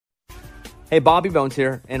Hey, Bobby Bones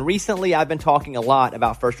here, and recently I've been talking a lot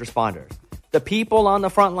about first responders. The people on the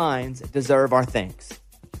front lines deserve our thanks.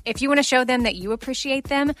 If you want to show them that you appreciate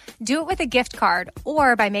them, do it with a gift card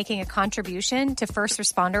or by making a contribution to first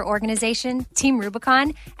responder organization Team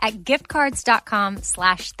Rubicon at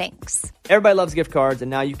giftcards.com/thanks. Everybody loves gift cards,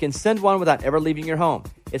 and now you can send one without ever leaving your home.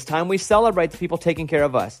 It's time we celebrate the people taking care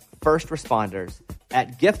of us, first responders,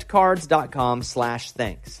 at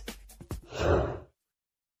giftcards.com/thanks.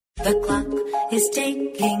 The clock is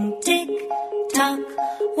ticking, tick-tock.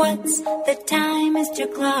 What's the time,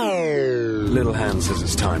 Mr. Clock? Little Hand says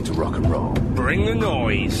it's time to rock and roll. Bring the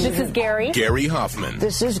noise. This is Gary. Gary Hoffman.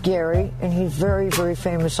 This is Gary, and he's very, very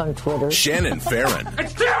famous on Twitter. Shannon Farron.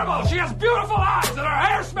 It's terrible! She has beautiful eyes and her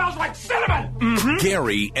hair smells like cinnamon! Mm-hmm.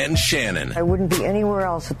 Gary and Shannon. I wouldn't be anywhere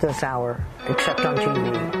else at this hour, except on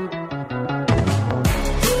TV.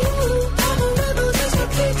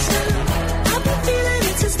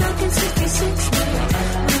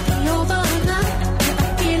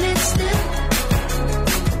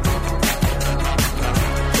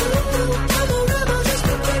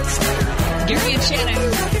 Gary and Shannon.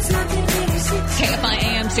 KFI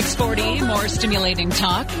AM 640, more stimulating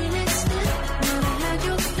talk.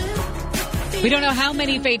 We don't know how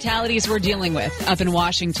many fatalities we're dealing with up in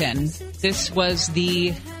Washington. This was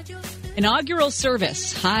the inaugural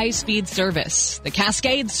service, high-speed service, the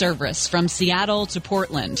Cascade service from Seattle to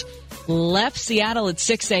Portland. Left Seattle at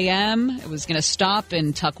 6 a.m. It was going to stop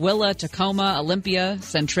in Tukwila, Tacoma, Olympia,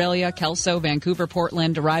 Centralia, Kelso, Vancouver,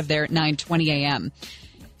 Portland. Arrived there at 9:20 a.m.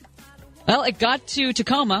 Well, it got to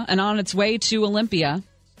Tacoma and on its way to Olympia.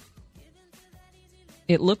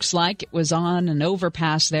 It looks like it was on an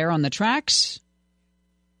overpass there on the tracks,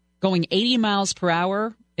 going 80 miles per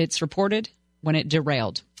hour, it's reported, when it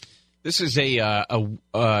derailed. This is a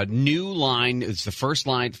new line. It's the first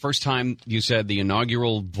time you said the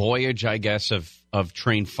inaugural voyage, I guess, of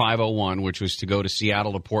Train 501, which was to go to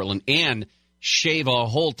Seattle to Portland and shave a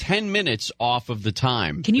whole 10 minutes off of the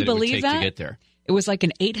time. Can you that believe it would take that? to get there. It was like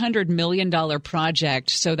an $800 million project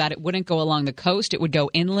so that it wouldn't go along the coast. It would go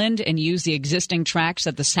inland and use the existing tracks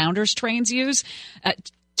that the Sounders trains use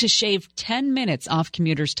to shave 10 minutes off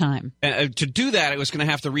commuters' time. To do that, it was going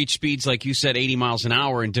to have to reach speeds, like you said, 80 miles an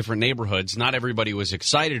hour in different neighborhoods. Not everybody was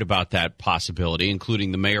excited about that possibility,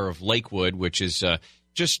 including the mayor of Lakewood, which is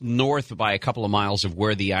just north by a couple of miles of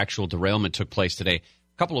where the actual derailment took place today. A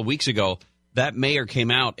couple of weeks ago, that mayor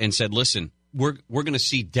came out and said, listen, we're going to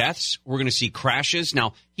see deaths. We're going to see crashes.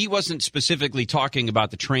 Now, he wasn't specifically talking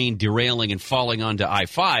about the train derailing and falling onto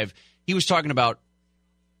I-5. He was talking about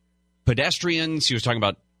pedestrians. He was talking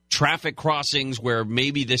about traffic crossings where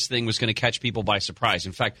maybe this thing was going to catch people by surprise.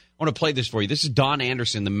 In fact, I want to play this for you. This is Don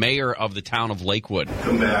Anderson, the mayor of the town of Lakewood.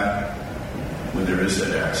 Come back when there is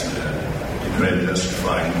that accident to try to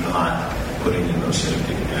justify not putting in those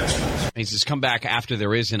safety enhancements. He says come back after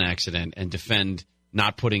there is an accident and defend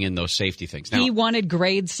not putting in those safety things. Now, He wanted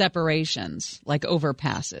grade separations, like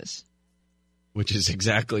overpasses. Which is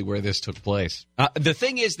exactly where this took place. The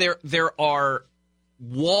thing is, there are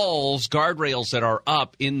walls, guardrails that are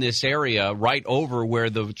up in this area right over where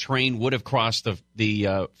the train would have crossed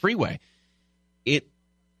the freeway.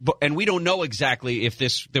 And we don't know exactly if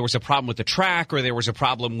there was a problem with the track or there was a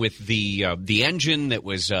problem with the engine that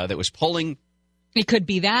was pulling. It could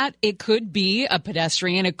be that. It could be a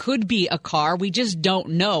pedestrian. It could be a car. We just don't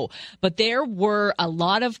know. But there were a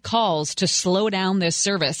lot of calls to slow down this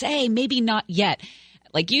service. Hey, maybe not yet.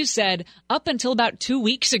 Like you said, up until about 2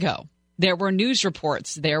 weeks ago, there were news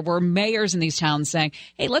reports. There were mayors in these towns saying,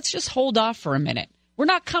 hey, let's just hold off for a minute. We're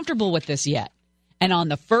not comfortable with this yet. And on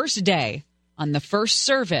the first day, on the first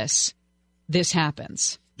service, this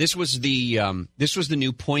happens. This was the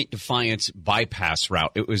new Point Defiance bypass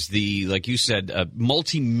route. It was the, like you said,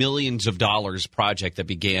 multi-millions of dollars project that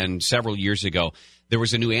began several years ago. There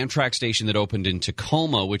was a new Amtrak station that opened in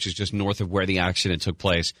Tacoma, which is just north of where the accident took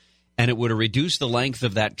place, and it would have reduced the length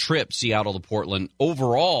of that trip, Seattle to Portland,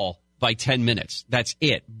 overall by 10 minutes. That's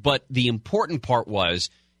it. But the important part was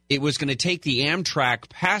it was going to take the Amtrak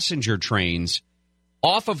passenger trains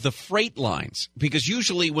off of the freight lines, because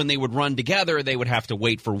usually when they would run together, they would have to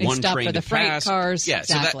wait for one train for the to freight pass. Cars. Yeah,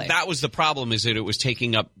 exactly. So that was the problem, is that it was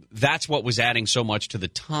taking up. That's what was adding so much to the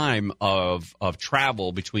time of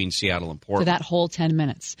travel between Seattle and Portland. For that whole 10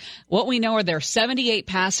 minutes. What we know are there are 78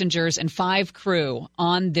 passengers and 5 crew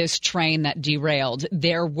on this train that derailed.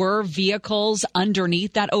 There were vehicles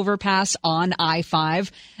underneath that overpass on I-5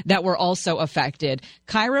 that were also affected.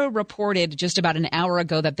 Cairo reported just about an hour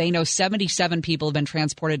ago that they know 77 people have been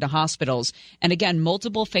transported to hospitals. And again,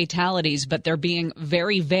 multiple fatalities, but they're being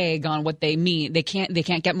very vague on what they mean. They can't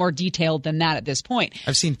get more detailed than that at this point.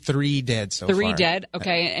 I've seen 3 dead so far. 3 dead,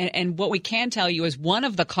 okay. And what we can tell you is one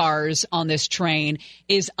of the cars on this train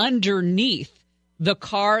is underneath the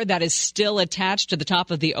car that is still attached to the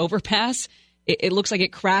top of the overpass. It looks like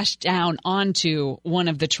it crashed down onto one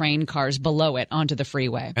of the train cars below it onto the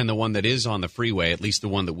freeway. And the one that is on the freeway, at least the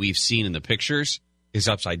one that we've seen in the pictures, is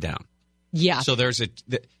upside down. Yeah. So there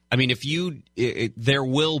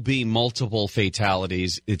will be multiple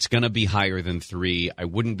fatalities. It's going to be higher than 3. I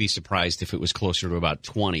wouldn't be surprised if it was closer to about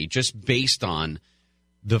 20, just based on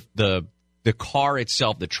the car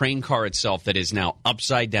itself, the train car itself that is now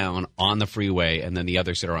upside down on the freeway, and then the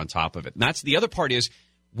others that are on top of it. And that's the other part is,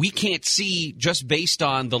 we can't see, just based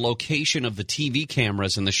on the location of the TV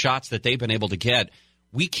cameras and the shots that they've been able to get,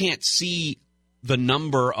 we can't see the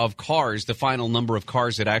number of cars, the final number of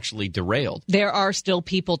cars that actually derailed. There are still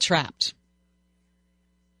people trapped.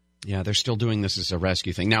 Yeah, they're still doing this as a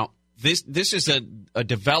rescue thing. Now, this is a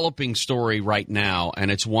developing story right now, and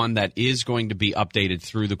it's one that is going to be updated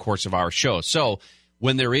through the course of our show. So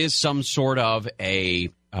when there is some sort of a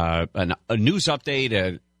news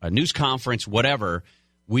update, a news conference, whatever,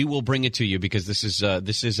 we will bring it to you, because this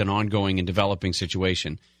is an ongoing and developing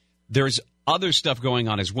situation. There's other stuff going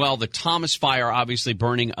on as well. The Thomas Fire, obviously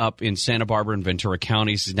burning up in Santa Barbara and Ventura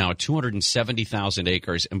counties, is now at 270,000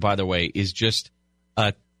 acres. And by the way, is just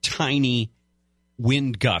a tiny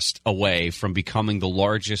wind gust away from becoming the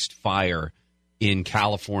largest fire in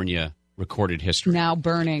California recorded history. Now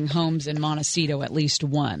burning homes in Montecito, at least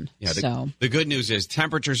one. Yeah, So the good news is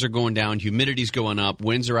temperatures are going down, humidity's going up,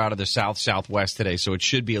 winds are out of the south-southwest today, so it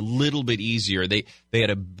should be a little bit easier. They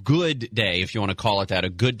had a good day, if you want to call it that, a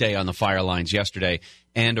good day on the fire lines yesterday,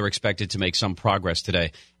 and are expected to make some progress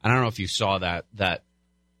today. I don't know if you saw that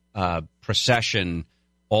procession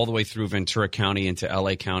all the way through Ventura County into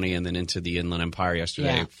L.A. County and then into the Inland Empire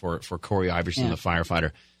yesterday for Corey Iverson, the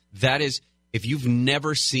firefighter. That is, if you've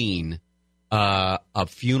never seen a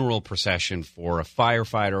funeral procession for a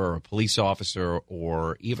firefighter or a police officer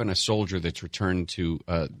or even a soldier that's returned to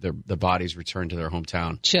the bodies returned to their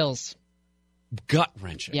hometown. Chills.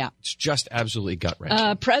 Gut-wrenching. Yeah. It's just absolutely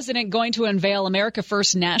gut-wrenching. President going to unveil America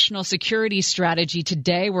First national security strategy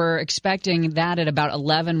today. We're expecting that at about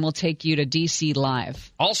 11. We'll take you to D.C.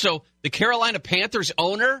 live. Also, the Carolina Panthers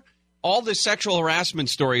owner, all the sexual harassment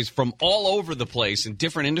stories from all over the place in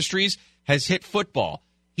different industries has hit football.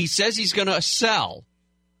 He says he's going to sell.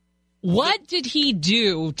 What did he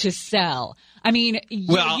do to sell? I mean,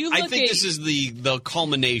 I think this is the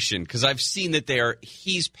culmination, because I've seen that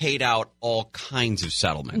he's paid out all kinds of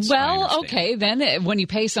settlements. Well, okay, then when you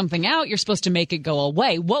pay something out, you're supposed to make it go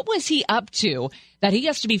away. What was he up to that he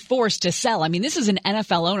has to be forced to sell? I mean, this is an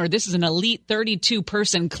NFL owner. This is an elite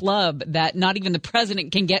 32-person club that not even the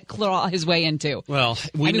president can claw his way into. Well,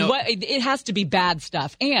 it has to be bad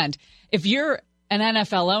stuff. And if you're an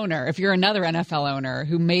NFL owner, if you're another NFL owner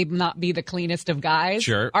who may not be the cleanest of guys,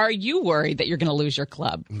 sure, are you worried that you're going to lose your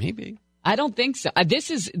club? Maybe. I don't think so.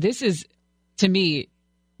 This is to me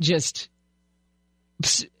just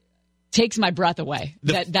takes my breath away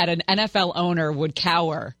that an NFL owner would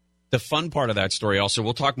cower. The fun part of that story also,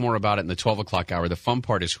 we'll talk more about it in the 12 o'clock hour. The fun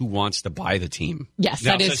part is who wants to buy the team. Yes,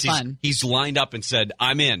 that is fun. He's lined up and said,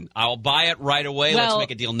 I'm in. I'll buy it right away. Let's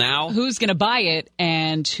make a deal now. Who's going to buy it,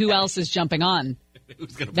 and who else is jumping on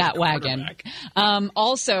that wagon?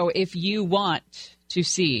 Also, if you want to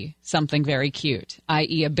see something very cute,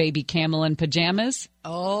 i.e. a baby camel in pajamas,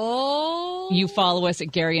 you follow us at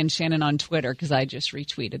Gary and Shannon on Twitter, because I just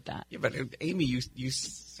retweeted that. Yeah, but Amy, you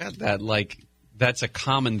said that like that's a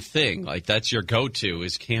common thing. Like, that's your go-to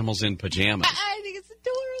is camels in pajamas. I think it's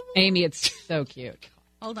adorable. Amy, it's so cute.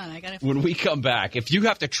 Hold on, I got to... When we come back, if you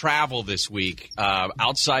have to travel this week,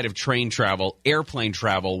 outside of train travel, airplane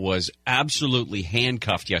travel was absolutely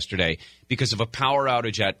handcuffed yesterday because of a power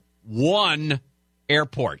outage at one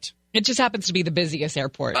airport. It just happens to be the busiest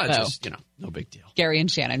airport, though. Just, no big deal. Gary and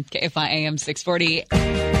Shannon, KFI AM 640. So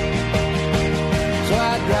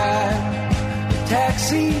I drive a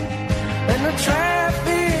taxi, and the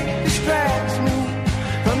traffic distracts me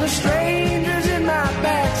from the strangers in my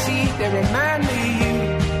backseat that remind me of you.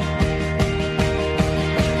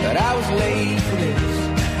 But I was late for this.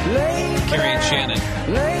 Late for Gary and Shannon.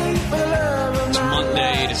 Late for the love of it's my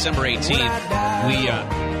Monday, life. December 18th. We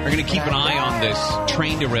are going to keep an eye on this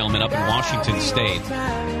train derailment up in Washington State.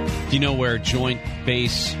 Do you know where Joint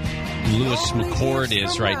Base Lewis McChord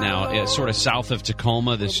is right now? It's sort of south of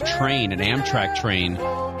Tacoma. This train, an Amtrak train,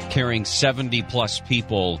 carrying 70-plus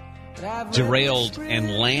people, derailed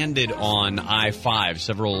and landed on I-5.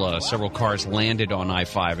 Several cars landed on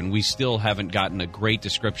I-5, and we still haven't gotten a great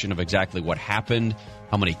description of exactly what happened,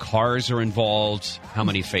 how many cars are involved, how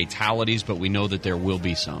many fatalities, but we know that there will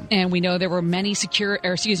be some. And we know there were many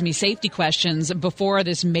safety questions before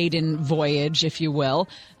this maiden voyage, if you will,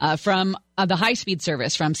 from the high-speed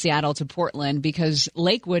service from Seattle to Portland, because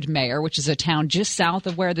Lakewood Mayor, which is a town just south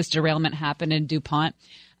of where this derailment happened in DuPont,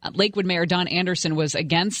 Lakewood Mayor Don Anderson was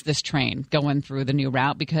against this train going through the new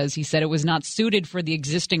route because he said it was not suited for the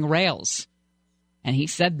existing rails. And he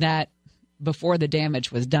said that before the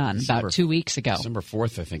damage was done, about 2 weeks ago. December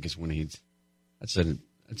 4th, I think, is when that's an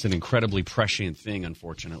incredibly prescient thing,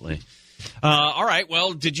 unfortunately. All right,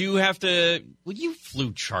 well, did you have to... Well, you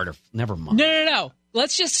flew charter... Never mind. No.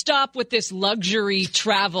 Let's just stop with this luxury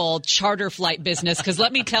travel charter flight business, because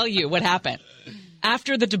let me tell you what happened.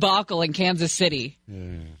 After the debacle in Kansas City...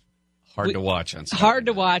 Hard to watch on Saturday. Hard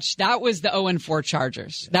to watch. That was the 0-4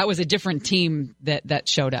 Chargers. That was a different team that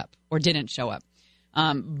showed up, or didn't show up.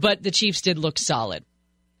 But the Chiefs did look solid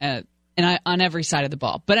on every side of the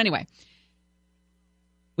ball. But anyway,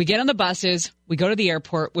 we get on the buses. We go to the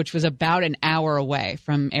airport, which was about an hour away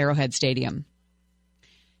from Arrowhead Stadium.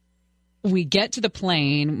 We get to the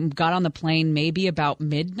plane, got on the plane maybe about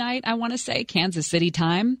midnight, I want to say, Kansas City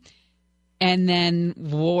time. And then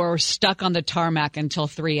we're stuck on the tarmac until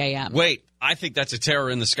 3 a.m. Wait, I think that's a terror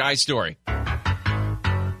in the sky story.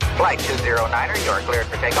 Flight 209er, you are cleared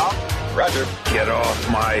for takeoff. Roger. Get off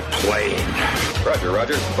my plane.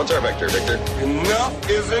 Roger. What's our vector, Victor? Enough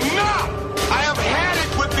is enough! I have had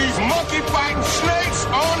it with these monkey-fighting snakes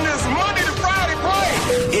on this Monday to Friday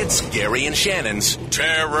plane! It's Gary and Shannon's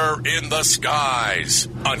Terror in the Skies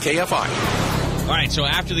on KFI. All right, so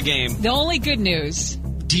after the game... The only good news...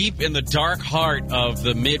 Deep in the dark heart of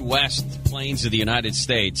the Midwest plains of the United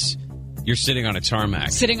States, you're sitting on a tarmac.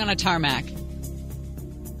 Sitting on a tarmac.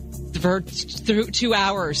 For 2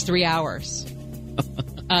 hours, 3 hours.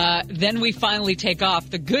 Then we finally take off.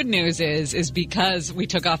 The good news is because we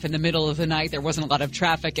took off in the middle of the night, there wasn't a lot of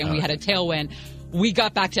traffic, and we had a tailwind. We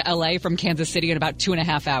got back to L.A. from Kansas City in about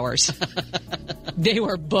 2.5 hours. They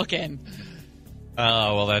were booking.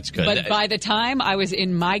 Oh, well, that's good. But by the time I was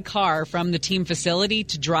in my car from the team facility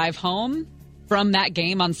to drive home from that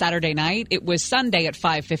game on Saturday night, it was Sunday at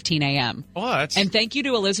 5:15 a.m. What? And thank you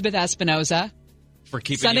to Elizabeth Espinoza for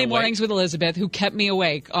keeping Sunday you awake. Mornings with Elizabeth, who kept me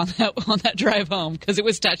awake on that drive home because it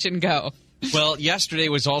was touch and go. Well, yesterday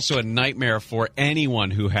was also a nightmare for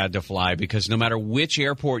anyone who had to fly because no matter which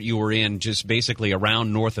airport you were in, just basically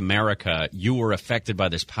around North America, you were affected by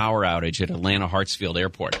this power outage at Atlanta Hartsfield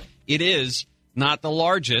Airport. It is not the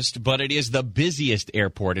largest, but it is the busiest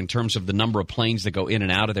airport in terms of the number of planes that go in and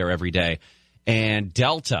out of there every day. And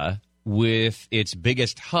Delta, with its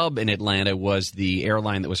biggest hub in Atlanta, was the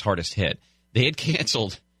airline that was hardest hit. They had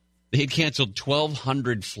canceled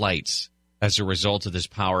 1,200 flights as a result of this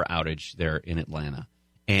power outage there in Atlanta.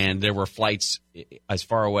 And there were flights as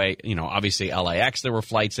far away, obviously LAX, there were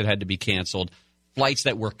flights that had to be canceled. Flights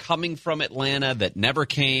that were coming from Atlanta that never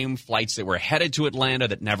came, flights that were headed to Atlanta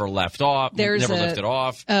that never lifted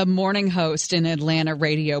off. A morning host in Atlanta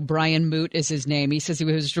radio, Brian Moot is his name. He says he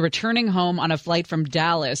was returning home on a flight from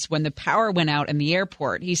Dallas when the power went out in the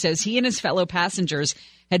airport. He says he and his fellow passengers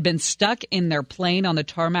had been stuck in their plane on the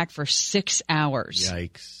tarmac for 6 hours.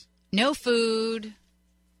 Yikes. No food.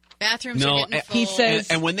 Bathrooms are getting full. He says,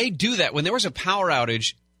 and when they do that, when there was a power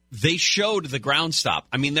outage, they showed the ground stop.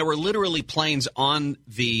 I mean, there were literally planes on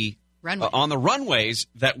the runways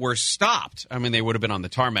that were stopped. I mean, they would have been on the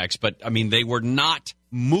tarmacs, but I mean, they were not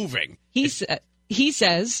moving. He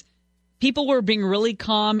says people were being really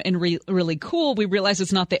calm and really cool. We realize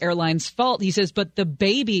it's not the airline's fault. He says, but the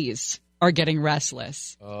babies are getting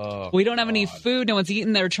restless. Oh, we don't have any food. No one's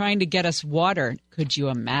eating. They're trying to get us water. Could you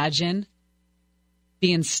imagine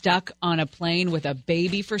being stuck on a plane with a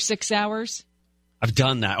baby for 6 hours? I've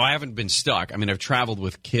done that. I haven't been stuck. I mean, I've traveled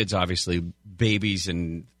with kids, obviously, babies,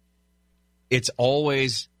 and it's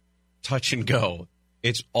always touch and go.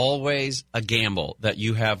 It's always a gamble that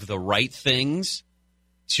you have the right things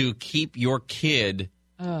to keep your kid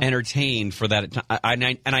entertained for that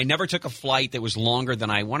time. And I never took a flight that was longer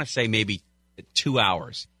than, I want to say, maybe 2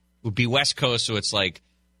 hours. It would be West Coast, so it's like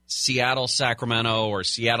Seattle, Sacramento, or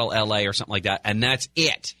Seattle, LA, or something like that, and that's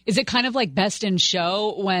it. Is it kind of like Best in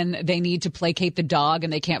Show when they need to placate the dog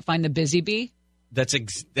and they can't find the busy bee? That's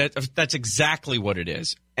exactly what it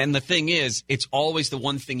is. And the thing is, it's always the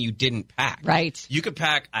one thing you didn't pack. Right. You could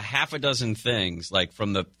pack a half a dozen things, like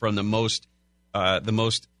from the most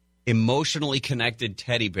emotionally connected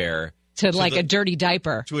teddy bear to a dirty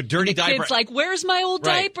diaper. To a dirty diaper. Kid's like, where's my old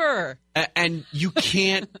diaper? And you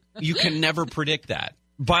can't You can never predict that.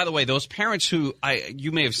 By the way, those parents who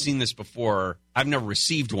you may have seen this before. I've never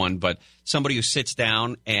received one, but somebody who sits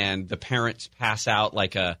down and the parents pass out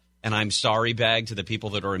like an I'm sorry bag to the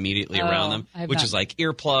people that are immediately around them, which is like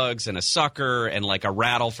earplugs and a sucker and like a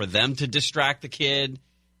rattle for them to distract the kid.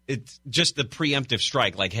 It's just the preemptive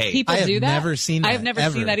strike. Like, hey, people do that? Never seen that. I've never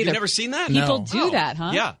seen that either. You've never seen that? People do that,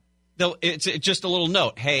 huh? Yeah. It's just a little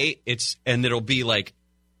note. Hey, and it'll be like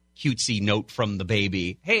cutesy note from the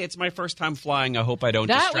baby. Hey, it's my first time flying. I hope I don't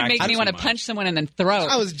distract you. That would make me want to punch someone and then throw.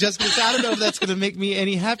 I was just going to say, I don't know if that's going to make me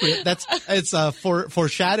any happier. It's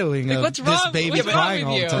foreshadowing of what's wrong? This baby What's crying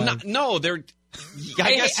wrong with all you? the time. No, they're...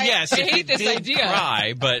 I guess, yes, I hate this idea.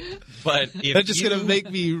 Cry, but if that's just going to make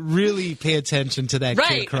me really pay attention to that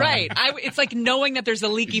kid crying. Right. It's like knowing that there's a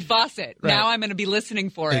leaky faucet. Right. Now I'm going to be listening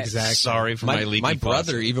for it. Exactly. Sorry for my leaky My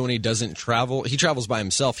brother, faucet. even when he doesn't travel, he travels by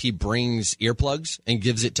himself. He brings earplugs and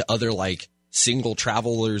gives it to other like single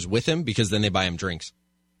travelers with him because then they buy him drinks.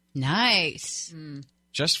 Nice.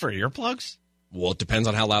 Just for earplugs? Well, it depends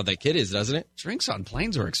on how loud that kid is, doesn't it? Drinks on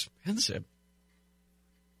planes are expensive.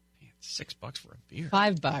 $6 for a beer.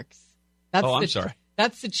 $5. I'm sorry.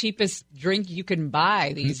 That's the cheapest drink you can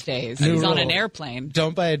buy these days. New He's on rule. an airplane.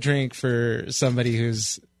 Don't buy a drink for somebody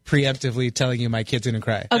who's preemptively telling you my kid's going to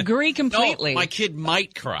cry. Agree completely. No, my kid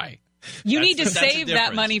might cry. You need to save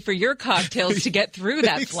that money for your cocktails to get through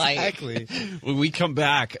that flight. Exactly. When we come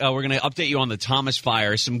back, we're going to update you on the Thomas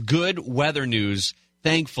fire. Some good weather news,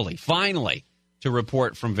 thankfully, finally, to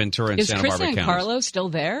report from Ventura and Santa Barbara counties. Is Chris Carlo still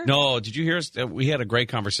there? No, did you hear us? We had a great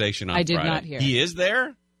conversation on Friday. I did not hear. He is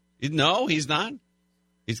there? No, he's not.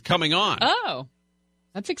 He's coming on. Oh,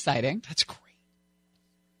 that's exciting. That's great.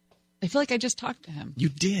 I feel like I just talked to him. You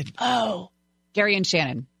did. Oh. Gary and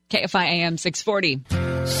Shannon, KFI AM 640.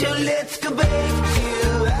 So let's go back to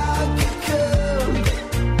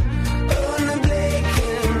on the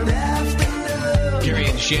blackened afternoon. Gary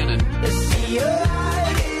and Shannon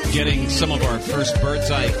getting some of our first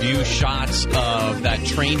bird's eye view shots of that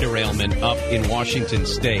train derailment up in Washington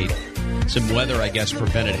State. Some weather, I guess,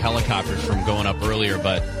 prevented helicopters from going up earlier,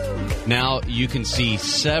 but now you can see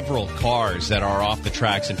several cars that are off the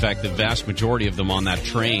tracks. In fact, the vast majority of them on that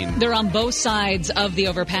train. They're on both sides of the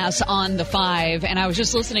overpass on the 5, and I was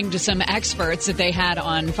just listening to some experts that they had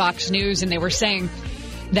on Fox News, and they were saying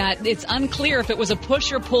that it's unclear if it was a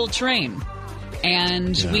push or pull train.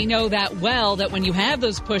 And we know that well, that when you have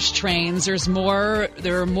those push trains,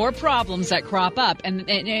 there are more problems that crop up.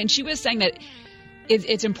 And she was saying that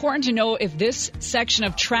it's important to know if this section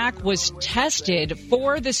of track was tested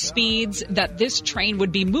for the speeds that this train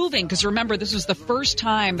would be moving. Because remember, this was the first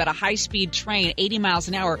time that a high-speed train, 80 miles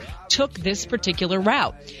an hour, took this particular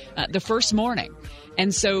route the first morning.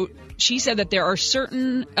 And so she said that there are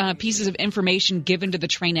certain pieces of information given to the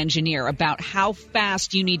train engineer about how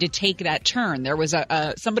fast you need to take that turn. There was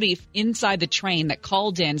somebody inside the train that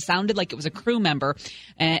called in, sounded like it was a crew member,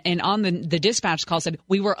 and on the dispatch call said,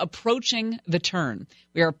 we were approaching the turn.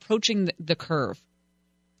 We are approaching the curve.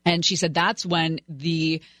 And she said that's when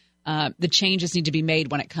the changes need to be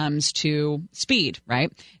made when it comes to speed,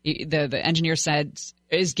 right? The engineer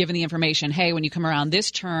is given the information, hey, when you come around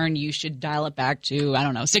this turn, you should dial it back to,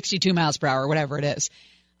 62 miles per hour, whatever it is.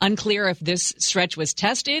 Unclear if this stretch was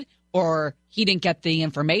tested or he didn't get the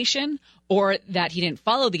information or that he didn't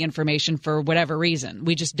follow the information for whatever reason.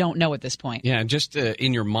 We just don't know at this point. Yeah, just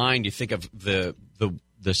in your mind, you think of the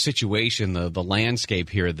situation, the landscape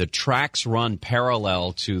here. The tracks run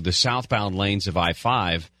parallel to the southbound lanes of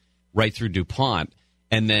I-5 right through DuPont,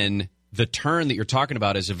 and then the turn that you're talking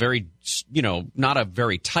about is a very, not a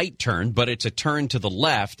very tight turn, but it's a turn to the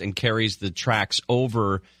left and carries the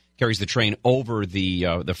train over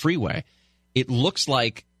the freeway. It looks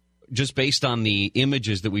like, just based on the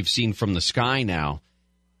images that we've seen from the sky now,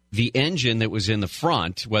 the engine that was in the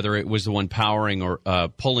front, whether it was the one powering or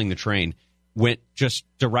pulling the train, went just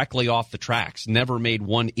directly off the tracks, never made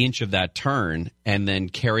 1 inch of that turn, and then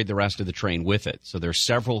carried the rest of the train with it. So there's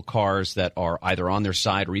several cars that are either on their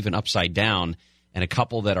side or even upside down, and a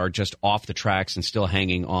couple that are just off the tracks and still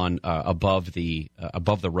hanging on above the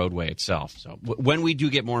roadway itself. So when we do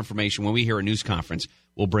get more information, when we hear a news conference,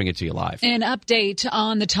 we'll bring it to you live. An update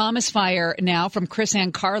on the Thomas fire now from Chris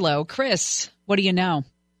and Carlo. Chris, what do you know?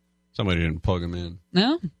 Somebody didn't plug him in.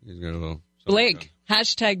 No? He's got a little... Blake,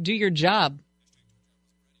 hashtag do your job.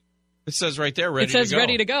 It says right there, ready to go. It says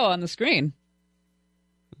ready to go on the screen.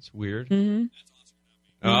 That's weird. Mm-hmm.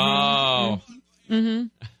 Oh. Mm-hmm.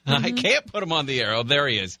 I can't put him on the air. Oh, there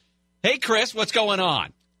he is. Hey, Chris, what's going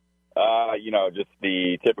on? Just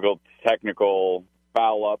the typical technical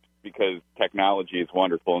foul-ups because technology is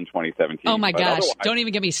wonderful in 2017. Oh, my But gosh. otherwise- Don't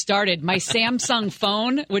even get me started. My Samsung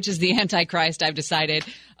phone, which is the Antichrist, I've decided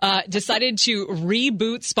to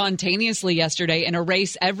reboot spontaneously yesterday and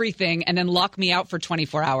erase everything and then lock me out for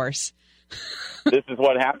 24 hours. This is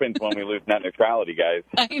what happens when we lose net neutrality, guys.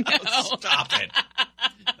 I know. Stop it.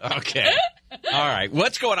 Okay. All right.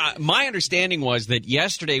 What's going on? My understanding was that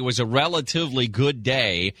yesterday was a relatively good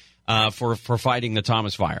day for fighting the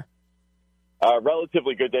Thomas Fire.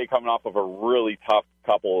 Relatively good day coming off of a really tough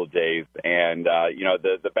couple of days. And,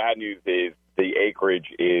 the bad news is the acreage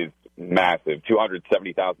is massive,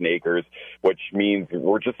 270,000 acres, which means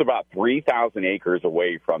we're just about 3,000 acres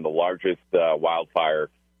away from the largest wildfire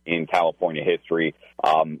in California history.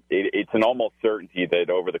 It's an almost certainty that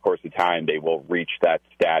over the course of time they will reach that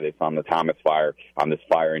status on the Thomas Fire, on this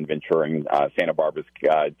fire in Ventura and Santa Barbara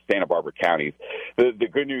counties. The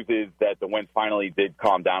good news is that the winds finally did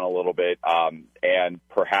calm down a little bit, and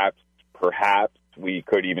perhaps we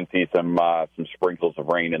could even see some sprinkles of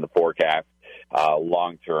rain in the forecast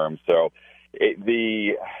long term. So as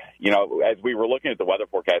we were looking at the weather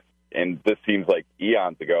forecast, and this seems like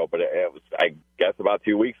eons ago, but it was, I guess, about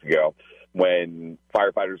 2 weeks ago when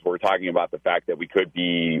firefighters were talking about the fact that we could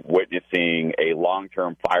be witnessing a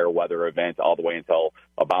long-term fire weather event all the way until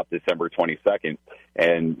about December 22nd.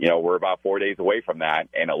 And, we're about 4 days away from that,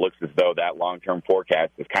 and it looks as though that long-term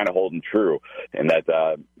forecast is kind of holding true, and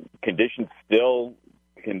that conditions still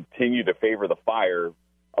continue to favor the fire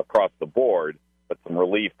across the board, but some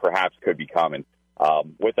relief perhaps could be coming.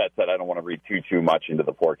 With that said, I don't want to read too much into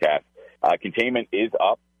the forecast. Containment is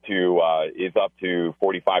up to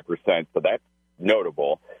 45%, so that's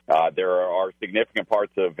notable. There are significant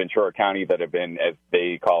parts of Ventura County that have been, as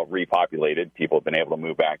they call, repopulated. People have been able to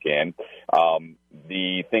move back in.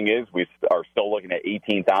 The thing is, we are still looking at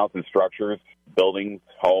 18,000 structures, buildings,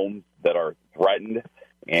 homes that are threatened,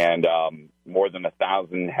 and more than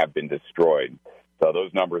 1,000 have been destroyed. So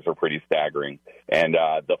those numbers are pretty staggering. And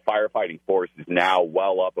the firefighting force is now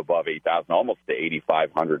well up above 8,000, almost to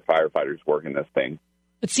 8,500 firefighters working this thing.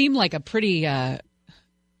 It seemed like a pretty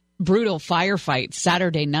brutal firefight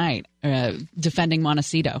Saturday night defending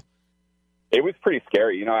Montecito. It was pretty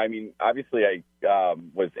scary. Obviously I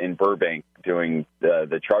was in Burbank doing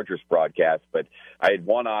the Chargers broadcast, but I had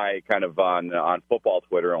one eye kind of on football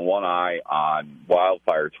Twitter and one eye on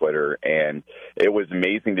wildfire Twitter, and it was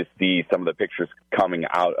amazing to see some of the pictures coming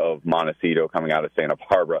out of Montecito, coming out of Santa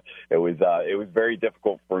Barbara. It was very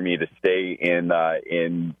difficult for me to stay in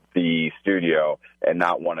the studio and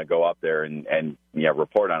not want to go up there and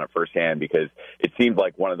report on it firsthand, because it seemed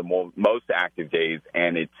like one of the most active days,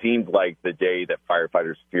 and it seemed like the day that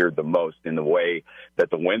firefighters feared the most in the way that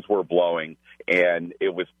the winds were blowing, and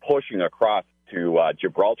it was pushing across to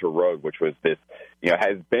Gibraltar Road, which was this,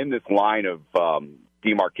 has been this line of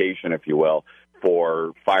demarcation, if you will,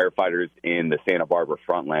 for firefighters in the Santa Barbara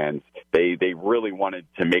frontlands. They really wanted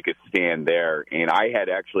to make a stand there, and I had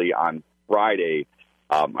actually on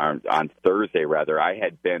Thursday, I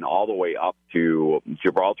had been all the way up to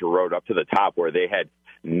Gibraltar Road, up to the top where they had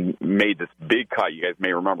made this big cut. You guys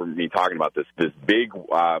may remember me talking about this big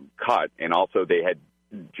cut, and also they had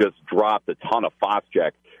just dropped a ton of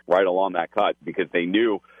phosgenic right along that cut, because they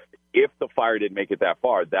knew if the fire didn't make it that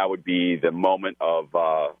far, that would be the moment of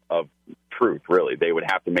truth, really. They would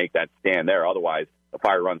have to make that stand there. Otherwise, the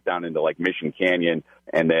fire runs down into like Mission Canyon,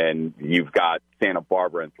 and then you've got Santa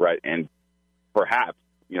Barbara in threat, and perhaps,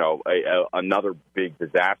 another big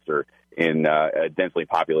disaster in a densely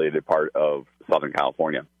populated part of Southern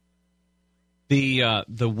California.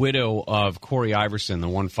 The widow of Corey Iverson, the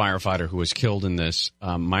one firefighter who was killed in this,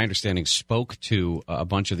 my understanding, spoke to a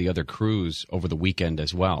bunch of the other crews over the weekend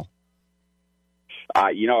as well.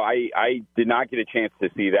 I did not get a chance to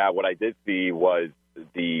see that. What I did see was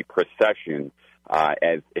the procession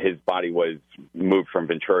as his body was moved from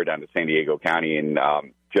Ventura down to San Diego County, and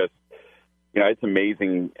it's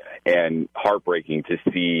amazing and heartbreaking to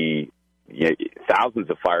see thousands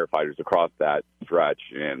of firefighters across that stretch.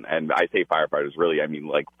 And I say firefighters, really, I mean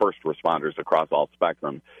like first responders across all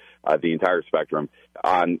spectrum, the entire spectrum.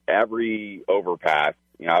 On every overpass,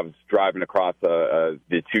 I was driving across the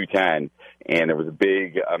 210, and there was a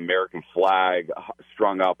big American flag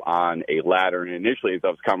strung up on a ladder. And initially, as I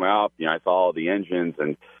was coming up, I saw all the engines,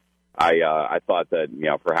 and I thought that,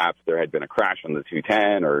 perhaps there had been a crash on the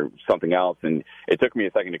 210 or something else. And it took me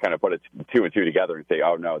a second to kind of put two and two together and say,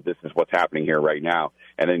 oh, no, this is what's happening here right now.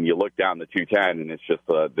 And then you look down the 210, and it's just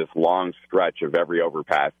this long stretch of every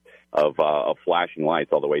overpass of flashing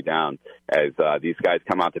lights all the way down as these guys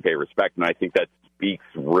come out to pay respect. And I think that speaks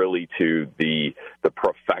really to the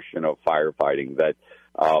profession of firefighting, that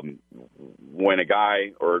when a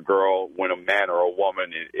guy or a girl, when a man or a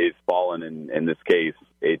woman is fallen in this case,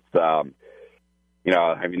 it's,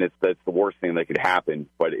 that's the worst thing that could happen,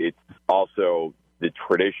 but it's also the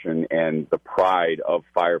tradition and the pride of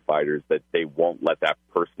firefighters that they won't let that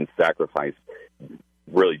person's sacrifice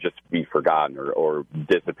really just be forgotten or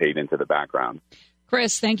dissipate into the background.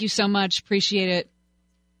 Chris, thank you so much. Appreciate it.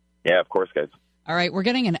 Yeah, of course, guys. All right, we're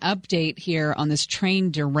getting an update here on this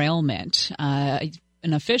train derailment. An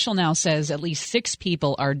official now says at least 6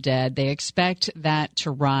 people are dead. They expect that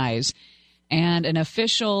to rise. And an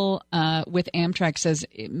official with Amtrak says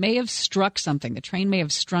it may have struck something. The train may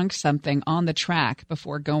have struck something on the track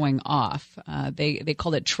before going off. They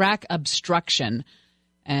called it track obstruction.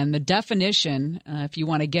 And the definition, if you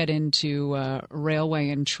want to get into railway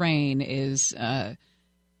and train, is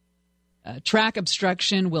track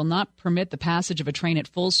obstruction will not permit the passage of a train at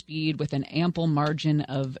full speed with an ample margin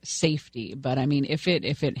of safety. But, I mean, if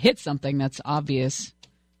it hits something, that's obvious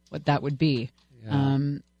what that would be. Yeah.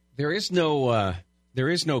 There is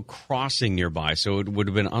no crossing nearby, so it would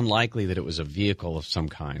have been unlikely that it was a vehicle of some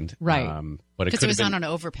kind. Right. But because it was not on an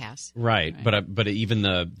overpass. Right. But even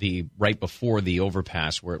the right before the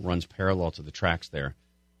overpass where it runs parallel to the tracks there,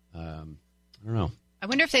 I don't know. I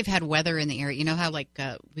wonder if they've had weather in the area. You know how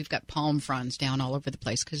we've got palm fronds down all over the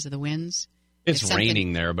place because of the winds? It's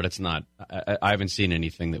raining there, but it's not. I haven't seen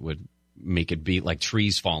anything that would make it be like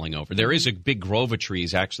trees falling over. There is a big grove of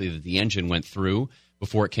trees, actually, that the engine went through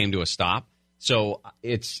before it came to a stop. So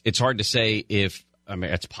it's hard to say if,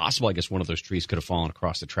 it's possible, I guess, one of those trees could have fallen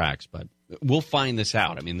across the tracks, but we'll find this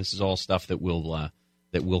out. I mean, this is all stuff that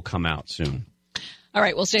will come out soon. All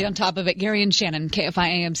right, we'll stay on top of it. Gary and Shannon,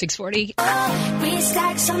 KFI AM 640. We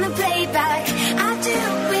stacks on the playback. I do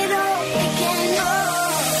it all again.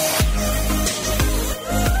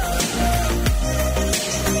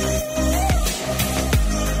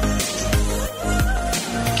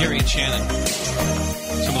 Gary and Shannon.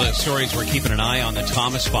 Some of the stories we're keeping an eye on, the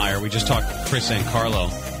Thomas fire. We just talked to Chris and Carlo.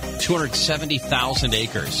 270,000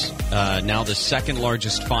 acres. Now the second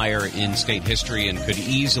largest fire in state history and could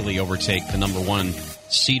easily overtake the number one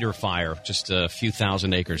Cedar fire. Just a few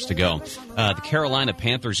thousand acres to go. The Carolina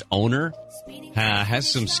Panthers owner has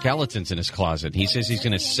some skeletons in his closet. He says he's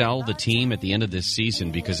going to sell the team at the end of this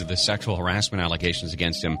season because of the sexual harassment allegations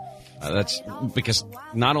against him. That's because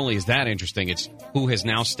not only is that interesting, it's who has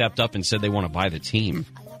now stepped up and said they want to buy the team.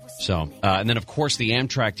 So, and then, of course, the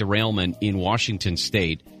Amtrak derailment in Washington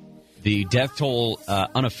State. The death toll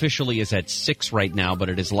unofficially is at 6 right now, but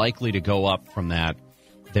it is likely to go up from that.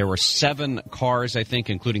 There were 7 cars, I think,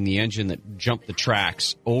 including the engine, that jumped the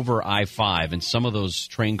tracks over I-5, and some of those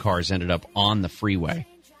train cars ended up on the freeway.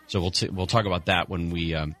 So we'll talk about that when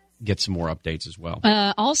we get some more updates as well.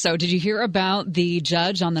 Also, did you hear about the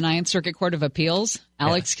judge on the Ninth Circuit Court of Appeals,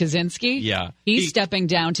 Alex Kaczynski? Yeah. He's stepping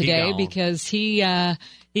down today because he's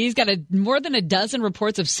got more than a dozen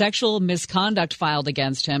reports of sexual misconduct filed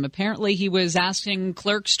against him. Apparently, he was asking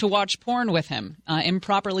clerks to watch porn with him,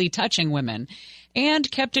 improperly touching women,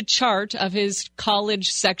 and kept a chart of his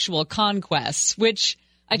college sexual conquests, which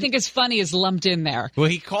I think is funny is lumped in there. Well,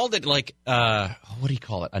 he called it like, what do you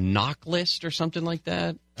call it? A knock list or something like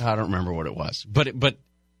that? I don't remember what it was. But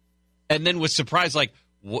and then was surprised, like,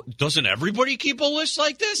 doesn't everybody keep a list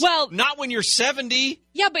like this? Well, not when you're 70.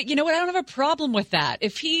 Yeah, but you know what? I don't have a problem with that.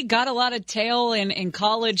 If he got a lot of tail in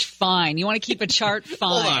college, fine. You want to keep a chart,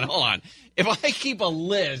 fine. Hold on. If I keep a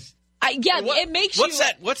list. It makes you...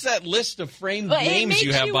 What's that list of framed names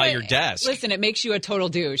you have by your desk? Listen, it makes you a total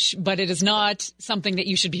douche, but it is not something that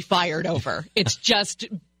you should be fired over. It's just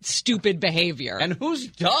stupid behavior. And who's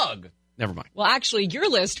Doug? Never mind. Well, actually, your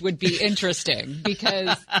list would be interesting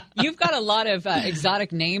because you've got a lot of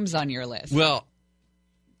exotic names on your list. Well,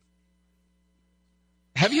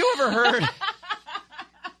 have you ever heard...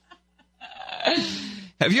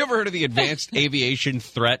 Have you ever heard of the Advanced Aviation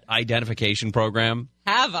Threat Identification Program?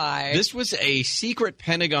 Have I? This was a secret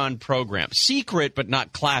Pentagon program. Secret, but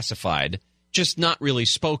not classified, just not really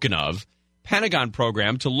spoken of. Pentagon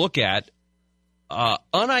program to look at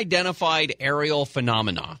unidentified aerial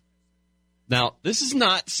phenomena. Now, this is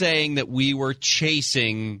not saying that we were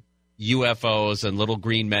chasing UFOs and little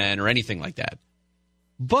green men or anything like that.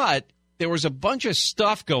 But there was a bunch of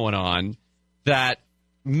stuff going on that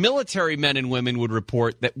military men and women would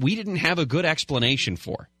report that we didn't have a good explanation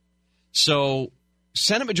for. So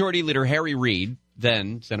Senate Majority Leader Harry Reid,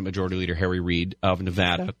 then Senate Majority Leader Harry Reid of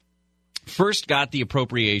Nevada, first got the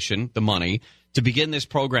appropriation, the money, to begin this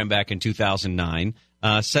program back in 2009.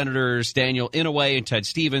 Senators Daniel Inouye and Ted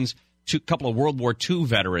Stevens, a couple of World War II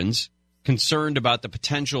veterans, concerned about the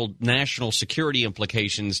potential national security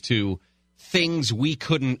implications to things we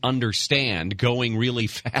couldn't understand going really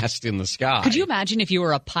fast in the sky. Could you imagine if you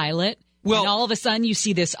were a pilot? Well, and all of a sudden you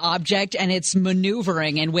see this object and it's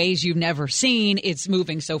maneuvering in ways you've never seen. It's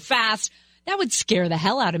moving so fast. That would scare the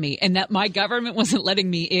hell out of me. And that my government wasn't letting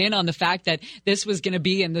me in on the fact that this was going to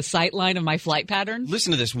be in the sight line of my flight pattern.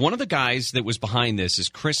 Listen to this. One of the guys that was behind this is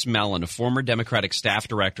Chris Mellon, a former Democratic staff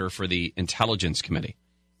director for the Intelligence Committee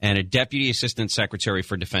and a deputy assistant secretary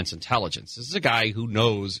for defense intelligence. This is a guy who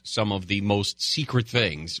knows some of the most secret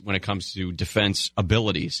things when it comes to defense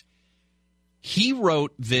abilities. He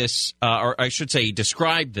wrote this, or I should say he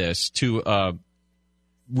described this to a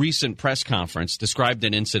recent press conference, described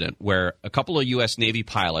an incident where a couple of U.S. Navy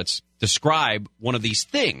pilots describe one of these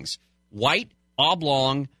things, white,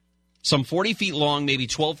 oblong, some 40 feet long, maybe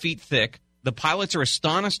 12 feet thick. The pilots are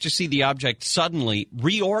astonished to see the object suddenly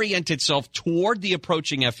reorient itself toward the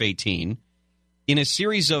approaching F-18 in a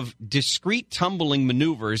series of discrete tumbling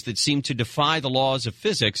maneuvers that seem to defy the laws of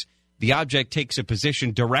physics. The object takes a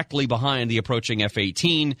position directly behind the approaching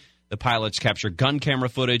F-18. The pilots capture gun camera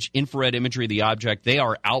footage, infrared imagery of the object. They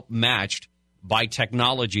are outmatched by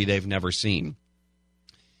technology they've never seen.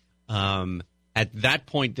 At that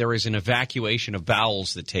point, there is an evacuation of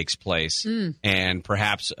bowels that takes place, and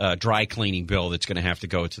perhaps a dry cleaning bill that's going to have to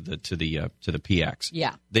go to the PX.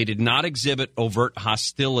 Yeah, they did not exhibit overt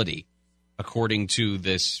hostility, according to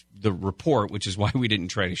the report, which is why we didn't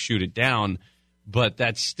try to shoot it down. But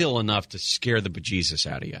that's still enough to scare the bejesus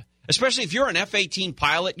out of you. Especially if you're an F-18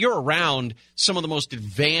 pilot, you're around some of the most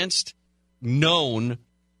advanced known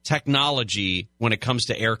technology when it comes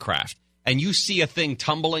to aircraft. And you see a thing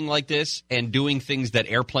tumbling like this and doing things that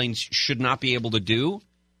airplanes should not be able to do,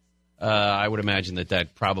 I would imagine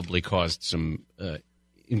that probably caused some...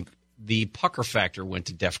 the pucker factor went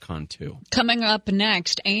to DEFCON 2. Coming up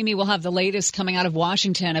next, Amy will have the latest coming out of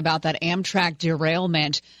Washington about that Amtrak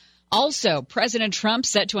derailment. Also, President Trump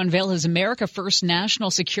set to unveil his America First national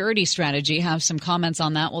security strategy. Have some comments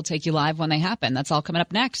on that. We'll take you live when they happen. That's all coming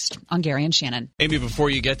up next on Gary and Shannon. Amy, before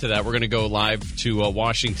you get to that, we're going to go live to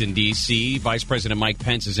Washington, D.C. Vice President Mike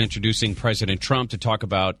Pence is introducing President Trump to talk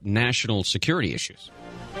about national security issues.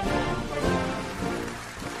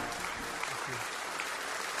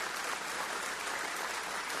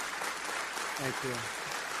 Thank you.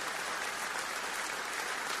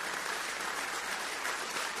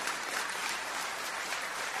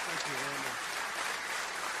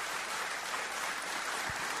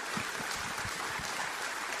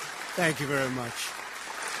 Thank you very much.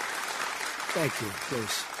 Thank you,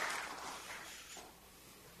 please.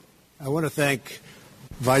 I want to thank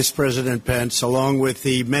Vice President Pence, along with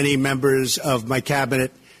the many members of my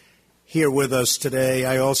cabinet here with us today.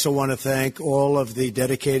 I also want to thank all of the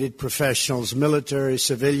dedicated professionals, military,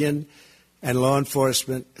 civilian, and law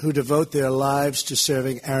enforcement, who devote their lives to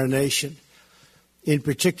serving our nation. In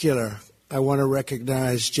particular, I want to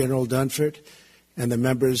recognize General Dunford and the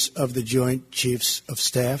members of the Joint Chiefs of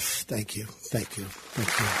Staff. Thank you. Thank you. Thank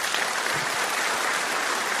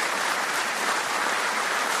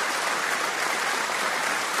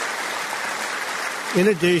you. In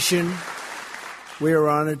addition, we are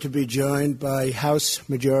honored to be joined by House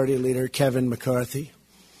Majority Leader Kevin McCarthy,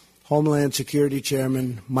 Homeland Security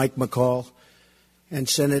Chairman Mike McCall, and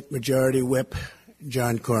Senate Majority Whip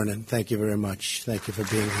John Cornyn. Thank you very much. Thank you for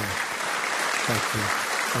being here. Thank you.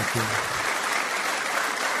 Thank you.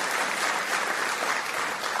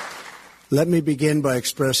 Let me begin by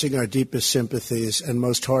expressing our deepest sympathies and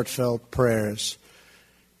most heartfelt prayers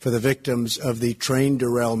for the victims of the train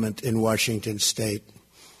derailment in Washington State.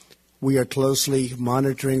 We are closely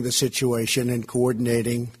monitoring the situation and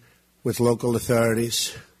coordinating with local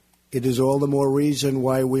authorities. It is all the more reason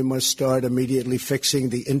why we must start immediately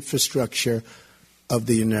fixing the infrastructure of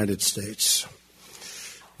the United States.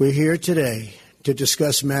 We're here today to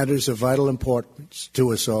discuss matters of vital importance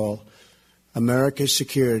to us all: America's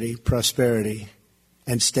security, prosperity,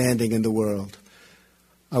 and standing in the world.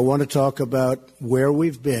 I want to talk about where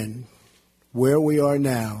we've been, where we are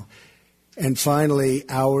now, and finally,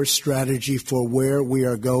 our strategy for where we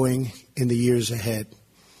are going in the years ahead.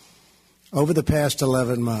 Over the past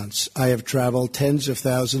 11 months, I have traveled tens of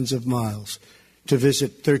thousands of miles to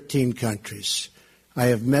visit 13 countries. I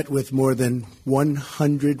have met with more than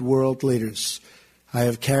 100 world leaders. I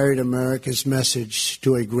have carried America's message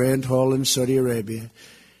to a grand hall in Saudi Arabia,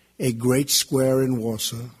 a great square in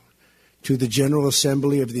Warsaw, to the General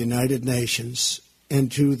Assembly of the United Nations, and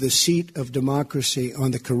to the seat of democracy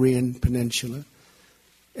on the Korean Peninsula.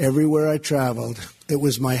 Everywhere I traveled, it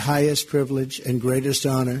was my highest privilege and greatest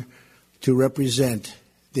honor to represent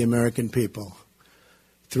the American people.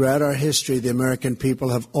 Throughout our history, the American people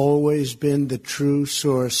have always been the true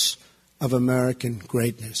source of American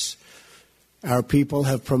greatness. Our people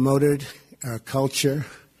have promoted our culture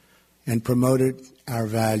and promoted our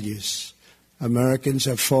values. Americans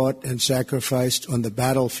have fought and sacrificed on the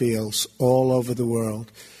battlefields all over the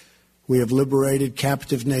world. We have liberated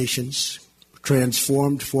captive nations,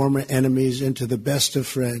 transformed former enemies into the best of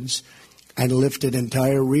friends, and lifted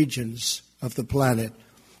entire regions of the planet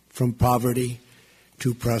from poverty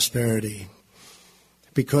to prosperity.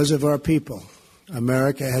 Because of our people,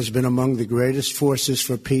 America has been among the greatest forces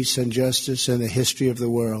for peace and justice in the history of the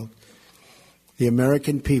world. The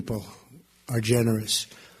American people are generous.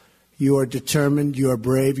 You are determined, you are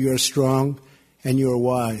brave, you are strong, and you are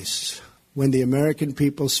wise. When the American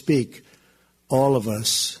people speak, all of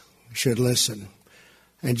us should listen.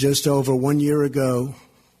 And just over 1 year ago,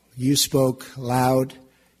 you spoke loud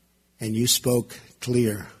and you spoke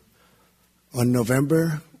clear. On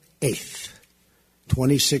November 8th,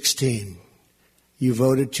 2016, you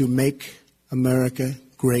voted to make America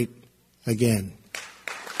great again.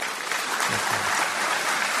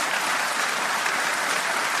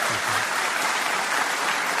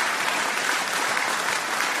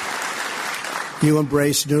 You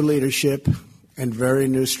embrace new leadership and very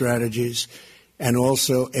new strategies, and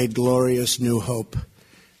also a glorious new hope.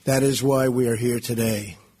 That is why we are here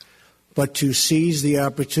today. But to seize the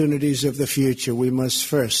opportunities of the future, we must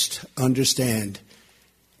first understand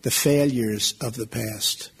the failures of the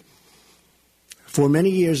past. For many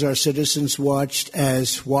years, our citizens watched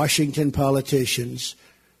as Washington politicians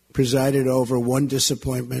presided over one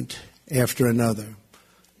disappointment after another.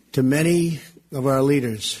 To many of our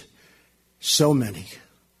leaders, so many,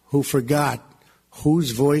 who forgot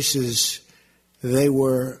whose voices they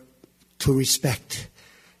were to respect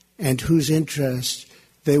and whose interests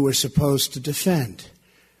they were supposed to defend.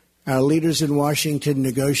 Our leaders in Washington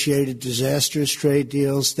negotiated disastrous trade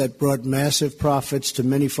deals that brought massive profits to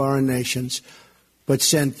many foreign nations, but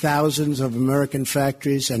sent thousands of American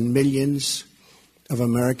factories and millions of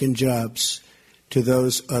American jobs to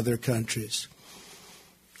those other countries.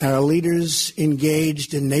 Our leaders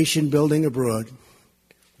engaged in nation building abroad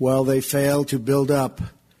while they failed to build up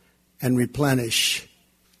and replenish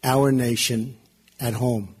our nation at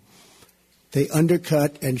home. They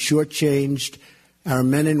undercut and shortchanged our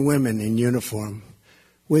men and women in uniform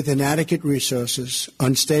with inadequate resources,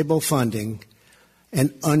 unstable funding,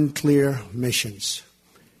 and unclear missions.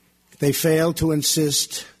 They failed to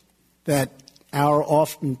insist that our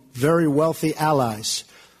often very wealthy allies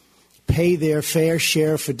pay their fair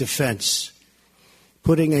share for defense,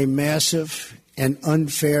 putting a massive and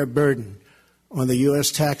unfair burden on the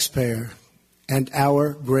U.S. taxpayer and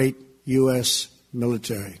our great U.S.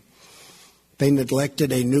 military. They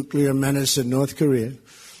neglected a nuclear menace in North Korea,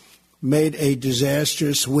 made a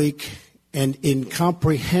disastrous, weak, and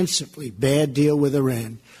incomprehensibly bad deal with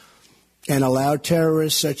Iran, and allowed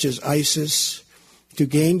terrorists such as ISIS to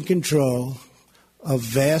gain control of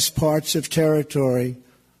vast parts of territory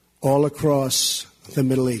all across the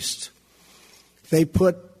Middle East. They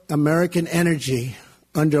put American energy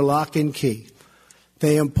under lock and key.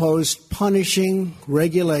 They imposed punishing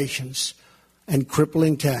regulations and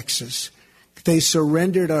crippling taxes. They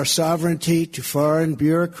surrendered our sovereignty to foreign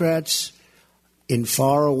bureaucrats in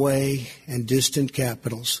faraway and distant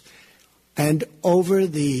capitals. And over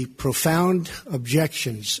the profound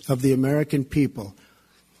objections of the American people,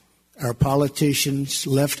 our politicians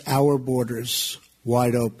left our borders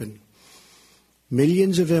wide open.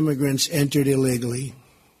 Millions of immigrants entered illegally.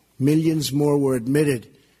 Millions more were admitted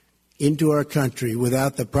into our country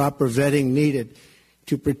without the proper vetting needed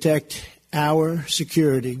to protect our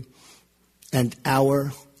security and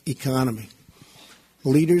our economy.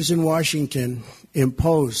 Leaders in Washington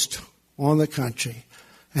imposed on the country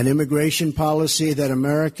an immigration policy that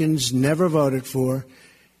Americans never voted for,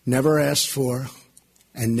 never asked for,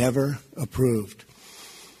 and never approved.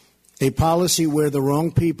 A policy where the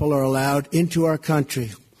wrong people are allowed into our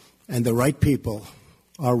country and the right people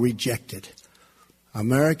are rejected.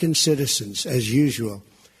 American citizens, as usual,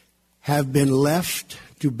 have been left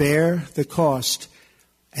to bear the cost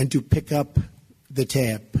and to pick up the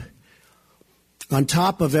tab. On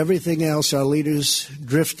top of everything else, our leaders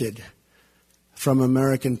drifted from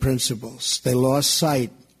American principles. They lost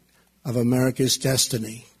sight of America's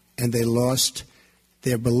destiny, and they lost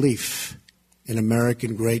their belief in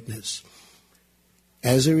American greatness.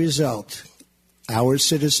 As a result, our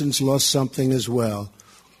citizens lost something as well.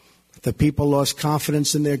 The people lost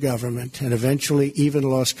confidence in their government and eventually even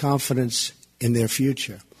lost confidence in their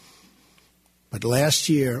future. But last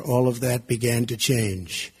year, all of that began to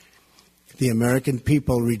change. The American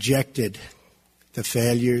people rejected the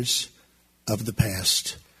failures of the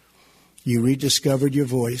past. You rediscovered your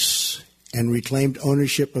voice and reclaimed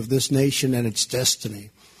ownership of this nation and its destiny.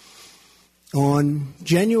 On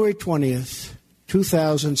January 20th,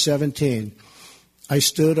 2017, I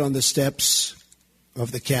stood on the steps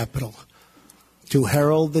of the Capitol to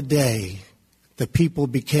herald the day the people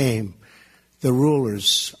became the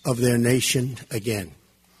rulers of their nation again.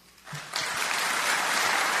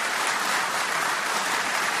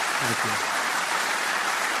 Thank you.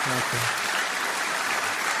 Thank you.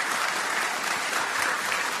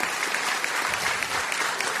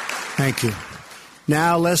 Thank you.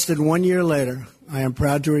 Now, less than 1 year later, I am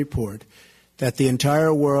proud to report that the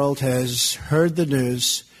entire world has heard the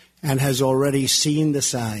news and has already seen the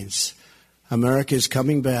signs. America is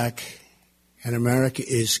coming back, and America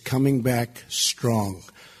is coming back strong.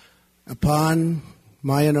 Upon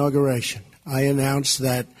my inauguration, I announced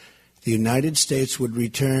that the United States would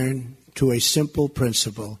return to a simple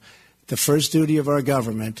principle. The first duty of our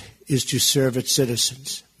government is to serve its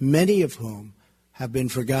citizens, many of whom have been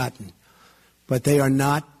forgotten. But they are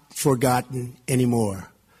not forgotten anymore.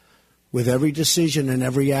 With every decision and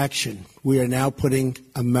every action, we are now putting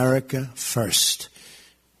America first.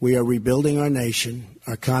 We are rebuilding our nation,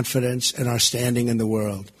 our confidence, and our standing in the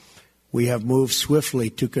world. We have moved swiftly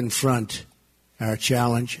to confront our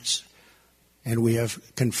challenges, and we have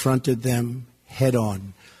confronted them head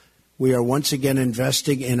on. We are once again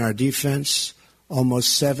investing in our defense,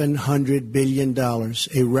 almost $700 billion,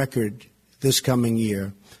 a record this coming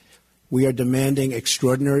year. We are demanding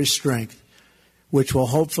extraordinary strength, which will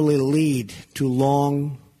hopefully lead to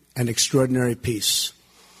long and extraordinary peace.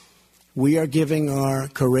 We are giving our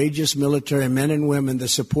courageous military men and women the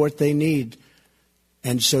support they need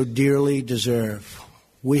and so dearly deserve.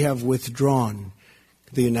 We have withdrawn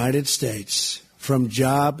the United States from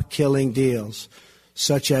job-killing deals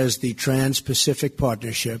such as the Trans-Pacific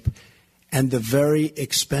Partnership and the very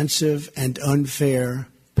expensive and unfair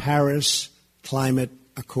Paris Climate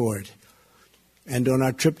Accord. And on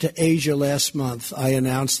our trip to Asia last month, I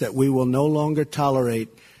announced that we will no longer tolerate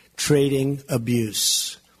trading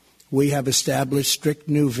abuse. We have established strict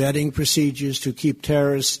new vetting procedures to keep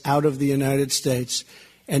terrorists out of the United States,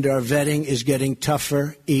 and our vetting is getting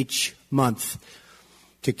tougher each month.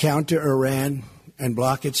 To counter Iran and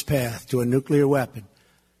block its path to a nuclear weapon,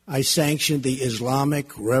 I sanctioned the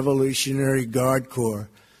Islamic Revolutionary Guard Corps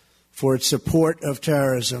for its support of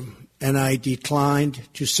terrorism, and I declined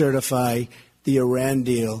to certify the Iran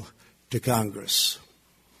deal to Congress.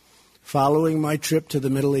 Following my trip to the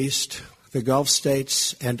Middle East, the Gulf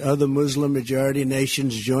states and other Muslim-majority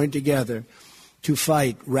nations joined together to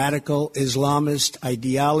fight radical Islamist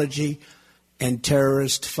ideology and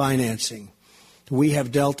terrorist financing. We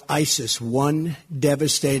have dealt ISIS one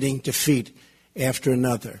devastating defeat after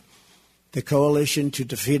another. The coalition to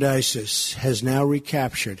defeat ISIS has now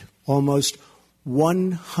recaptured almost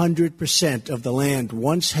 100% of the land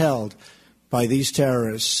once held by these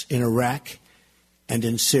terrorists in Iraq and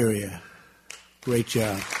in Syria. Great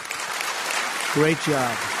job. Great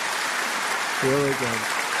job. Really good.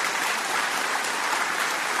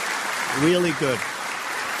 Really good.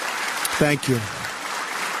 Thank you.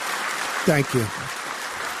 Thank you.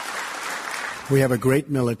 We have a great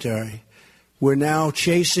military. We're now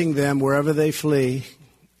chasing them wherever they flee,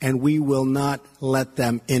 and we will not let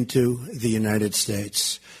them into the United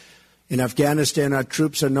States. In Afghanistan, our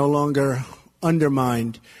troops are no longer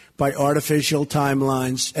undermined by artificial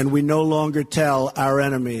timelines, and we no longer tell our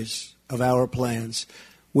enemies of our plans.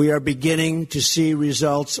 We are beginning to see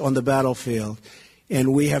results on the battlefield,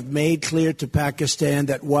 and we have made clear to Pakistan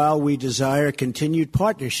that while we desire continued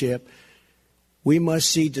partnership, we must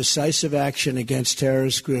see decisive action against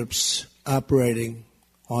terrorist groups operating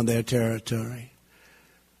on their territory.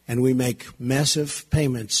 And we make massive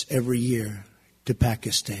payments every year to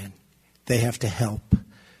Pakistan. They have to help.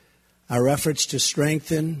 Our efforts to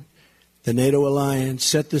strengthen the NATO alliance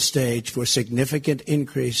set the stage for significant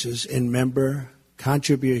increases in member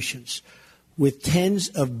contributions, with tens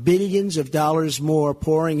of billions of dollars more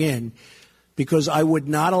pouring in, because I would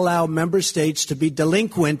not allow member states to be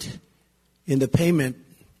delinquent in the payment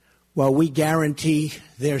while we guarantee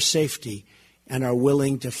their safety and are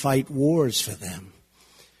willing to fight wars for them.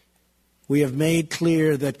 We have made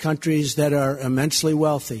clear that countries that are immensely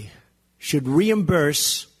wealthy should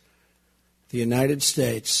reimburse the United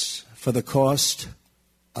States for the cost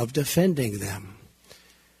of defending them.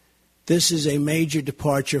 This is a major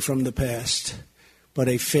departure from the past, but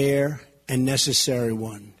a fair and necessary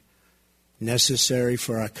one. Necessary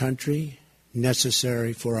for our country,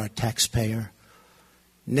 necessary for our taxpayer,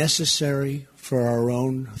 necessary for our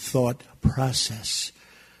own thought process.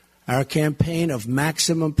 Our campaign of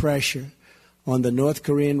maximum pressure on the North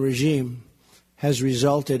Korean regime has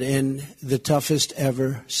resulted in the toughest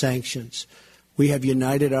ever sanctions. We have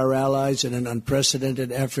united our allies in an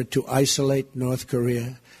unprecedented effort to isolate North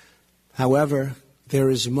Korea. However, there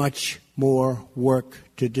is much more work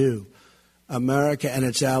to do. America and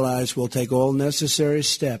its allies will take all necessary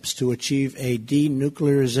steps to achieve a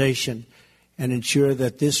denuclearization and ensure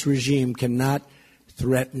that this regime cannot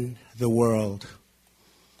threaten the world.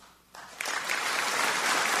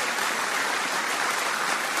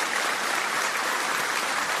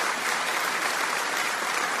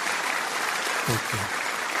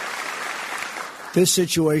 This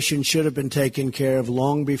situation should have been taken care of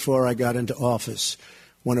long before I got into office,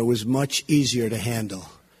 when it was much easier to handle.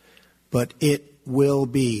 But it will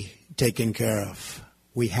be taken care of.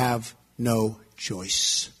 We have no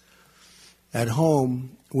choice. At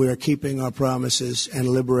home, we are keeping our promises and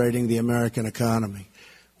liberating the American economy.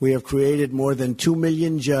 We have created more than 2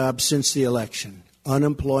 million jobs since the election.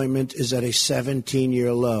 Unemployment is at a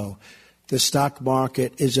 17-year low. The stock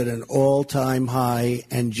market is at an all-time high,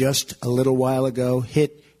 and just a little while ago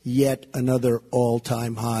hit yet another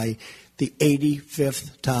all-time high, the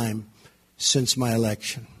 85th time since my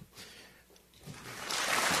election.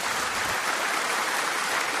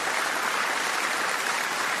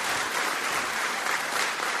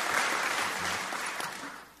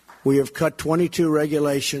 We have cut 22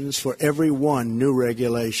 regulations for every one new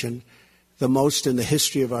regulation, the most in the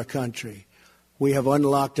history of our country. We have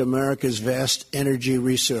unlocked America's vast energy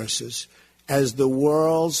resources. As the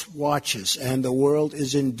world watches, and the world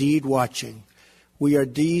is indeed watching, we are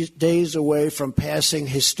days away from passing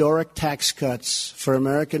historic tax cuts for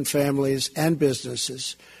American families and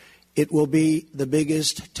businesses. It will be the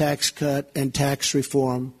biggest tax cut and tax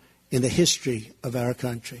reform in the history of our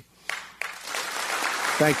country.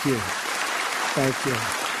 Thank you. Thank you.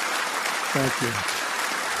 Thank you.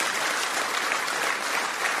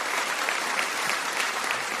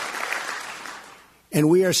 And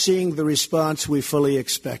we are seeing the response we fully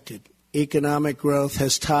expected. Economic growth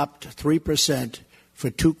has topped 3% for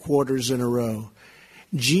 2 quarters in a row.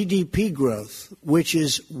 GDP growth, which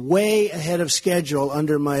is way ahead of schedule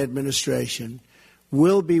under my administration,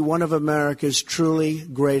 will be one of America's truly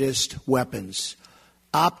greatest weapons.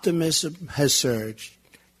 Optimism has surged.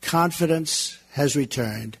 Confidence has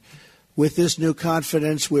returned. With this new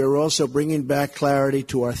confidence, we are also bringing back clarity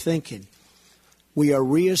to our thinking. We are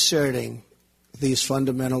reasserting these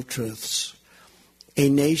fundamental truths. A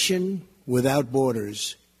nation without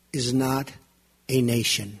borders is not a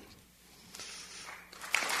nation.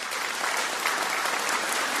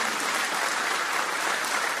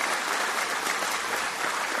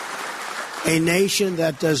 A nation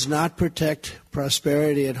that does not protect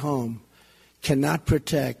prosperity at home cannot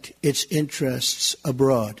protect its interests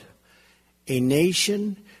abroad. A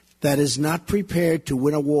nation that is not prepared to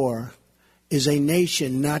win a war is a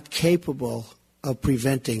nation not capable of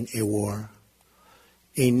preventing a war.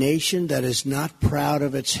 A nation that is not proud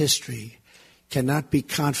of its history cannot be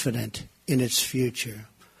confident in its future.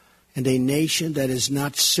 And a nation that is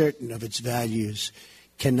not certain of its values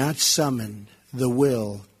cannot summon the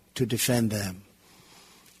will to defend them.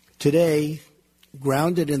 Today,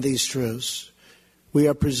 grounded in these truths, we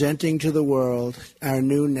are presenting to the world our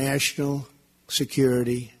new national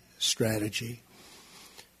security strategy.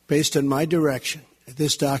 Based on my direction,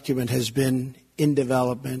 this document has been in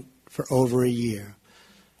development for over a year.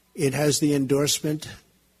 It has the endorsement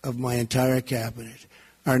of my entire cabinet.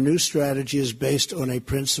 Our new strategy is based on a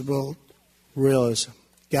principled realism,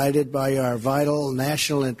 guided by our vital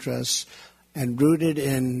national interests and rooted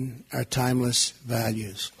in our timeless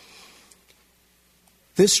values.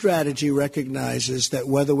 This strategy recognizes that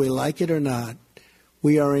whether we like it or not,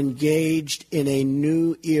 we are engaged in a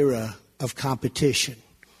new era of competition.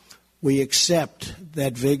 We accept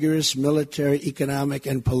that vigorous military, economic,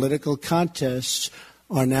 and political contests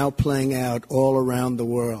are now playing out all around the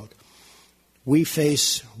world. We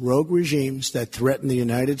face rogue regimes that threaten the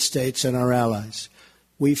United States and our allies.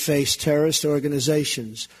 We face terrorist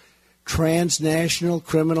organizations, transnational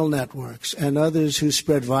criminal networks, and others who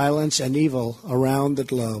spread violence and evil around the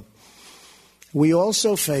globe. We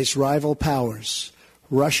also face rival powers,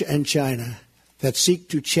 Russia and China, that seek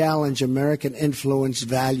to challenge American influence,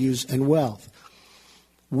 values, and wealth.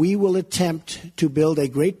 We will attempt to build a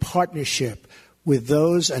great partnership with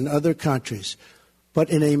those and other countries, but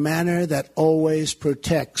in a manner that always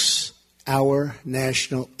protects our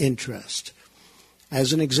national interest.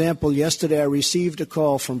 As an example, yesterday I received a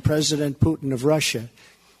call from President Putin of Russia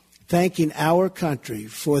thanking our country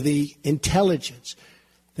for the intelligence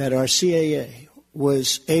that our CIA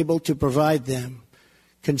was able to provide them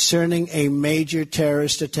concerning a major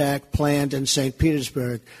terrorist attack planned in St.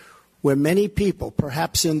 Petersburg, where many people,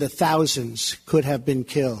 perhaps in the thousands, could have been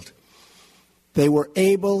killed. They were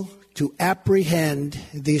able to apprehend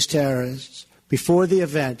these terrorists before the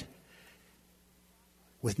event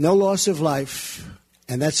with no loss of life,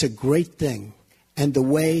 and that's a great thing, and the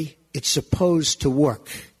way it's supposed to work.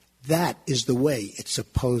 That is the way it's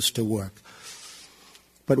supposed to work.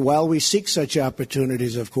 But while we seek such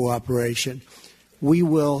opportunities of cooperation, we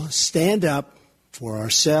will stand up for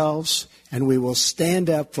ourselves and we will stand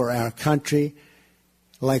up for our country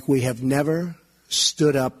like we have never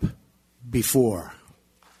stood up before.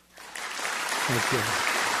 Thank you.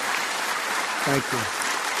 Thank you.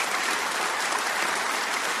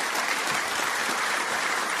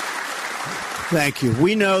 Thank you.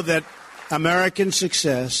 We know that American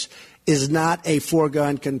success is not a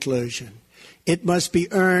foregone conclusion. It must be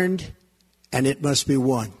earned and it must be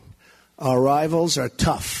won. Our rivals are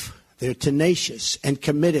tough. They're tenacious and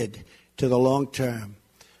committed to the long term.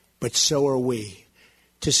 But so are we.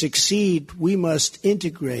 To succeed, we must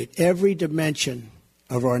integrate every dimension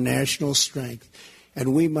of our national strength,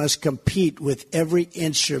 and we must compete with every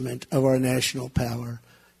instrument of our national power.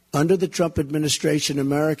 Under the Trump administration,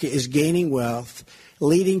 America is gaining wealth,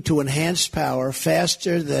 leading to enhanced power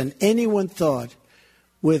faster than anyone thought,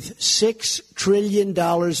 with $6 trillion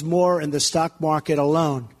more in the stock market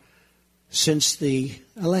alone since the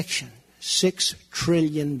election. $6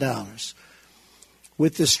 trillion.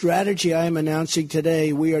 With the strategy I am announcing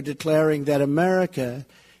today, we are declaring that America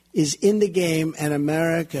is in the game and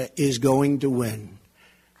America is going to win.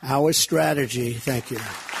 Our strategy, thank you.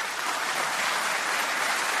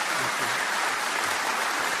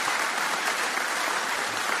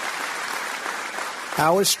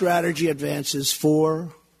 Our strategy advances four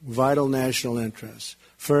vital national interests.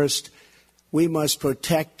 First, we must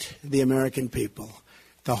protect the American people,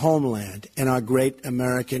 the homeland, and our great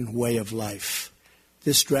American way of life.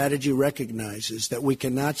 This strategy recognizes that we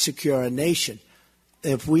cannot secure a nation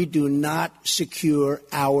if we do not secure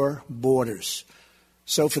our borders.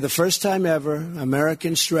 So for the first time ever,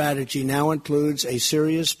 American strategy now includes a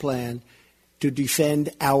serious plan to defend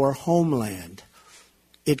our homeland.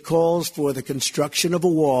 It calls for the construction of a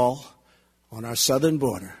wall on our southern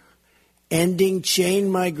border, ending chain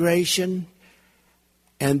migration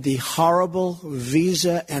and the horrible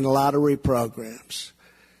visa and lottery programs,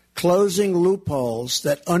 closing loopholes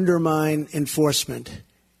that undermine enforcement,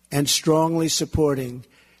 and strongly supporting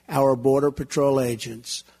our Border Patrol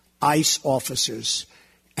agents, ICE officers,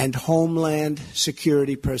 and Homeland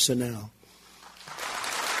Security personnel.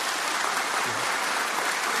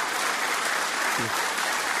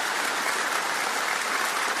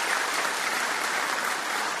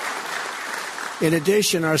 In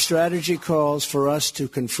addition, our strategy calls for us to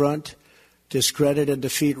confront, discredit, and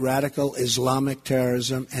defeat radical Islamic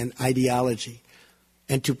terrorism and ideology,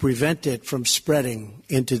 and to prevent it from spreading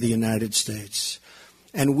into the United States.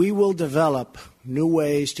 And we will develop new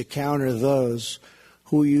ways to counter those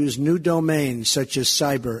who use new domains such as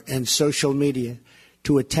cyber and social media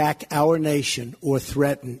to attack our nation or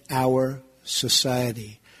threaten our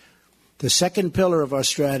society. The second pillar of our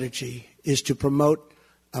strategy is to promote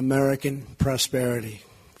American prosperity.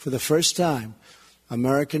 For the first time,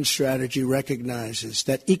 American strategy recognizes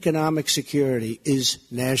that economic security is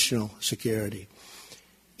national security.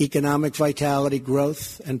 Economic vitality,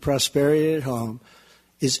 growth, and prosperity at home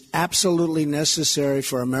is absolutely necessary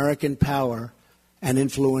for American power and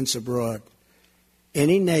influence abroad.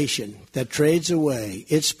 Any nation that trades away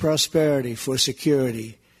its prosperity for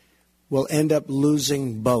security will end up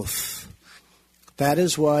losing both. That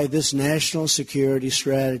is why this national security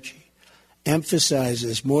strategy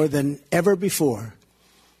emphasizes more than ever before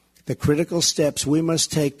the critical steps we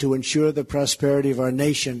must take to ensure the prosperity of our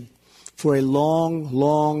nation for a long,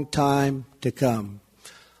 long time to come.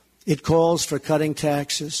 It calls for cutting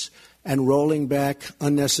taxes and rolling back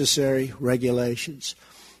unnecessary regulations.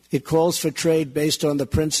 It calls for trade based on the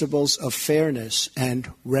principles of fairness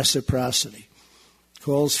and reciprocity. It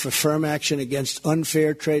calls for firm action against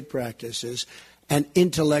unfair trade practices and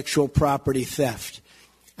intellectual property theft.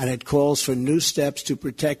 And it calls for new steps to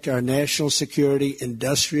protect our national security,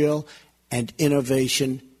 industrial, and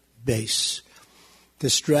innovation base. The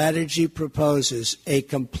strategy proposes a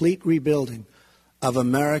complete rebuilding of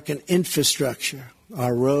American infrastructure,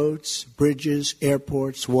 our roads, bridges,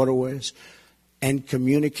 airports, waterways, and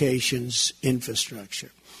communications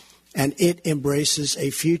infrastructure. And it embraces a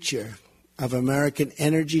future of American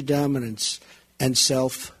energy dominance and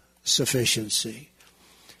self-sufficiency.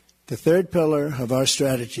 The third pillar of our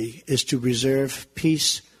strategy is to preserve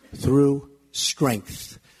peace through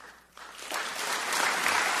strength.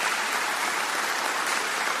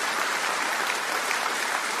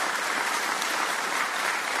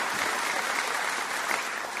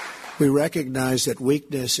 We recognize that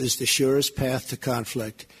weakness is the surest path to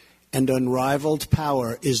conflict, and unrivaled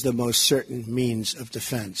power is the most certain means of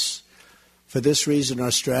defense. For this reason, our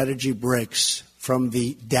strategy breaks from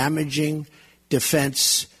the damaging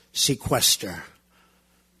defense sequester.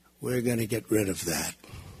 We're going to get rid of that.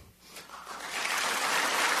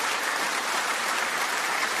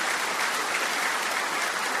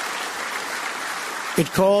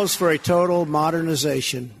 It calls for a total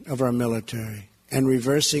modernization of our military and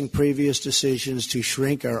reversing previous decisions to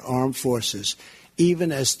shrink our armed forces,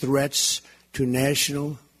 even as threats to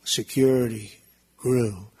national security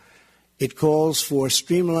grew. It calls for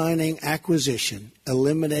streamlining acquisition,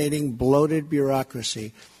 eliminating bloated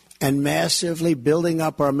bureaucracy, and massively building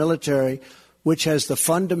up our military, which has the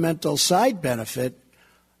fundamental side benefit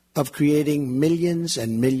of creating millions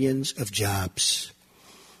and millions of jobs.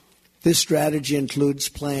 This strategy includes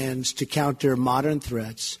plans to counter modern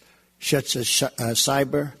threats, such as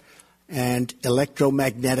cyber and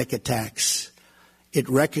electromagnetic attacks. It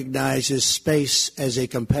recognizes space as a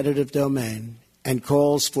competitive domain and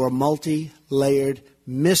calls for multi-layered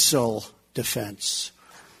missile defense.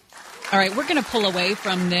 All right, we're going to pull away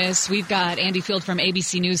from this. We've got Andy Field from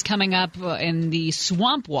ABC News coming up in the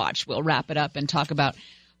Swamp Watch. We'll wrap it up and talk about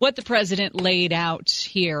what the president laid out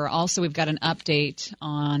here. Also, we've got an update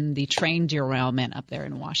on the train derailment up there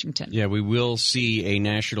in Washington. Yeah, we will see a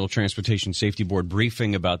National Transportation Safety Board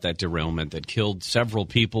briefing about that derailment that killed several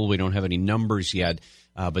people. We don't have any numbers yet,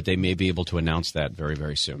 but they may be able to announce that very,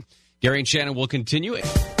 very soon. Gary and Shannon will continue.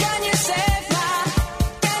 Can you save my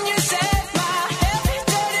every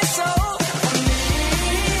dirty soul for me?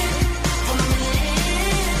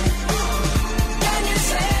 Can you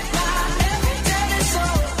save my every dirty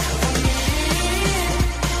soul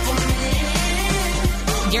for me?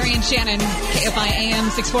 Gary and Shannon, KFI AM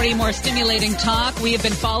 640, more stimulating talk. We have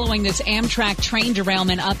been following this Amtrak train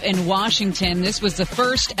derailment up in Washington. This was the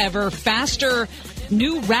first ever faster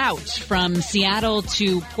new route from Seattle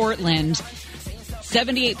to Portland.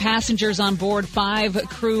 78 passengers on board, 5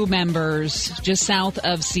 crew members just south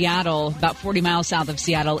of Seattle, about 40 miles south of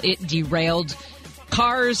Seattle. It derailed.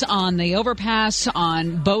 Cars on the overpass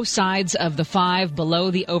on both sides of the 5 below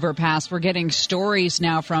the overpass. We're getting stories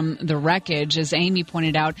now from the wreckage. As Amy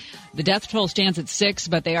pointed out, the death toll stands at 6,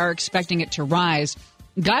 but they are expecting it to rise.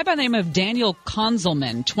 A guy by the name of Daniel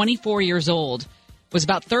Konzelman, 24 years old, was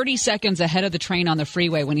about 30 seconds ahead of the train on the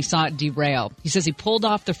freeway when he saw it derail. He says he pulled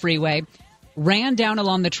off the freeway, ran down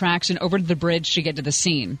along the tracks and over to the bridge to get to the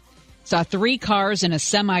scene. Saw 3 cars and a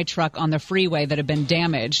semi-truck on the freeway that had been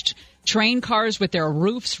damaged. Train cars with their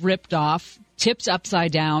roofs ripped off, tips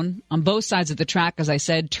upside down on both sides of the track, as I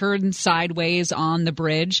said, turned sideways on the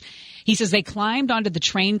bridge. He says they climbed onto the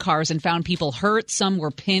train cars and found people hurt. Some were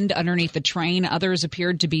pinned underneath the train. Others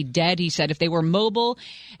appeared to be dead. He said if they were mobile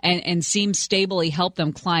and seemed stable, he helped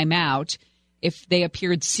them climb out. If they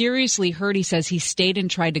appeared seriously hurt, he says he stayed and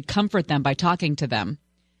tried to comfort them by talking to them.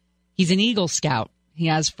 He's an Eagle Scout. He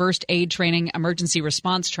has first aid training, emergency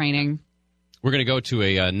response training. We're going to go to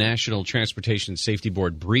a National Transportation Safety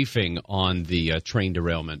Board briefing on the train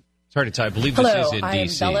derailment. Sorry to tell you, I believe this is in D.C. Hello, I am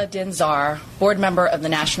Bella Dinzar, board member of the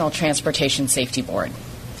National Transportation Safety Board.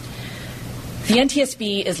 The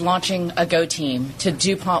NTSB is launching a GO team to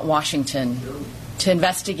DuPont, Washington, to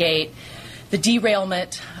investigate the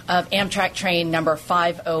derailment of Amtrak train number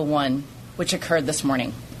 501, which occurred this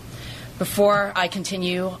morning. Before I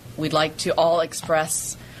continue, we'd like to all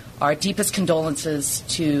express our deepest condolences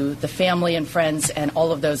to the family and friends and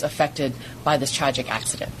all of those affected by this tragic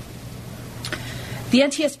accident. The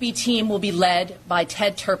NTSB team will be led by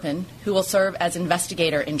Ted Turpin, who will serve as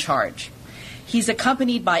investigator in charge. He's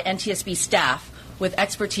accompanied by NTSB staff with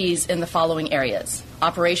expertise in the following areas: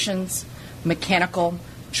 operations, mechanical,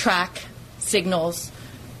 track, signals,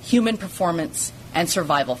 human performance, and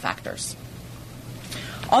survival factors.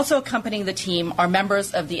 Also accompanying the team are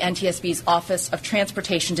members of the NTSB's Office of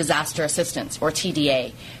Transportation Disaster Assistance, or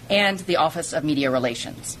TDA, and the Office of Media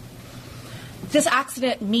Relations. This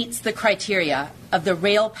accident meets the criteria of the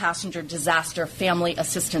Rail Passenger Disaster Family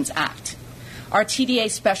Assistance Act. Our TDA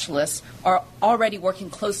specialists are already working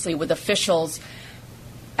closely with officials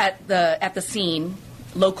at the scene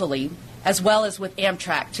locally, as well as with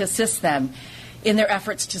Amtrak, to assist them in their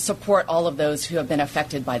efforts to support all of those who have been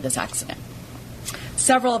affected by this accident.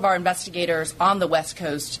 Several of our investigators on the West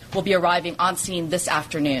Coast will be arriving on scene this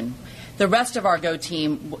afternoon. The rest of our GO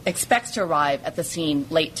team expects to arrive at the scene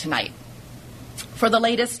late tonight. For the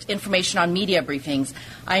latest information on media briefings,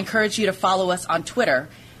 I encourage you to follow us on Twitter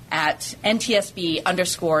at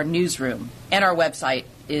NTSB_newsroom, and our website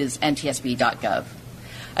is ntsb.gov.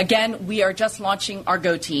 Again, we are just launching our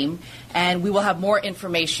GO team, and we will have more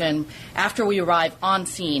information after we arrive on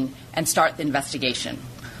scene and start the investigation.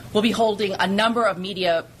 We'll be holding a number of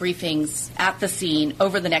media briefings at the scene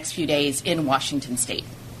over the next few days in Washington State.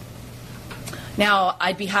 Now,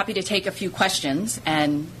 I'd be happy to take a few questions,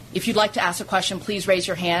 and if you'd like to ask a question, please raise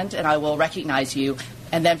your hand and I will recognize you,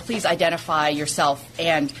 and then please identify yourself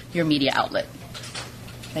and your media outlet.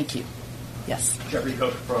 Thank you. Yes. Jeffrey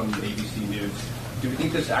Cook from ABC News. Do we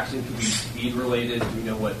think this accident could be speed related? Do we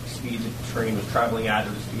know what speed the train was traveling at,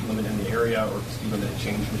 or the speed limit in the area, or the speed limit had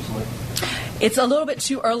changed recently? It's a little bit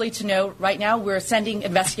too early to know right now. We're sending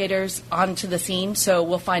investigators onto the scene, so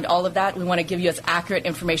we'll find all of that. We want to give you as accurate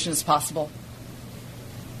information as possible.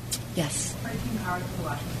 Yes. Team Howard from the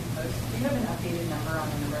Washington Post. Do you have an updated number on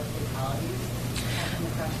the number of fatalities in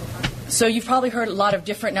the crash report? So you've probably heard a lot of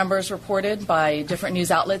different numbers reported by different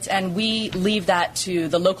news outlets, and we leave that to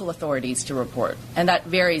the local authorities to report, and that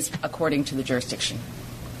varies according to the jurisdiction.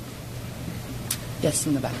 Yes,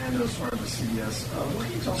 in the back. And as far as the CBS, what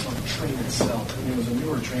can you tell us about the train itself? I mean, it was a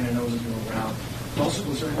newer train, I know it was a newer route. But also,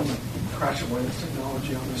 was there any crash avoidance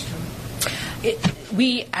technology on this train?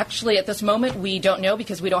 We actually, at this moment, we don't know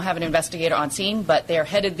because we don't have an investigator on scene, but they're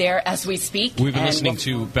headed there as we speak. We've been listening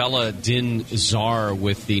to Bella Din-Zar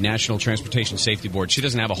with the National Transportation Safety Board. She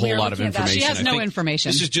doesn't have a whole lot of information. She has no information.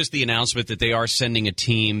 This is just the announcement that they are sending a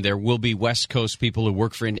team. There will be West Coast people who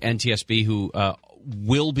work for NTSB who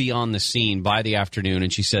will be on the scene by the afternoon,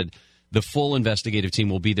 and she said the full investigative team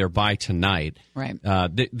will be there by tonight. Right.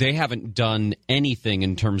 They haven't done anything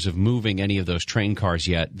in terms of moving any of those train cars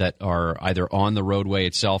yet that are either on the roadway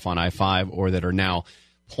itself on I-5 or that are now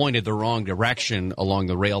pointed the wrong direction along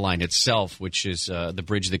the rail line itself, which is the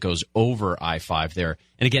bridge that goes over I-5 there.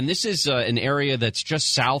 And again, this is an area that's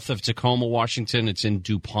just south of Tacoma, Washington. It's in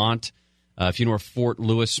DuPont. If you know where Fort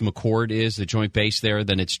Lewis McChord is, the joint base there,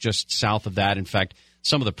 then it's just south of that. In fact,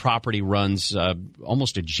 some of the property runs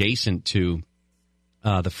almost adjacent to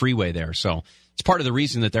the freeway there. So it's part of the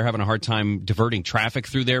reason that they're having a hard time diverting traffic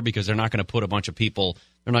through there, because they're not going to put a bunch of people,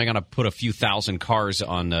 they're not going to put a few thousand cars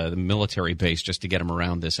on the military base just to get them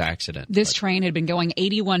around this accident. This train had been going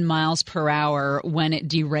 81 miles per hour when it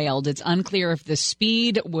derailed. It's unclear if the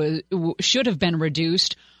speed should have been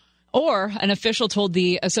reduced, or an official told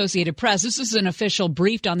the Associated Press, this is an official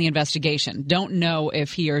briefed on the investigation. Don't know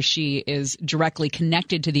if he or she is directly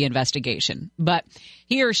connected to the investigation. But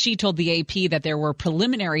he or she told the AP that there were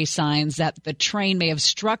preliminary signs that the train may have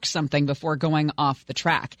struck something before going off the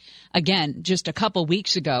track. Again, just a couple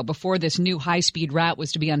weeks ago, before this new high-speed route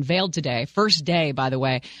was to be unveiled today, first day, by the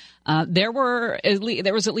way, there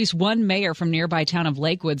was at least one mayor from nearby town of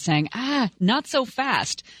Lakewood saying, not so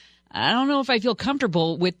fast. I don't know if I feel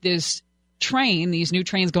comfortable with this train, these new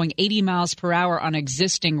trains going 80 miles per hour on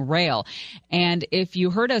existing rail. And if you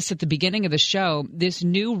heard us at the beginning of the show, this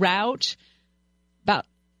new route, about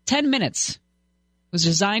 10 minutes, was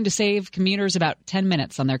designed to save commuters about 10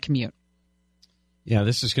 minutes on their commute. Yeah,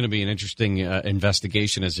 this is going to be an interesting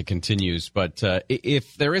investigation as it continues. But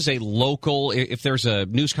if there is if there's a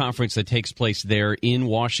news conference that takes place there in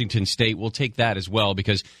Washington State, we'll take that as well,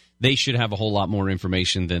 because they should have a whole lot more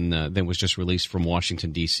information than was just released from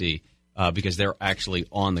Washington, D.C., because they're actually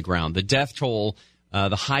on the ground. The death toll,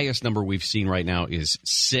 the highest number we've seen right now is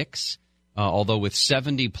 6. Although with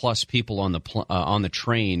 70-plus people on the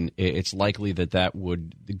train, it's likely that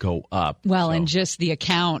would go up. Well, and just the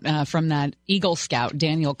account from that Eagle Scout,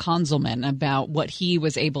 Daniel Konzelman, about what he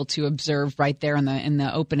was able to observe right there in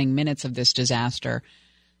the opening minutes of this disaster.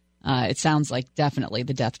 It sounds like definitely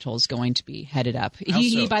the death toll is going to be headed up.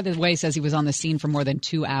 He, by the way, says he was on the scene for more than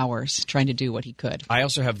 2 hours trying to do what he could. I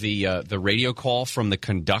also have the radio call from the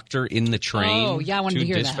conductor in the train. Oh, yeah, I wanted to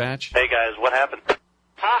hear dispatch. That. Hey, guys, what happened?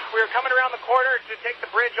 We were coming around the corner to take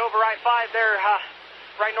the bridge over I-5 there,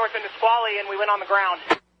 right north into Squally, and we went on the ground.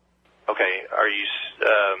 Okay,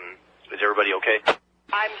 is everybody okay?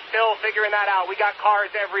 I'm still figuring that out. We got cars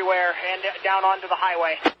everywhere and down onto the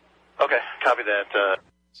highway. Okay, copy that.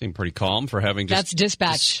 Seemed pretty calm for having just That's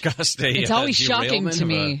dispatch. discussed It's always shocking to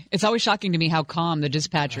me. It's always shocking to me how calm the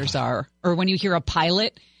dispatchers are. Or when you hear a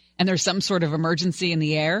pilot and there's some sort of emergency in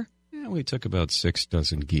the air. Yeah, we took about 6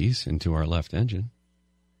 dozen geese into our left engine.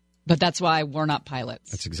 But that's why we're not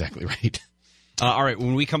pilots. That's exactly right. All right,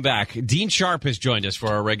 when we come back, Dean Sharp has joined us for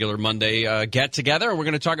our regular Monday get-together, and we're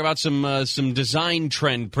going to talk about some design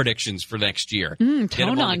trend predictions for next year.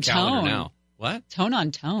 Tone on tone. Now. What? Tone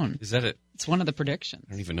on tone. Is that it? It's one of the predictions.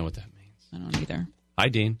 I don't even know what that means. I don't either. Hi,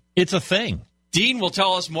 Dean. It's a thing. Dean will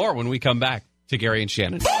tell us more when we come back to Gary and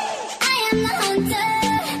Shannon.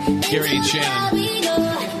 Gary and Shannon.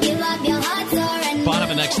 Bottom of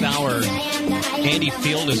the next hour. Andy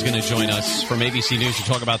Field is going to join us from ABC News to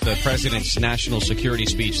talk about the president's national security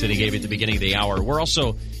speech that he gave at the beginning of the hour. We're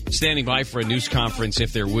also standing by for a news conference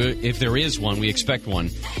if there is one. We expect one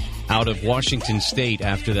out of Washington State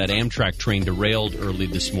after that Amtrak train derailed early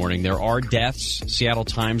this morning. There are deaths. Seattle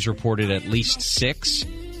Times reported at least 6,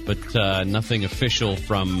 but nothing official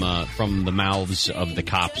from the mouths of the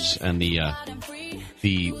cops and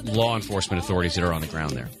the law enforcement authorities that are on the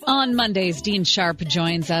ground there. On Mondays, Dean Sharp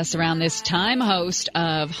joins us around this time, host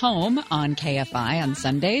of Home on KFI on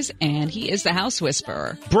Sundays, and he is the House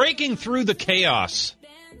Whisperer. Breaking through the chaos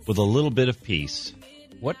with a little bit of peace.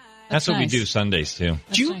 That's what nice. we do Sundays, too.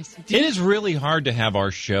 Nice. It is really hard to have our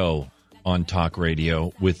show on talk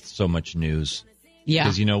radio with so much news. Yeah.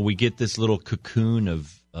 Because, we get this little cocoon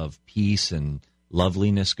of peace and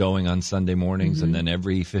loveliness going on Sunday mornings, and then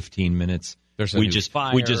every 15 minutes, we just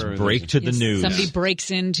break to the news. Somebody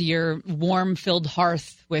breaks into your warm-filled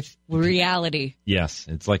hearth with reality. Yes,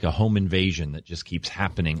 it's like a home invasion that just keeps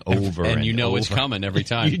happening over and you know over. it's coming every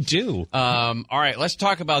time. You do. All right, let's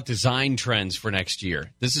talk about design trends for next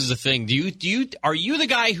year. This is a thing. Are you the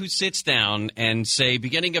guy who sits down and say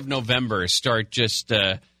beginning of November start just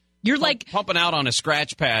you're like pumping out on a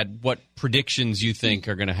scratch pad what predictions you think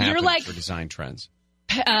are going to happen for design trends?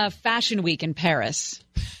 Fashion Week in Paris.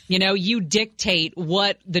 You dictate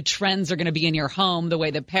what the trends are going to be in your home the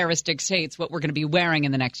way that Paris dictates what we're going to be wearing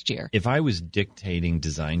in the next year. If I was dictating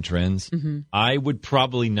design trends, I would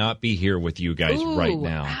probably not be here with you guys right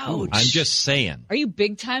now. Ouch. I'm just saying. Are you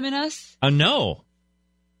big timing us? No.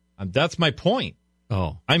 That's my point.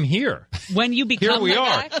 Oh. I'm here. When you become here we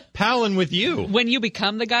are, guy, palling with you. When you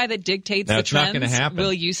become the guy that dictates That's the trends, not going to happen.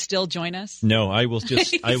 Will you still join us? No, I will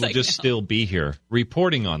just still be here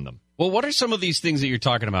reporting on them. Well, what are some of these things that you're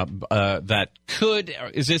talking about that could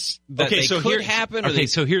happen? Okay,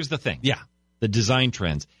 so here's the thing. Yeah. The design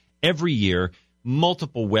trends. Every year,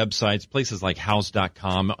 multiple websites, places like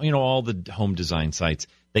house.com, all the home design sites,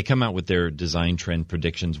 they come out with their design trend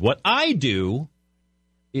predictions. What I do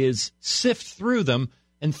is sift through them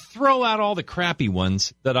and throw out all the crappy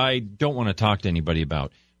ones that I don't want to talk to anybody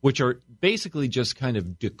about, which are basically just kind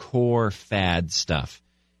of decor fad stuff,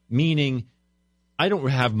 meaning I don't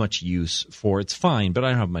have much use for it's fine, but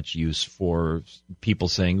I don't have much use for people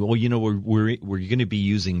saying, well, we're going to be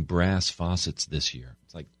using brass faucets this year.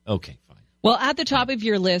 It's like, okay, fine. Well, at the top of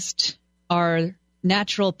your list are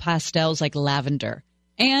natural pastels like lavender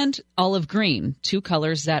and olive green, 2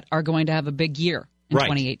 colors that are going to have a big year in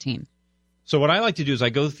 2018. So what I like to do is I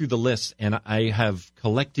go through the list, and I have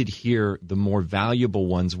collected here the more valuable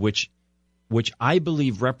ones, which I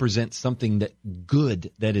believe represent something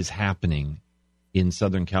good that is happening in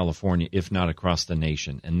Southern California, if not across the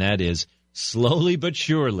nation. And that is, slowly but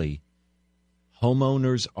surely,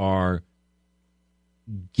 homeowners are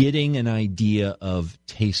getting an idea of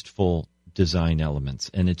tasteful design elements,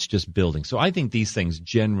 and it's just building. So I think these things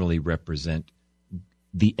generally represent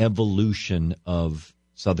the evolution of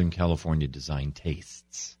Southern California design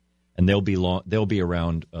tastes. And they'll be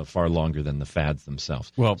around far longer than the fads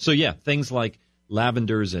themselves. Well, so yeah, things like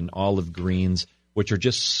lavenders and olive greens, which are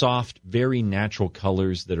just soft, very natural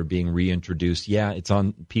colors that are being reintroduced. Yeah, it's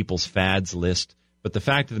on people's fads list, but the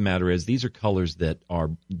fact of the matter is these are colors that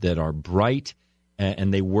are bright,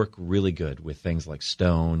 and they work really good with things like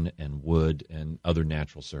stone and wood and other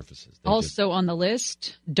natural surfaces. Also on the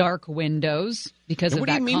list, dark windows because of what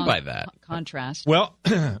that. What do you mean by that? Contrast. Well,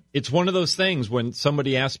 it's one of those things when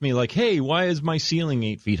somebody asks me, like, hey, why is my ceiling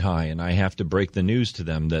 8 feet high? And I have to break the news to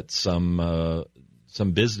them that some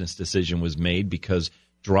business decision was made because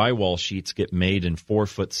drywall sheets get made in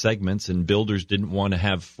 4-foot segments, and builders didn't want to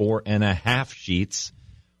have 4.5 sheets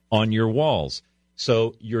on your walls.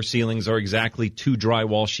 So your ceilings are exactly 2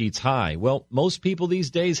 drywall sheets high. Well, most people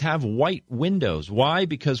these days have white windows. Why?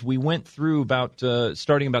 Because we went through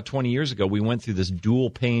starting about 20 years ago, we went through this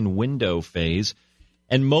dual pane window phase.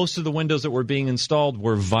 And most of the windows that were being installed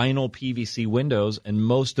were vinyl PVC windows, and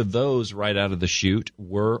most of those right out of the chute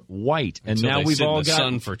were white. And so now we've all got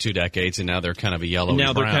sun for 2 decades, and now they're kind of a yellow.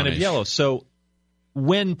 Now they're kind of yellow. So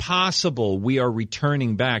when possible, we are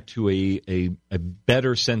returning back to a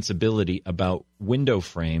better sensibility about window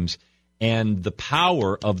frames and the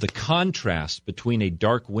power of the contrast between a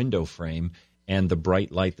dark window frame and the bright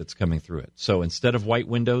light that's coming through it. So instead of white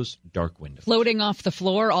windows, dark windows. Floating off the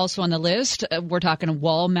floor, also on the list, we're talking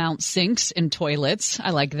wall mount sinks and toilets.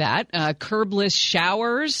 I like that. Curbless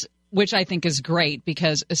showers, which I think is great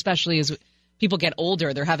because especially as people get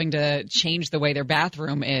older, they're having to change the way their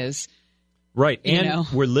bathroom is. Right, and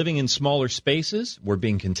we're living in smaller spaces. We're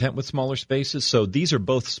being content with smaller spaces. So these are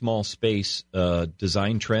both small space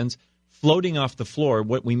design trends. floating off the floor,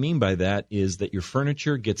 what we mean by that is that your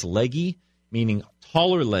furniture gets leggy, meaning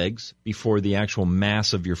taller legs before the actual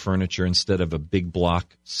mass of your furniture instead of a big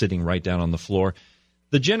block sitting right down on the floor.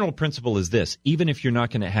 The general principle is this: even if you're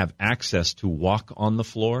not going to have access to walk on the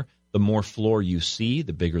floor, the more floor you see,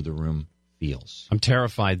 the bigger the room feels. I'm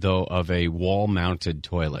terrified, though, of a wall-mounted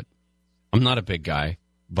toilet. I'm not a big guy,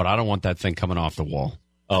 but I don't want that thing coming off the wall.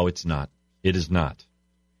 Oh, it's not. It is not.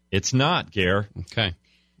 It's not, Gare. Okay.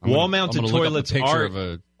 Wall-mounted toilets are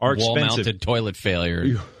expensive. Wall-mounted toilet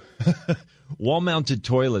failure. Wall-mounted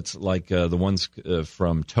toilets like the ones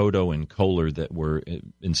from Toto and Kohler that we're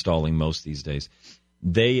installing most these days,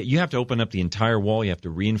 you have to open up the entire wall. You have to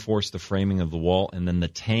reinforce the framing of the wall, and then the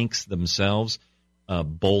tanks themselves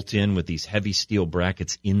bolt in with these heavy steel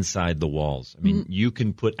brackets inside the walls. I mean, you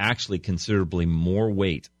can put actually considerably more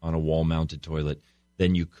weight on a wall-mounted toilet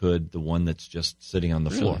than you could the one that's just sitting on the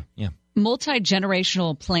floor. Yeah.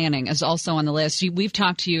 Multi-generational planning is also on the list. We've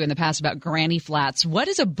talked to you in the past about granny flats. What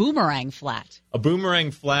is a boomerang flat? A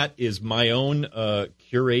boomerang flat is my own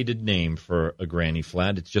curated name for a granny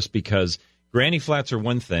flat. It's just because granny flats are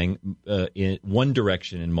one thing, in one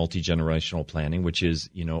direction in multi-generational planning, which is,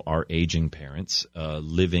 our aging parents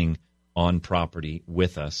living on property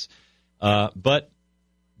with us. But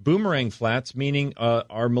boomerang flats, meaning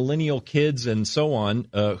our millennial kids and so on,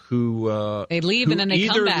 who they leave and then they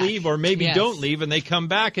come back. Either leave or maybe don't leave, and they come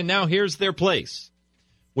back, and now here's their place,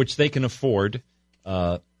 which they can afford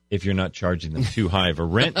if you're not charging them too high of a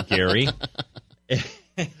rent, Gary.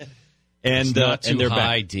 And they're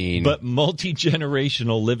high, back. Dean. But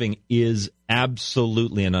multi-generational living is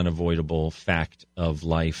absolutely an unavoidable fact of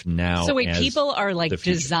life now. So wait, people are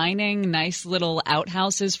designing nice little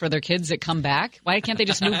outhouses for their kids that come back? Why can't they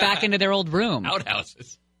just move back into their old room?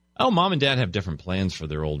 Outhouses. Oh, mom and dad have different plans for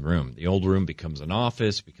their old room. The old room becomes an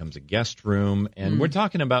office, becomes a guest room, and we're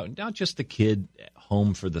talking about not just the kid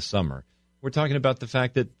home for the summer. We're talking about the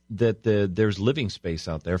fact that there's living space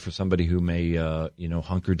out there for somebody who may,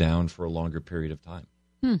 hunker down for a longer period of time.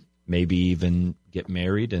 Maybe even get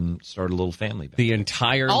married and start a little family. The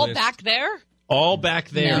entire list, back there? All back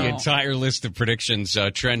there. The entire list of predictions,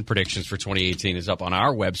 trend predictions for 2018 is up on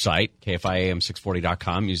our website,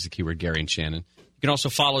 KFIAM640.com. Use the keyword Gary and Shannon. You can also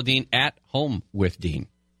follow Dean at Home with Dean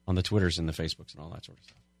on the Twitters and the Facebooks and all that sort of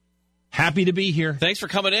stuff. Happy to be here. Thanks for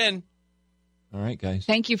coming in. All right, guys.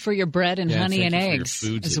 Thank you for your bread and honey and eggs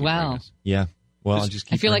as well. Yeah. Well, I'll just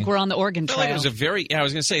keep I feel like we're on the Oregon Trail. I feel like I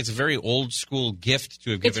was going to say it's a very old school gift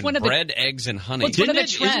to have given bread, eggs, and honey. It's one of the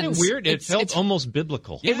trends. Isn't it weird? It felt almost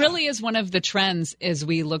biblical. It really is one of the trends as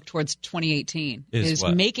we look towards 2018, is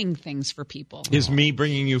making things for people. Is me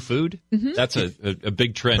bringing you food? Mm-hmm. That's a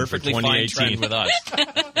big trend Perfectly for 2018. Fine trend with us.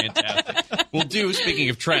 Fantastic. We'll do, speaking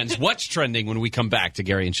of trends, what's trending when we come back to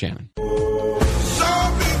Gary and Shannon?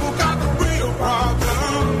 Some people got the real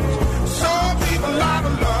problems. Some people out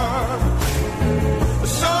of love.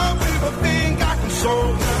 Some people think I can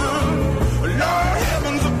solve them. Lord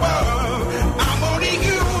heavens above, I'm only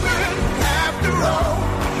human after all.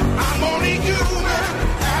 I'm only human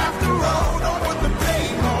after all. Don't put the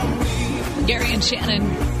blame on me. Gary and Shannon,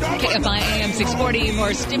 KFIAM 640,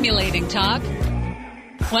 more stimulating talk.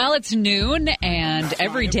 Well, it's noon, and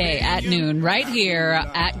every day at noon, right here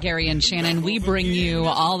at Gary and Shannon, we bring you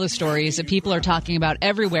all the stories that people are talking about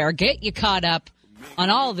everywhere. Get you caught up on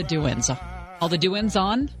all the doings. All the doings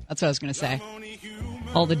on? That's what I was going to say.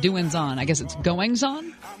 All the doings on. I guess it's goings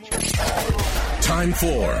on? Time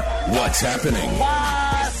for What's Happening.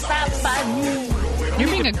 You're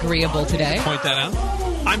being agreeable today. Point that out.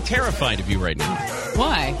 I'm terrified of you right now.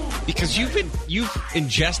 Why? Because you've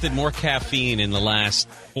ingested more caffeine in the last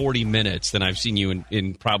 40 minutes than I've seen you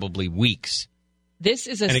in probably weeks. This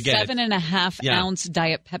is a 7.5 ounce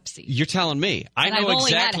Diet Pepsi. You're telling me. I know I've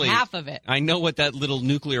only exactly. had half of it. I know what that little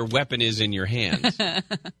nuclear weapon is in your hands.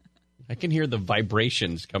 I can hear the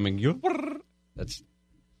vibrations coming. You're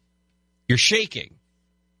shaking,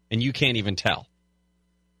 and you can't even tell.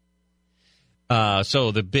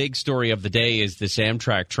 So the big story of the day is this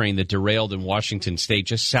Amtrak train that derailed in Washington State,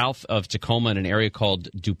 just south of Tacoma in an area called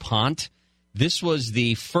DuPont. This was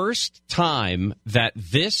the first time that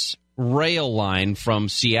this rail line from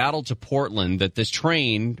Seattle to Portland, that this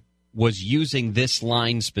train was using this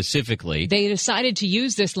line specifically. They decided to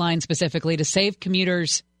use this line specifically to save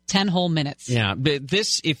commuters 10 whole minutes. Yeah, but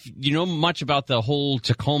this, if you know much about the whole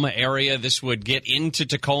Tacoma area, this would get into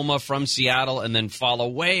Tacoma from Seattle and then follow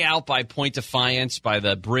way out by Point Defiance by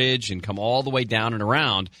the bridge and come all the way down and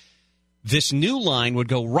around. This new line would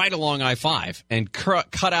go right along I-5 and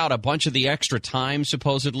cut out a bunch of the extra time,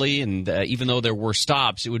 supposedly, and even though there were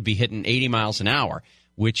stops, it would be hitting 80 miles an hour.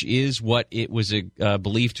 which is what it was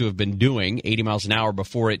believed to have been doing, 80 miles an hour,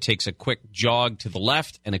 before it takes a quick jog to the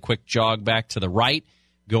left and a quick jog back to the right,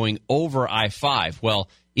 going over I-5. Well,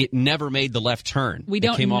 it never made the left turn.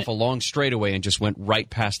 It came off a long straightaway and just went right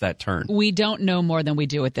past that turn. We don't know more than we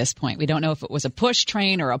do at this point. We don't know if it was a push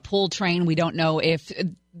train or a pull train. We don't know if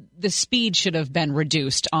the speed should have been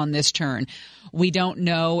reduced on this turn. We don't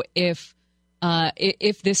know if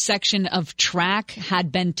this section of track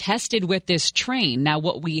had been tested with this train. Now,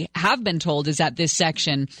 what we have been told is that this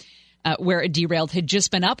section where it derailed had just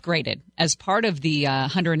been upgraded as part of the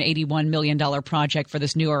 $181 million project for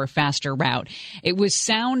this newer, faster route. It was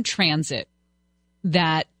Sound Transit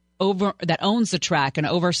that owns the track and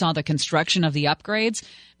oversaw the construction of the upgrades.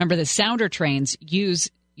 Remember, the Sounder trains use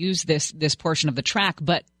this portion of the track,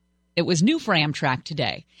 but it was new for Amtrak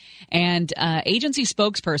today. And agency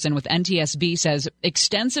spokesperson with NTSB says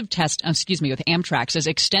extensive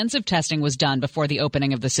testing was done before the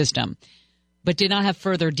opening of the system, but did not have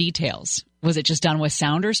further details. Was it just done with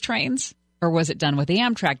Sounders trains, or was it done with the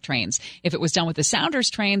Amtrak trains? If it was done with the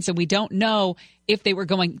Sounders trains, then we don't know if they were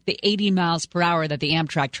going the 80 miles per hour that the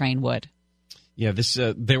Amtrak train would. Yeah,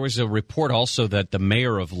 there was a report also that the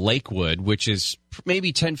mayor of Lakewood, which is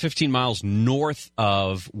maybe 10, 15 miles north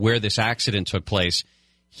of where this accident took place,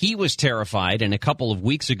 he was terrified, and a couple of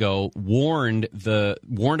weeks ago warned of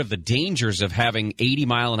the dangers of having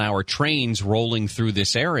 80-mile-an-hour trains rolling through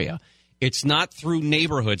this area. It's not through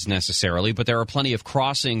neighborhoods necessarily, but there are plenty of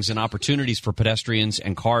crossings and opportunities for pedestrians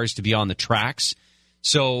and cars to be on the tracks.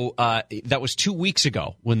 So that was 2 weeks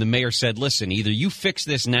ago when the mayor said, listen, either you fix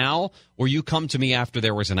this now or you come to me after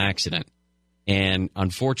there was an accident. And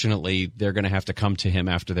unfortunately, they're going to have to come to him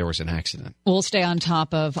after there was an accident. We'll stay on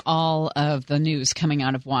top of all of the news coming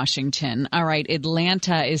out of Washington. All right,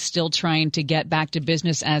 Atlanta is still trying to get back to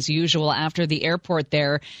business as usual after the airport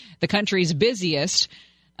there, the country's busiest,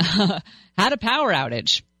 had a power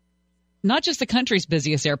outage. Not just the country's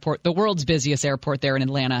busiest airport, the world's busiest airport there in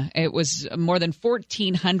Atlanta. It was more than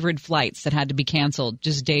 1,400 flights that had to be canceled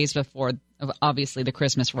just days before, obviously, the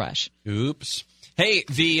Christmas rush. Oops. Hey,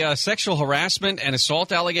 the sexual harassment and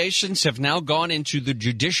assault allegations have now gone into the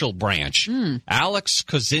judicial branch. Alex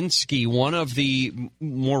Kozinski, one of the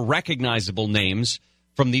more recognizable names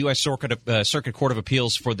from the U.S. Circuit Court of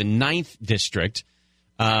Appeals for the 9th District,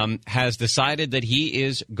 has decided that he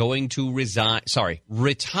is going to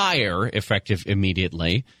retire effective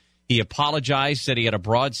immediately. He apologized, said he had a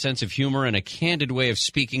broad sense of humor and a candid way of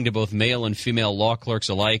speaking to both male and female law clerks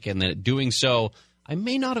alike, and that doing so, I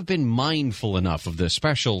may not have been mindful enough of the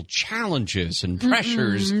special challenges and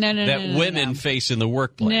pressures that women face in the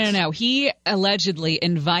workplace. No. He allegedly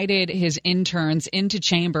invited his interns into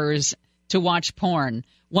chambers to watch porn.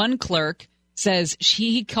 One clerk says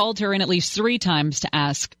he called her in at least 3 times to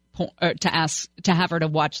have her to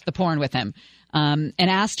watch the porn with him, and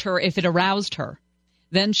asked her if it aroused her.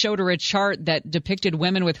 Then showed her a chart that depicted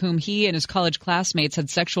women with whom he and his college classmates had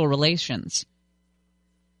sexual relations.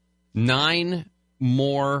 9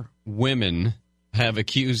 more women have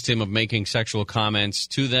accused him of making sexual comments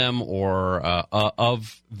to them or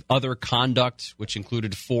of other conduct, which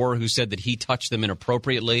included 4 who said that he touched them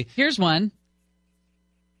inappropriately. Here's one.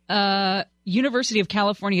 University of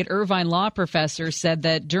California at Irvine law professor said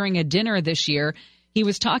that during a dinner this year, he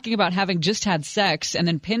was talking about having just had sex and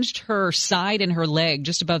then pinched her side and her leg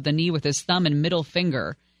just above the knee with his thumb and middle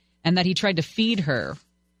finger, and that he tried to feed her.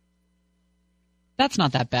 That's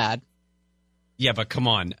not that bad. Yeah, but come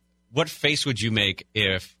on. What face would you make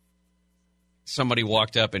if somebody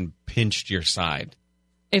walked up and pinched your side?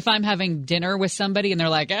 If I'm having dinner with somebody and they're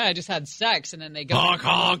like, I just had sex, and then they go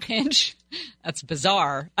honk. Pinch, that's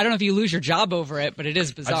bizarre. I don't know if you lose your job over it, but it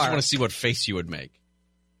is bizarre. I just want to see what face you would make.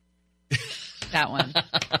 That one.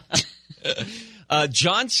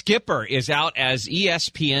 John Skipper is out as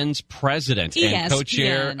ESPN's president and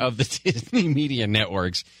co-chair of the Disney Media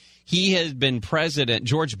Networks. He has been president.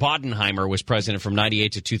 George Bodenheimer was president from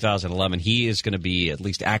 98 to 2011. He is going to be at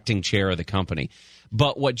least acting chair of the company.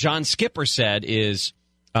 But what John Skipper said is,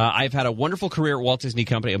 I've had a wonderful career at Walt Disney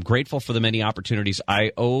Company. I'm grateful for the many opportunities.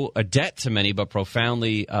 I owe a debt to many, but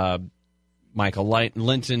profoundly, Michael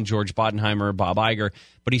Linton, George Bodenheimer, Bob Iger.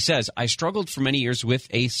 But he says, I struggled for many years with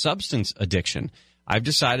a substance addiction. I've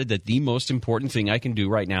decided that the most important thing I can do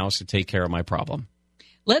right now is to take care of my problem.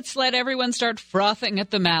 Let's let everyone start frothing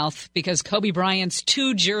at the mouth because Kobe Bryant's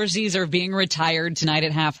 2 jerseys are being retired tonight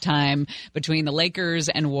at halftime between the Lakers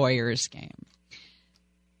and Warriors game.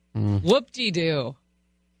 Whoop-de-doo.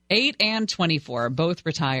 8 and 24, both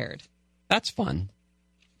retired. That's fun.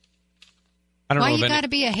 Why you got to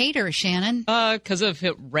be a hater, Shannon? Because of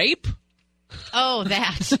rape? Oh,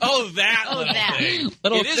 that. Oh, that Oh, little that. thing.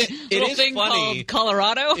 Little thing funny. called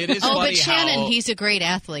Colorado. It is Oh, funny but Shannon, how, he's a great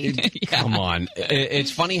athlete. Come on.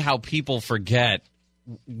 It's funny how people forget.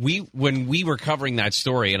 When we were covering that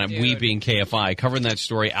story, and we being KFI, covering that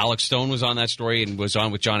story, Alex Stone was on that story and was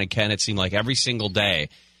on with John and Ken, it seemed like every single day.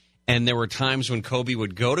 And there were times when Kobe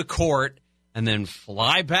would go to court and then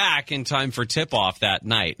fly back in time for tip-off that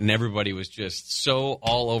night. And everybody was just so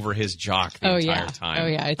all over his jock the entire time. Oh,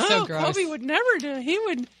 yeah. It's so gross. Kobe would never do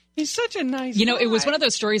it. He's such a nice guy. It was one of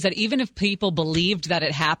those stories that even if people believed that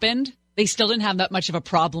it happened, they still didn't have that much of a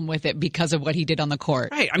problem with it because of what he did on the court.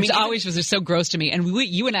 Right. I mean, which always was just so gross to me. And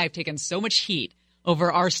you and I have taken so much heat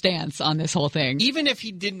over our stance on this whole thing. Even if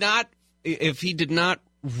he did not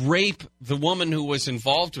rape the woman who was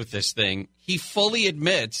involved with this thing, he fully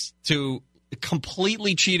admits to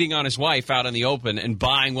completely cheating on his wife out in the open and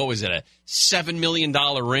buying, what was it, a $7 million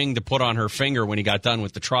ring to put on her finger when he got done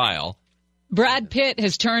with the trial. Brad Pitt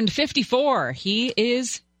has turned 54. He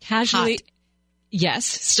is casually... Hot. Yes,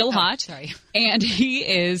 still hot. Sorry. And he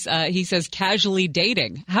is, he says, casually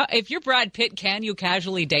dating. If you're Brad Pitt, can you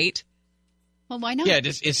casually date? Well, why not? Yeah,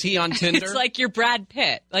 is he on Tinder? It's like you're Brad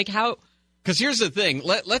Pitt. Like how... Because here's the thing.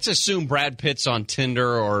 Let's assume Brad Pitt's on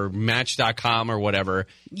Tinder or Match.com or whatever,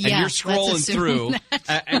 and you're scrolling through,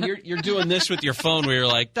 and you're doing this with your phone where you're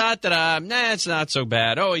like, da-da-da, nah, it's not so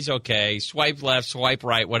bad. Oh, he's okay. Swipe left, swipe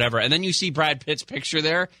right, whatever. And then you see Brad Pitt's picture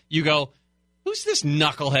there. You go, who's this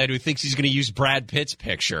knucklehead who thinks he's going to use Brad Pitt's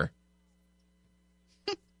picture?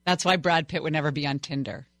 That's why Brad Pitt would never be on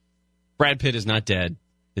Tinder. Brad Pitt is not dead.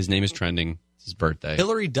 His name is trending. It's his birthday.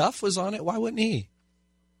 Hillary Duff was on it. Why wouldn't he?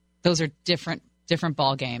 Those are different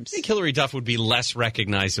ball games. I think Hillary Duff would be less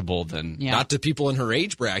recognizable than... Yeah. Not to people in her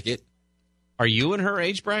age bracket. Are you in her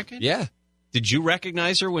age bracket? Yeah. Did you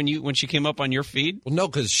recognize her when she came up on your feed? Well, no,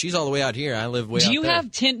 because she's all the way out here. I live way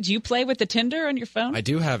out there. Do you play with the Tinder on your phone? I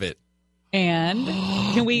do have it. And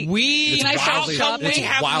can can I start shopping?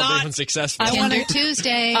 It's wildly unsuccessful. Tinder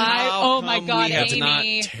Tuesday. Oh my God,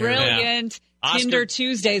 Amy, brilliant. Oscar, Tinder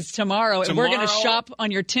Tuesdays tomorrow, and we're going to shop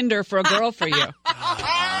on your Tinder for a girl for you.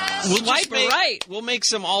 Swipe right. We'll make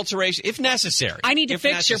some alteration if necessary. I need to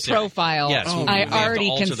fix your profile. Yes, I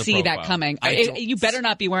already can see that coming. You better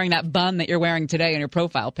not be wearing that bun that you're wearing today in your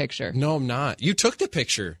profile picture. No, I'm not. You took the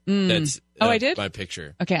picture. That's I did? my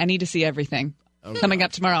picture. Okay, I need to see everything. Coming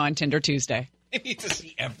up tomorrow on Tinder Tuesday. I need to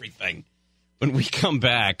see everything. When we come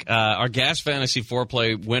back, our Gas Fantasy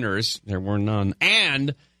Foreplay winners, there were none,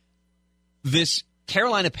 and this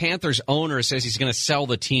Carolina Panthers owner says he's going to sell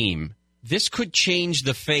the team. This could change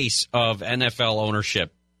the face of NFL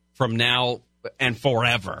ownership from now and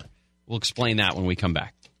forever. We'll explain that when we come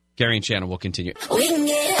back. Gary and Shannon will continue. We can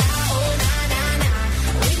get high, oh, nah, nah,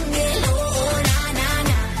 nah. We can get low, oh, nah, nah,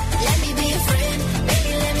 nah. Let me be your friend,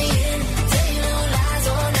 baby, let me in. Tell you no lies,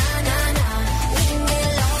 oh, nah, nah, nah. We can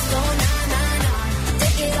get lost, oh, nah, nah, nah.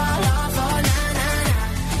 Take it all off, oh, nah, nah,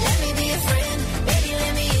 nah. Let me be your friend, baby,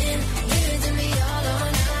 let me in. Give it to me all,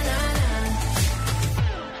 oh, nah, nah,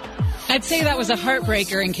 nah. I'd say that was a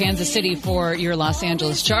heartbreaker in Kansas City for your Los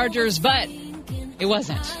Angeles Chargers, but it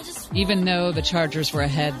wasn't. Even though the Chargers were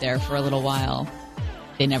ahead there for a little while,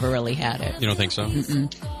 they never really had it. You don't think so?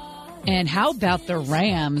 Mm-mm. And how about the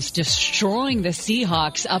Rams destroying the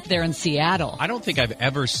Seahawks up there in Seattle? I don't think I've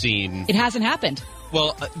ever seen... It hasn't happened.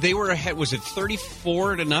 Well, they were ahead. Was it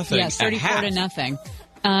 34-0? Yes,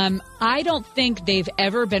 34-0. I don't think they've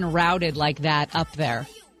ever been routed like that up there.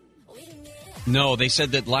 No, they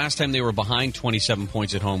said that last time they were behind 27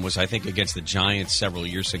 points at home was, I think, against the Giants several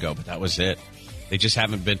years ago, but that was it. They just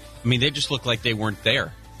haven't been. I mean, they just looked like they weren't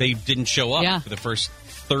there. They didn't show up for the first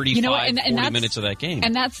 35, 40 minutes of that game.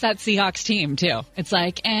 And that's that Seahawks team, too. It's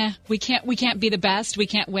like, we can't be the best. We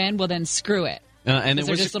can't win. Well, then screw it. And it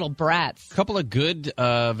they're was just little brats. A couple of good,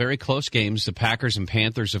 very close games. The Packers and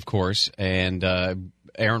Panthers, of course. And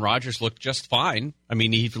Aaron Rodgers looked just fine. I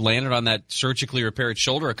mean, he landed on that surgically repaired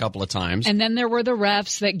shoulder a couple of times. And then there were the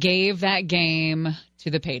refs that gave that game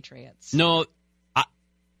to the Patriots. No,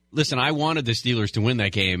 listen, I wanted the Steelers to win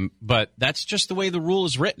that game, but that's just the way the rule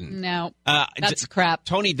is written. No, that's crap.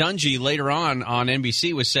 Tony Dungy later on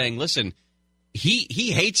NBC was saying, listen,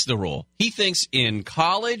 he hates the rule. He thinks in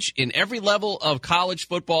college, in every level of college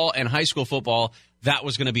football and high school football, that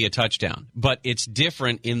was going to be a touchdown. But it's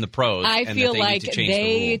different in the pros. I feel like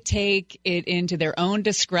they take it into their own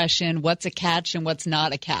discretion, what's a catch and what's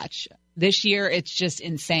not a catch. This year, it's just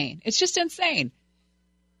insane. It's just insane.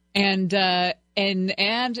 And the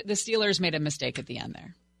Steelers made a mistake at the end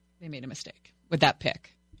there. They made a mistake with that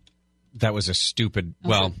pick. That was a stupid.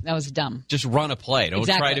 That was dumb. Just run a play. Don't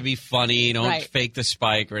Exactly. try to be funny. Don't Right. fake the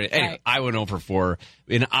spike. Or anyway, Right. I went over 4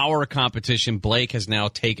 in our competition. Blake has now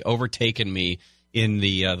overtaken me in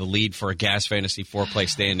the lead for a Gas Fantasy 4-play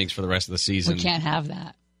standings for the rest of the season. We can't have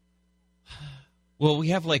that. Well, we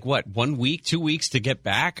have 1 week, 2 weeks to get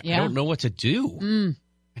back. Yeah. I don't know what to do. Mm.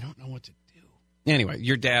 Anyway,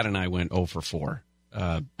 your dad and I went 0 for 4.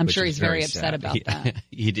 I'm which sure is he's very sad. upset about that.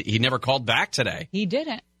 He never called back today. He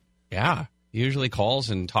didn't. Yeah. He usually calls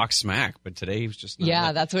and talks smack, but today he was just not.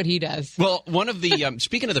 Yeah, that's what he does. Well, one of the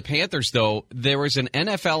speaking of the Panthers, though, there was an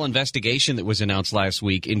NFL investigation that was announced last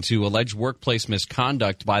week into alleged workplace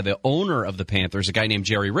misconduct by the owner of the Panthers, a guy named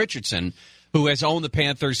Jerry Richardson, who has owned the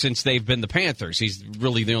Panthers since they've been the Panthers. He's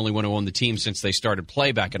really the only one who owned the team since they started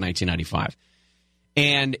play back in 1995.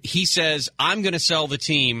 And he says, I'm going to sell the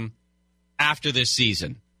team after this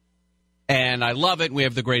season. And I love it. We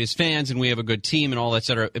have the greatest fans and we have a good team and all that, et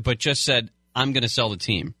cetera. But just said, I'm going to sell the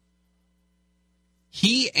team.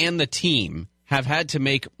 He and the team have had to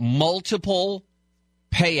make multiple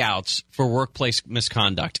payouts for workplace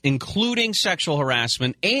misconduct, including sexual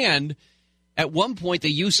harassment and, at one point,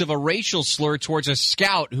 the use of a racial slur towards a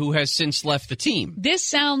scout who has since left the team. This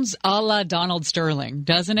sounds a la Donald Sterling,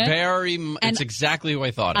 doesn't it? It's exactly what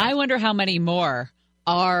I thought of. I wonder how many more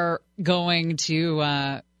are going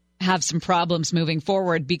to have some problems moving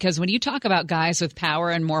forward, because when you talk about guys with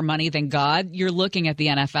power and more money than God, you're looking at the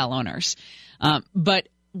NFL owners. But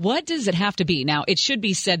what does it have to be? Now, it should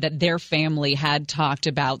be said that their family had talked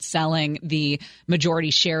about selling the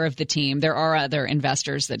majority share of the team. There are other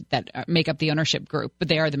investors that make up the ownership group, but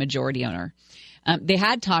they are the majority owner. They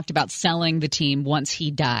had talked about selling the team once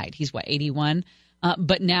he died. He's, 81?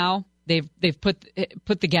 But now they've put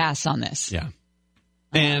the gas on this. Yeah.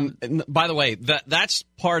 And by the way, that's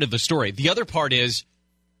part of the story. The other part is,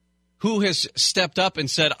 who has stepped up and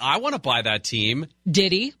said, I want to buy that team?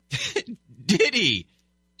 Did he?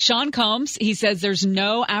 Sean Combs, he says there's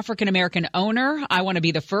no African-American owner. I want to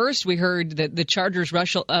be the first. We heard the Chargers'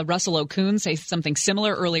 Russell Okun say something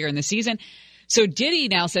similar earlier in the season. So Diddy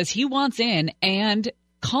now says he wants in, and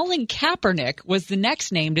Colin Kaepernick was the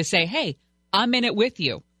next name to say, hey, I'm in it with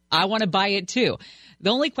you. I want to buy it too. The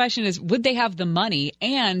only question is, would they have the money,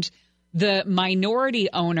 and the minority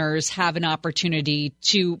owners have an opportunity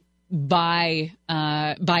to buy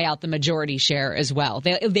out the majority share as well?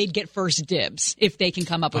 They'd get first dibs if they can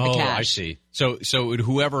come up with the cash. I see. So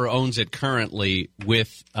whoever owns it currently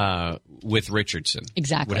with Richardson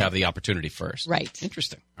exactly would have the opportunity first. Right.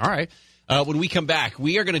 Interesting. All right. When we come back,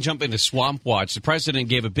 we are going to jump into Swamp Watch. The president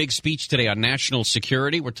gave a big speech today on national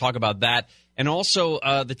security. We'll talk about that. And also,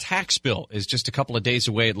 the tax bill is just a couple of days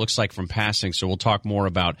away, it looks like, from passing. So we'll talk more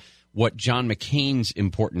about what John McCain's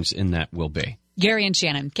importance in that will be. Gary and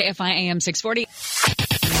Shannon, KFI AM 640.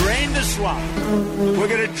 Drain the swamp. We're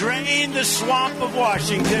going to drain the swamp of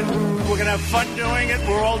Washington. We're going to have fun doing it.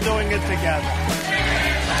 We're all doing it together.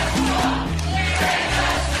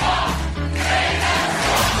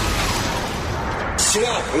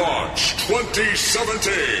 Swamp Watch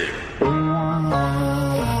 2017.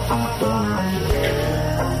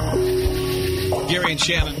 Gary and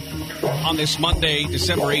Shannon on this Monday,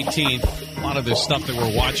 December 18th. A lot of this stuff that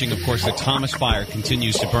we're watching, of course, the Thomas Fire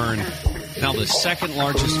continues to burn. Now the second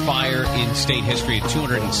largest fire in state history at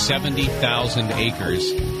 270,000 acres.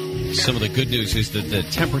 Some of the good news is that the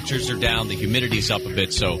temperatures are down, the humidity's up a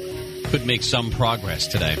bit, so could make some progress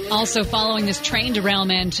today. Also following this train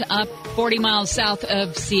derailment up 40 miles south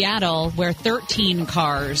of Seattle, where 13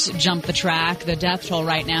 cars jumped the track. The death toll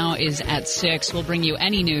right now is at 6. We'll bring you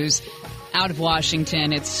any news out of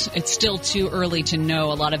Washington. It's still too early to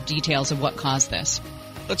know a lot of details of what caused this.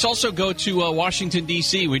 Let's also go to Washington,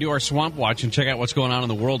 D.C. We do our Swamp Watch and check out what's going on in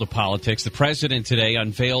the world of politics. The president today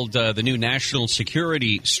unveiled the new national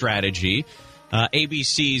security strategy.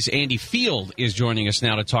 ABC's Andy Field is joining us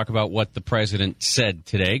now to talk about what the president said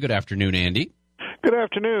today. Good afternoon, Andy. Good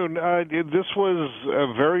afternoon. This was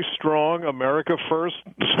a very strong America First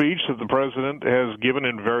speech that the president has given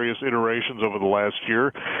in various iterations over the last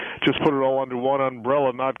year. Just put it all under one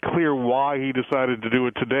umbrella. Not clear why he decided to do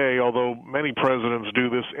it today, although many presidents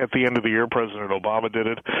do this at the end of the year. President Obama did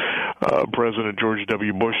it. President George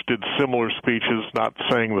W. Bush did similar speeches, not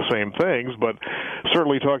saying the same things, but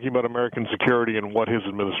certainly talking about American security and what his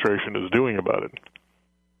administration is doing about it.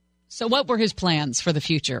 So what were his plans for the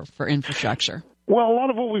future for infrastructure? Well, a lot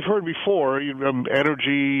of what we've heard before,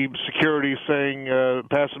 energy security, saying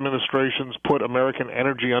past administrations put American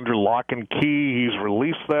energy under lock and key. He's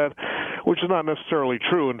released that, which is not necessarily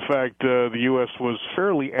true. In fact, the U.S. was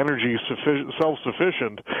fairly energy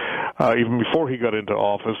self-sufficient even before he got into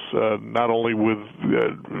office, not only with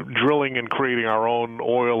drilling and creating our own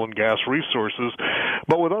oil and gas resources,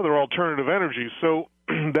 but with other alternative energies. So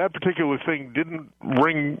that particular thing didn't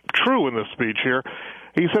ring true in this speech here.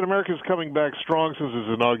 He said America's coming back strong since his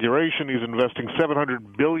inauguration. He's investing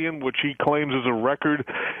 $700 billion, which he claims is a record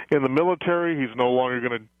in the military. He's no longer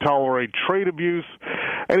going to tolerate trade abuse.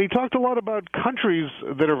 And he talked a lot about countries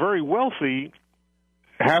that are very wealthy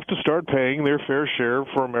have to start paying their fair share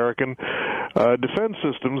for American defense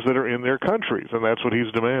systems that are in their countries, and that's what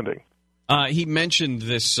he's demanding. He mentioned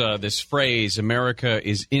this phrase, America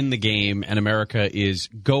is in the game and America is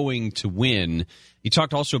going to win. He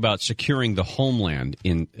talked also about securing the homeland,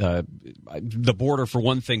 in the border for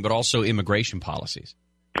one thing, but also immigration policies.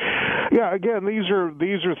 Yeah, again, these are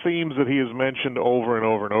themes that he has mentioned over and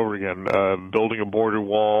over and over again. Building a border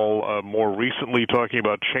wall, more recently talking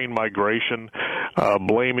about chain migration,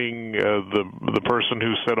 blaming the person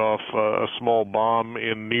who set off a small bomb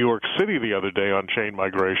in New York City the other day on chain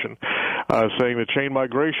migration, saying that chain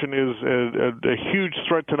migration is a huge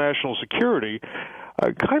threat to national security.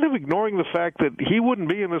 Kind of ignoring the fact that he wouldn't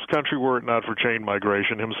be in this country were it not for chain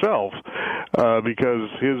migration himself, because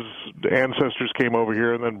his ancestors came over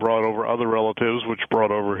here and then brought over other relatives, which brought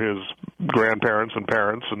over his grandparents and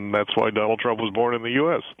parents, and that's why Donald Trump was born in the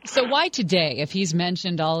U.S. So why today, if he's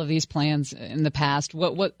mentioned all of these plans in the past?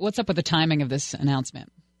 What's up with the timing of this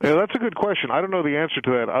announcement? Yeah, that's a good question. I don't know the answer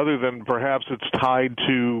to that, other than perhaps it's tied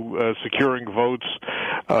to securing votes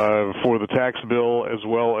for the tax bill as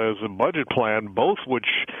well as a budget plan, both which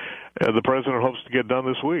the president hopes to get done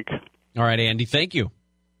this week. All right, Andy, thank you.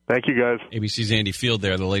 Thank you, guys. ABC's Andy Field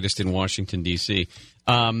there, the latest in Washington, D.C.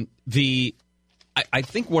 I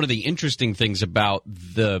think one of the interesting things about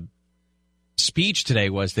the speech today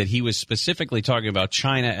was that he was specifically talking about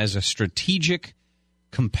China as a strategic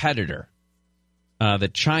competitor.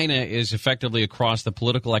 That China is effectively across the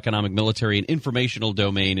political, economic, military, and informational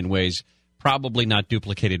domain in ways probably not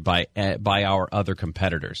duplicated by our other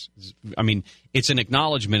competitors. I mean, it's an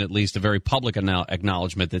acknowledgement, at least a very public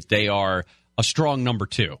acknowledgement, that they are a strong number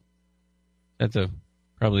two. That's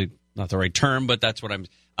probably not the right term, but that's what I'm.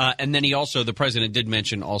 And then the president did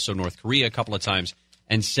mention also North Korea a couple of times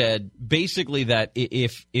and said basically that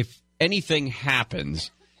if anything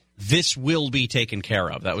happens, this will be taken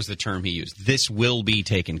care of. That was the term he used. This will be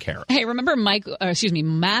taken care of. Hey, remember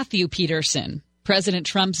Matthew Peterson, President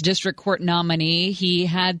Trump's district court nominee? He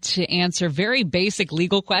had to answer very basic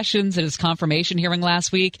legal questions at his confirmation hearing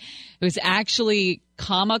last week. It was actually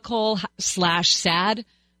comical/sad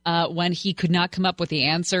when he could not come up with the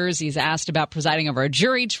answers. He's asked about presiding over a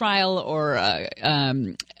jury trial or a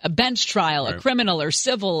bench trial, right, a criminal or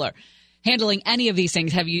civil, or handling any of these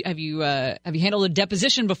things. Have you handled a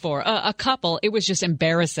deposition before? A couple. It was just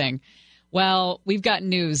embarrassing. Well, we've got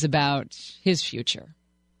news about his future.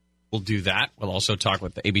 We'll do that. We'll also talk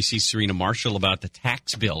with the ABC's Serena Marshall about the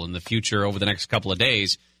tax bill in the future over the next couple of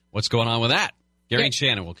days. What's going on with that? Gary and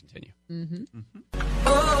Shannon will continue. Mm-hmm.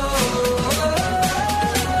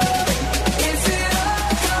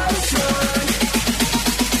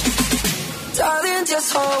 Darling,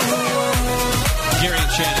 just hold on. Gary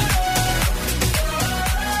and Shannon.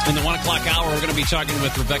 In the 1 o'clock hour, we're going to be talking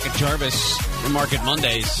with Rebecca Jarvis in Market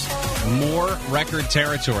Mondays. More record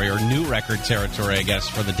territory, or new record territory, I guess,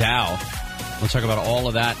 for the Dow. We'll talk about all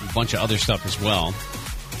of that and a bunch of other stuff as well.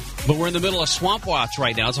 But we're in the middle of Swamp Watch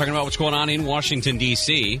right now, talking about what's going on in Washington,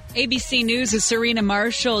 D.C. ABC News' Serena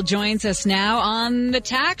Marshall joins us now on the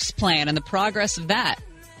tax plan and the progress of that.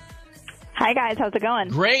 Hi, guys. How's it going?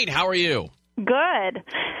 Great. How are you? Good.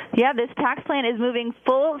 Yeah, this tax plan is moving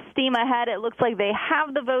full steam ahead. It looks like they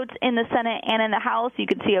have the votes in the Senate and in the House. You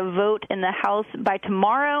could see a vote in the House by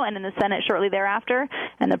tomorrow and in the Senate shortly thereafter.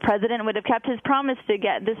 And the president would have kept his promise to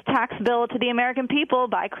get this tax bill to the American people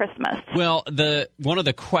by Christmas. Well, one of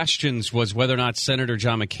the questions was whether or not Senator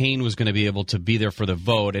John McCain was going to be able to be there for the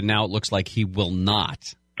vote, and now it looks like he will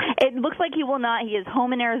not. It looks like he will not. He is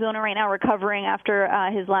home in Arizona right now recovering after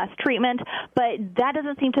his last treatment, but that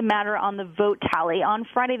doesn't seem to matter on the vote tally. On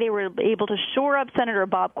Friday, they were able to shore up Senator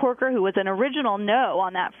Bob Corker, who was an original no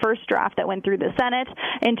on that first draft that went through the Senate,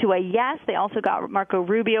 into a yes. They also got Marco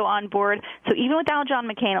Rubio on board. So even without John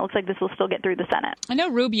McCain, it looks like this will still get through the Senate. I know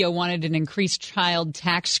Rubio wanted an increased child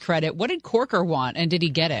tax credit. What did Corker want, and did he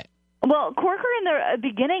get it? Well, Corker in the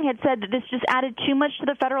beginning had said that this just added too much to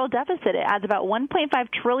the federal deficit. It adds about $1.5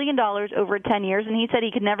 trillion over 10 years, and he said he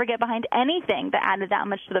could never get behind anything that added that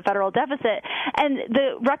much to the federal deficit. And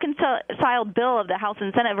the reconciled bill of the House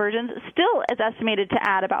and Senate versions still is estimated to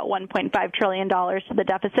add about $1.5 trillion to the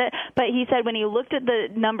deficit. But he said when he looked at the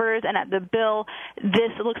numbers and at the bill, this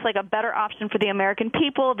looks like a better option for the American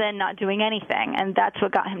people than not doing anything, and that's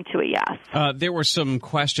what got him to a yes. There were some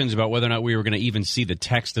questions about whether or not we were going to even see the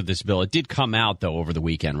text of this bill. It did come out, though, over the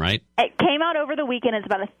weekend, right? It came out over the weekend. It's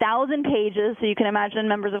about 1,000 pages, so you can imagine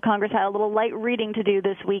members of Congress had a little light reading to do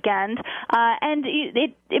this weekend. And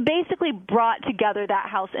it basically brought together that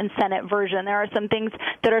House and Senate version. There are some things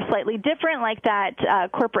that are slightly different, like that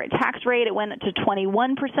corporate tax rate. It went to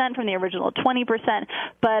 21% from the original 20%,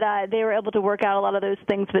 but they were able to work out a lot of those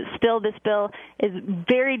things. But still, this bill is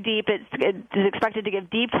very deep. It is expected to give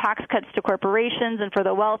deep tax cuts to corporations and for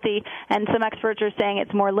the wealthy, and some experts are saying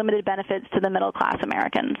it's more limited benefits to the middle-class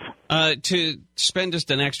Americans. To spend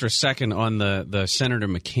just an extra second on the Senator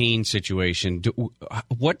McCain situation,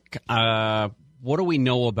 what do we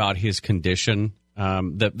know about his condition?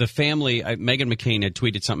 The family, Meghan McCain had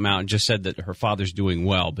tweeted something out and just said that her father's doing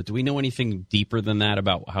well, but do we know anything deeper than that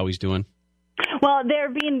about how he's doing? Well, they're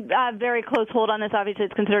being very close hold on this. Obviously,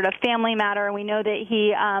 it's considered a family matter, and we know that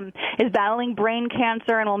he is battling brain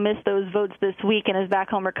cancer and will miss those votes this week and is back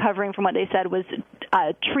home recovering from what they said was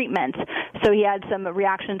treatment. So he had some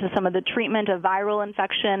reaction to some of the treatment, a viral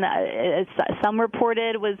infection, some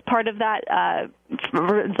reported was part of that,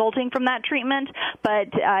 resulting from that treatment. But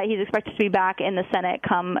he's expected to be back in the Senate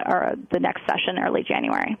come the next session, early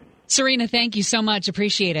January. Serena, thank you so much.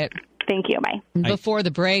 Appreciate it. Thank you. Bye. Before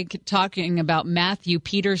the break, talking about Matthew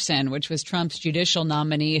Peterson, which was Trump's judicial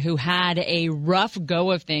nominee, who had a rough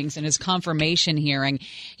go of things in his confirmation hearing.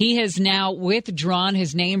 He has now withdrawn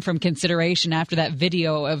his name from consideration after that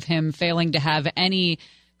video of him failing to have any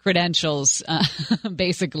credentials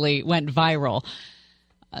basically went viral.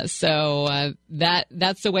 So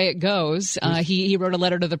that's the way it goes. He wrote a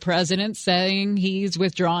letter to the president saying he's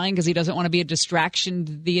withdrawing because he doesn't want to be a distraction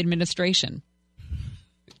to the administration.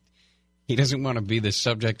 He doesn't want to be the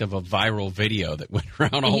subject of a viral video that went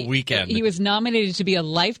around all weekend. He was nominated to be a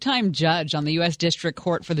lifetime judge on the U.S. District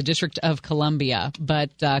Court for the District of Columbia,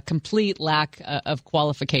 but complete lack of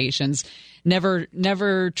qualifications.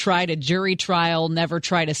 Never tried a jury trial, never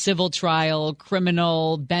tried a civil trial,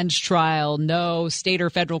 criminal bench trial, no state or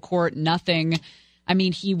federal court, nothing. I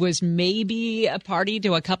mean, he was maybe a party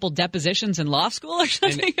to a couple depositions in law school or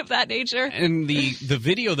something of that nature. And the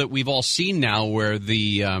video that we've all seen now where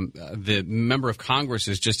the member of Congress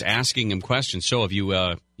is just asking him questions. So have you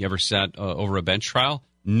ever sat over a bench trial?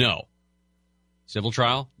 No. Civil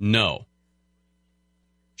trial? No.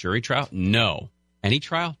 Jury trial? No. Any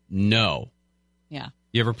trial? No. Yeah.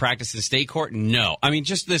 You ever practiced in state court? No. I mean,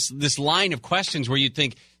 just this line of questions where you'd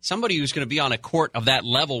think somebody who's going to be on a court of that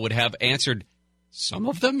level would have answered some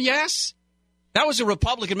of them, yes. That was a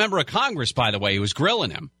Republican member of Congress, by the way, who was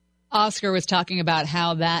grilling him. Oscar was talking about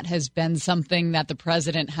how that has been something that the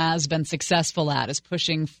president has been successful at, is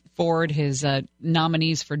pushing forward his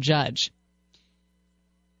nominees for judge.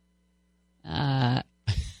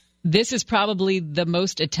 This is probably the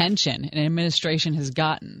most attention an administration has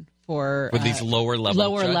gotten for these lower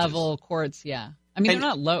level courts. Yeah, I mean, they're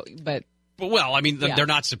not low, but. Well, I mean, they're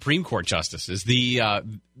not Supreme Court justices. I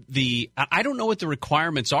don't know what the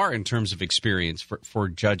requirements are in terms of experience for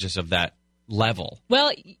judges of that level.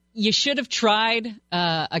 Well, you should have tried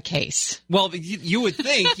a case. Well, you would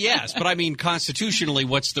think, yes. But I mean, constitutionally,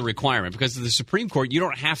 what's the requirement? Because of the Supreme Court, you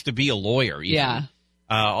don't have to be a lawyer. Even. Yeah.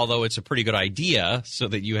 Although it's a pretty good idea so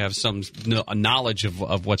that you have some knowledge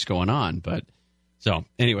of what's going on. But so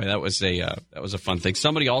anyway, that was a fun thing.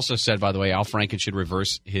 Somebody also said, by the way, Al Franken should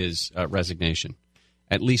reverse his resignation.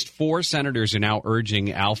 At least 4 senators are now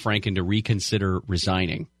urging Al Franken to reconsider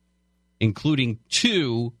resigning, including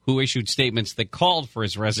 2 who issued statements that called for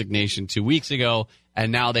his resignation 2 weeks ago,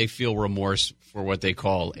 and now they feel remorse for what they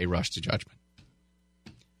call a rush to judgment.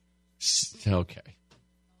 Okay.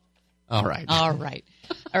 All right. All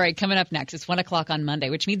right, coming up next, it's 1 o'clock on Monday,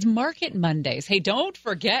 which means Market Mondays. Hey, don't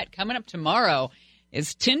forget, coming up tomorrow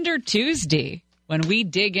is Tinder Tuesday, when we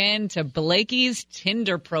dig into Blakey's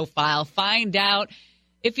Tinder profile, find out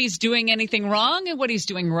if he's doing anything wrong and what he's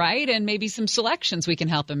doing right, and maybe some selections we can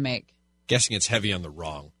help him make. Guessing it's heavy on the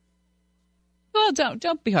wrong. Well,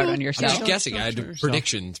 don't be hard on yourself. I'm just guessing. I had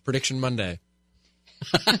predictions. Prediction Monday.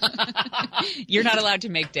 You're not allowed to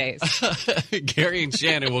make days. Gary and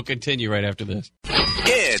Shannon will continue right after this.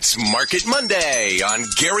 It's Market Monday on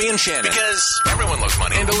Gary and Shannon. Because everyone loves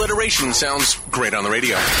money. And alliteration sounds great on the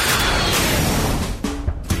radio.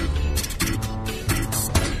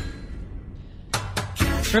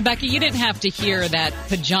 Rebecca, you didn't have to hear that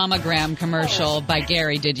Pajamagram commercial by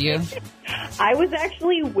Gary, did you? I was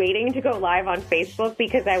actually waiting to go live on Facebook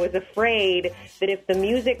because I was afraid that if the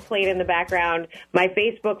music played in the background, my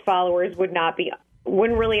Facebook followers wouldn't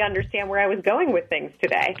really understand where I was going with things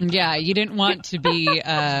today. Yeah, you didn't want to be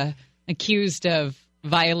accused of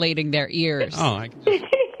violating their ears. Oh,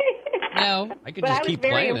 I could just keep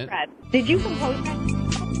playing impressed. Did you compose that?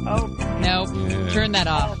 Oh. No, turn that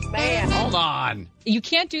off. Oh, man. Hold on. You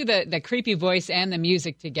can't do the creepy voice and the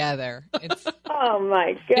music together. Oh,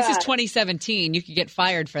 my God. This is 2017. You could get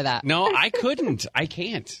fired for that. No, I couldn't. I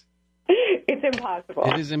can't. It's impossible.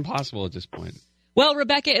 It is impossible at this point. Well,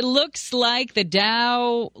 Rebecca, it looks like the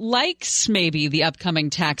Dow likes maybe the upcoming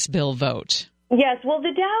tax bill vote. Yes, well,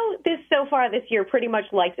 the Dow so far this year pretty much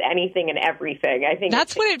likes anything and everything. I think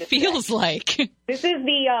that's what it feels like. This is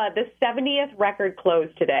the 70th record close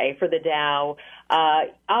today for the Dow.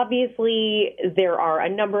 Obviously, there are a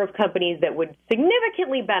number of companies that would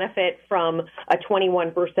significantly benefit from a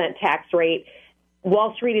 21% tax rate.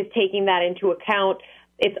 Wall Street is taking that into account.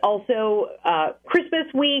 It's also Christmas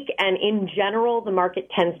week, and in general, the market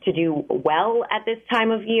tends to do well at this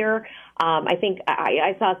time of year. I think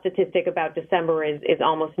I saw a statistic about December is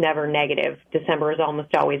almost never negative. December is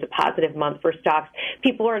almost always a positive month for stocks.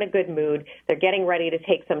 People are in a good mood. They're getting ready to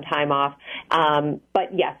take some time off.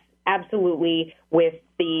 But yes, absolutely, with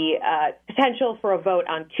the potential for a vote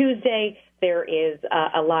on Tuesday, there is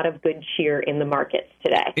a lot of good cheer in the markets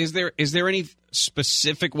today. Is there any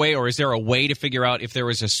specific way, or is there a way to figure out if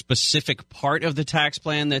there is a specific part of the tax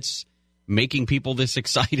plan that's making people this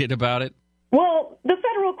excited about it? Well, the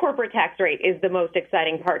federal corporate tax rate is the most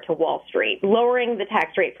exciting part to Wall Street. Lowering the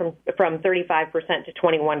tax rate from 35% to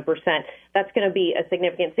 21%, that's going to be a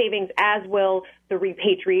significant savings, as will the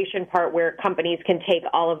repatriation part, where companies can take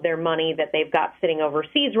all of their money that they've got sitting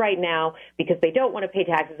overseas right now because they don't want to pay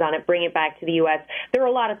taxes on it, bring it back to the U.S. There are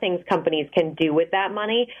a lot of things companies can do with that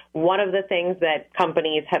money. One of the things that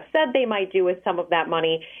companies have said they might do with some of that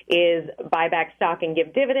money is buy back stock and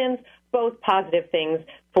give dividends, both positive things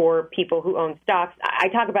for people who own stocks. I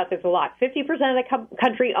talk about this a lot. 50% of the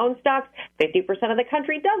country owns stocks, 50% of the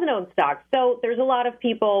country doesn't own stocks. So there's a lot of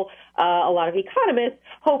people, a lot of economists,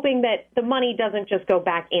 hoping that the money doesn't just go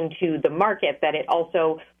back into the market, that it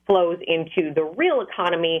also flows into the real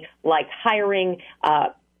economy, like hiring,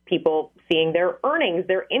 people seeing their earnings,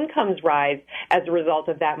 their incomes rise as a result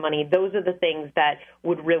of that money. Those are the things that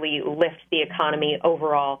would really lift the economy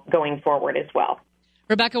overall going forward as well.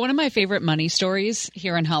 Rebecca, one of my favorite money stories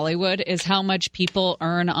here in Hollywood is how much people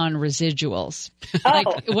earn on residuals.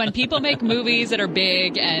 Like when people make movies that are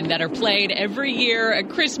big and that are played every year,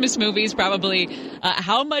 Christmas movies probably,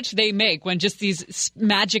 how much they make when just these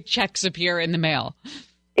magic checks appear in the mail.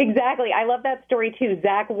 Exactly. I love that story, too.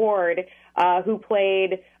 Zach Ward, who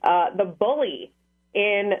played the bully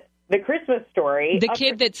in The Christmas Story. The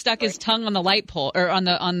kid that stuck his tongue on the light pole, or on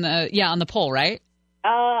the pole, right?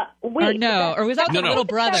 Wait, or no, or was that the little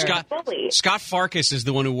brother? Scott Farkas is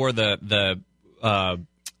the one who wore the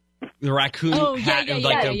raccoon hat and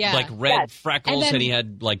like red freckles, and he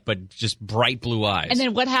had but just bright blue eyes. And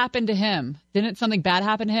then what happened to him? Didn't something bad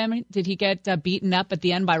happen to him? Did he get beaten up at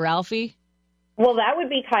the end by Ralphie? Well, that would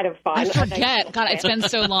be kind of fun. I forget. God, it's been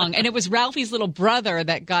so long. And it was Ralphie's little brother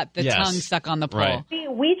that got the tongue stuck on the pole. Right.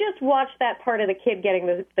 We just watched that part of the kid getting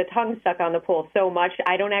the tongue stuck on the pole so much,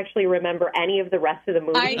 I don't actually remember any of the rest of the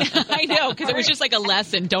movie. I know, because it was just like a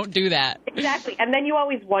lesson. Don't do that. Exactly. And then you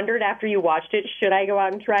always wondered after you watched it, should I go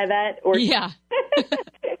out and try that? Or yeah.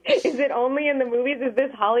 Is it only in the movies? Is this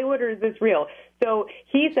Hollywood or is this real? So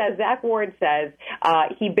he says, Zach Ward says,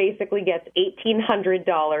 he basically gets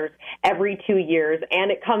 $1,800 every 2 years, and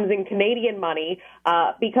it comes in Canadian money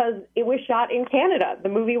because it was shot in Canada. The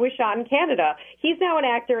movie was shot in Canada. He's now an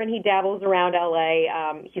actor, and he dabbles around L.A.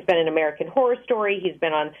 He's been in American Horror Story. He's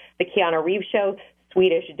been on the Keanu Reeves show,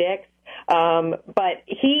 Swedish Dicks. But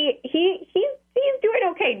he's doing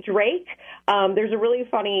okay. Drake, there's a really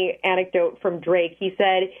funny anecdote from Drake. He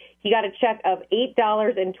said he got a check of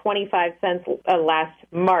 $8.25 last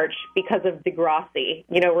March because of Degrassi.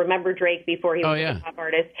 You know, remember Drake before he was a pop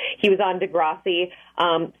artist? He was on Degrassi.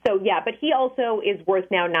 But he also is worth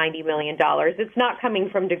now $90 million. It's not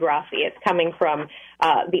coming from Degrassi. It's coming from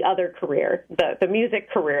the other career, the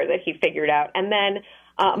music career that he figured out. And then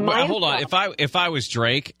hold on. If I was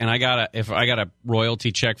Drake and I got a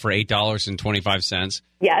royalty check for $8.25,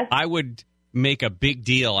 yes, I would make a big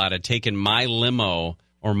deal out of taking my limo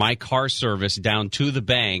or my car service down to the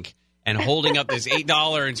bank and holding up this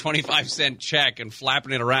 $8.25 check and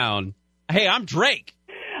flapping it around. Hey, I'm Drake.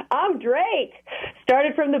 I'm Drake.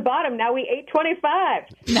 started from the bottom. Now we ate 25.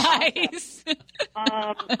 Nice.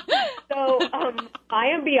 Mayim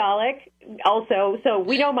Bialik also. So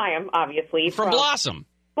we know Mayim, obviously. From Blossom.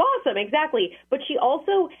 Blossom, exactly. But she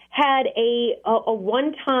also had a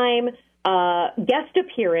one-time guest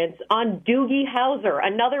appearance on Doogie Howser,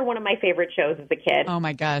 another one of my favorite shows as a kid. Oh,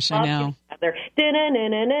 my gosh, I know.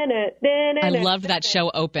 I loved that show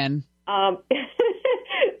open.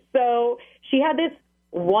 So she had this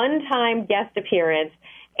one-time guest appearance,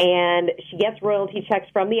 and she gets royalty checks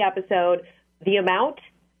from the episode. The amount,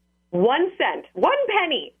 1 cent, 1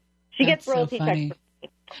 penny. She gets royalty checks from me.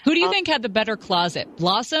 Who do you think had the better closet,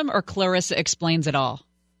 Blossom or Clarissa Explains It All?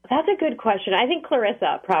 That's a good question. I think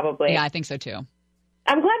Clarissa, probably. Yeah, I think so, too.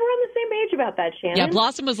 I'm glad we're on the same page about that, Shannon. Yeah,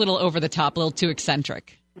 Blossom was a little over the top, a little too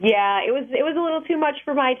eccentric. Yeah, it was a little too much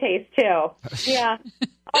for my taste, too. Yeah.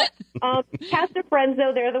 Cast of Friends,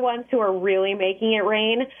 though, they're the ones who are really making it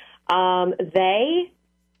rain. They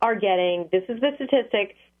are getting, this is the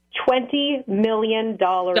statistic, $20 million.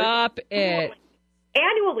 Stop it.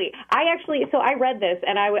 Annually. I read this,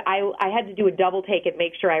 and I had to do a double take and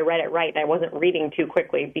make sure I read it right, and I wasn't reading too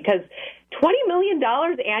quickly, because $20 million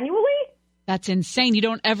annually? That's insane. You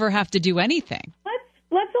don't ever have to do anything.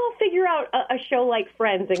 Let's all figure out a show like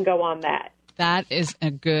Friends and go on that. That is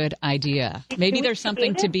a good idea. Maybe there's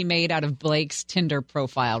something to be made out of Blake's Tinder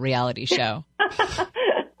profile reality show.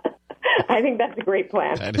 I think that's a great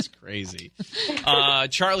plan. That is crazy.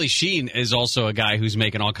 Charlie Sheen is also a guy who's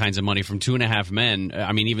making all kinds of money from 2.5 Men.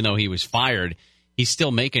 I mean, even though he was fired, he's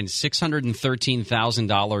still making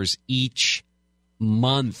 $613,000 each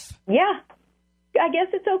month. Yeah. I guess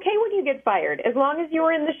it's okay when you get fired. As long as you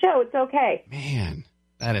were in the show, it's okay. Man,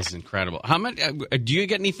 that is incredible. How much do you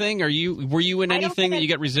get anything? Were you in anything that you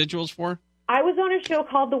get residuals for? I was on a show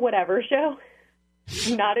called The Whatever Show.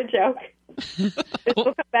 Not a joke. This will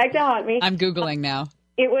come back to haunt me. I'm Googling now.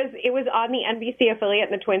 It was on the NBC affiliate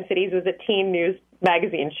in the Twin Cities. It was a teen news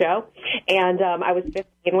magazine show. And I was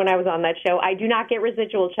 15 when I was on that show. I do not get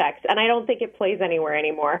residual checks, and I don't think it plays anywhere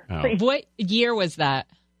anymore. Oh. What year was that?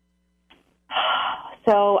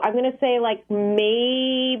 So I'm going to say like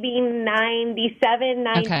maybe 97,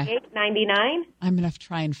 98, 99. I'm going to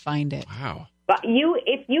try and find it. Wow. But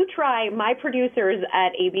if you try, my producers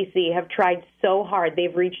at ABC have tried so hard.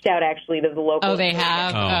 They've reached out actually to the local. Oh, they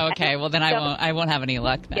have? Oh, okay. Well, then I won't have any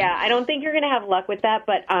luck then. Yeah, I don't think you're going to have luck with that,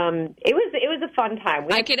 but it was a fun time.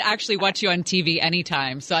 I could actually watch you on TV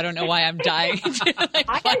anytime, so I don't know why I'm dying.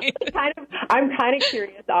 I'm kind of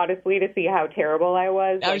curious, honestly, to see how terrible I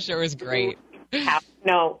was. That sure was great.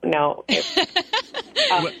 No.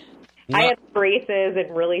 I had braces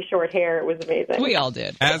and really short hair. It was amazing. We all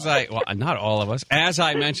did. Not all of us. As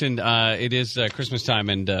I mentioned, it is Christmas time,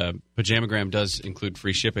 and Pajamagram does include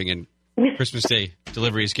free shipping, and Christmas Day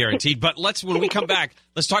delivery is guaranteed. But when we come back,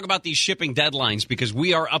 let's talk about these shipping deadlines, because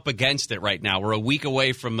we are up against it right now. We're a week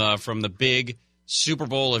away from the big Super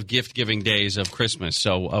Bowl of gift-giving days of Christmas.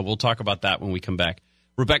 So we'll talk about that when we come back.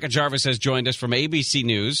 Rebecca Jarvis has joined us from ABC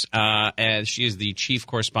News, as she is the chief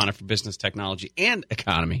correspondent for business, technology, and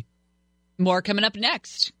economy. More coming up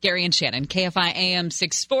next. Gary and Shannon, KFI AM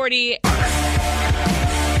 640.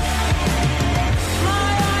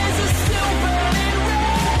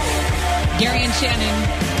 Gary and Shannon,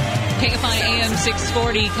 KFI AM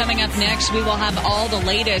 640. Coming up next, we will have all the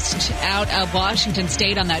latest out of Washington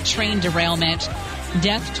State on that train derailment.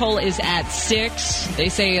 Death toll is at 6. They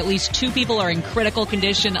say at least 2 people are in critical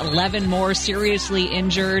condition, 11 more seriously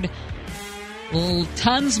injured.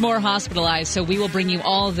 Tons more hospitalized, so we will bring you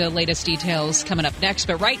all the latest details coming up next.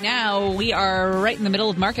 But right now, we are right in the middle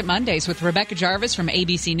of Market Mondays with Rebecca Jarvis from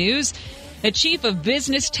ABC News, the chief of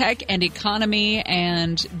business, tech, and economy,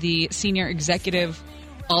 and the senior executive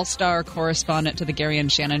all-star correspondent to the Gary and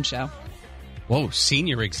Shannon Show. Whoa,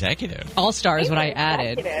 senior executive. All-star is what I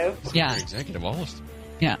added. Yeah. Executive all-star.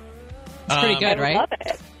 Yeah. It's pretty good, right? Love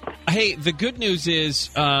it. Hey, the good news is,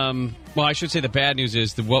 I should say the bad news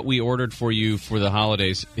is that what we ordered for you for the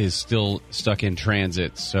holidays is still stuck in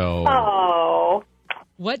transit. So,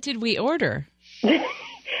 what did we order?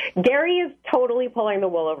 Gary is totally pulling the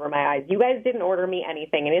wool over my eyes. You guys didn't order me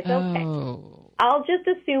anything, and it's okay. I'll just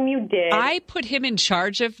assume you did. I put him in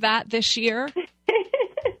charge of that this year.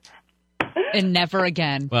 And never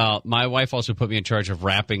again. Well, my wife also put me in charge of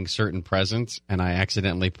wrapping certain presents, and I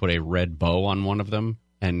accidentally put a red bow on one of them,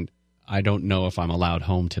 and I don't know if I'm allowed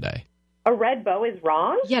home today. A red bow is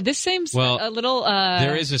wrong? Yeah, this seems a little...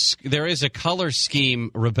 There is a color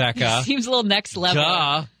scheme, Rebecca. Seems a little next level.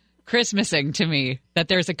 Duh. Christmasing to me, that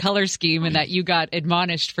there's a color scheme and that you got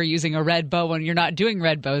admonished for using a red bow when you're not doing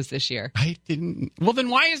red bows this year. I didn't. Well, then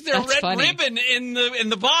why is there a red ribbon in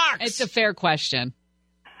the box? It's a fair question.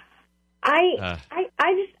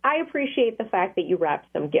 I appreciate the fact that you wrapped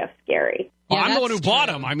some gifts, Gary. Well, I'm the that's one who bought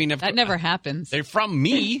them. I mean, That never happens. they're from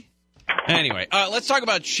me. Anyway, let's talk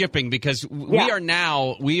about shipping because we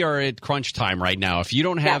are at crunch time right now. If you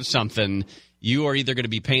don't have something, you are either going to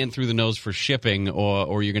be paying through the nose for shipping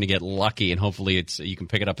or you're going to get lucky and hopefully you can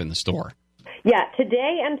pick it up in the store. Yeah,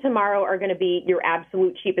 today and tomorrow are going to be your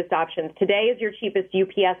absolute cheapest options. Today is your cheapest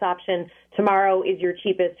UPS option. Tomorrow is your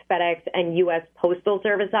cheapest FedEx and U.S. Postal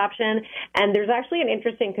Service option. And there's actually an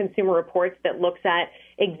interesting Consumer Reports that looks at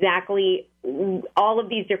exactly all of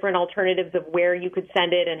these different alternatives of where you could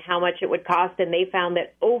send it and how much it would cost. And they found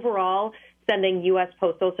that overall, sending U.S.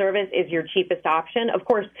 Postal Service is your cheapest option. Of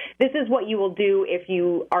course, this is what you will do if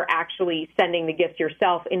you are actually sending the gift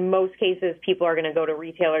yourself. In most cases, people are going to go to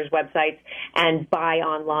retailers' websites and buy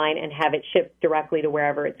online and have it shipped directly to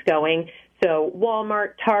wherever it's going. So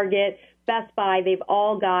Walmart, Target, Best Buy, they've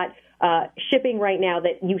all got shipping right now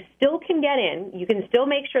that you still can get in. You can still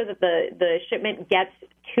make sure that the shipment gets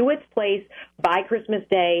to its place by Christmas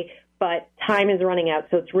Day, but time is running out,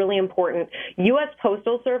 so it's really important. U.S.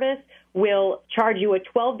 Postal Service will charge you a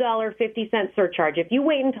 $12.50 surcharge. If you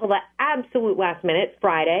wait until the absolute last minute,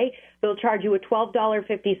 Friday, they'll charge you a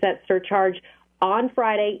 $12.50 surcharge on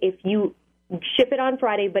Friday if you ship it on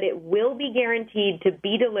Friday, but it will be guaranteed to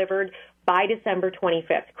be delivered by December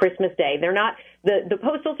 25th, Christmas Day. They're not the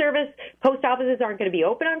Postal Service, post offices aren't going to be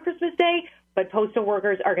open on Christmas Day, but postal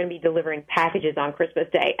workers are going to be delivering packages on Christmas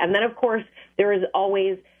Day. And then, of course, there is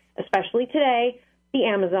always, especially today, the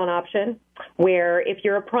Amazon option, where if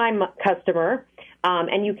you're a Prime customer,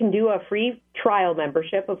 and you can do a free trial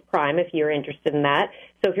membership of Prime if you're interested in that.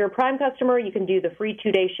 So if you're a Prime customer, you can do the free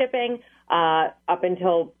 2-day shipping up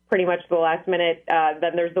until pretty much the last minute.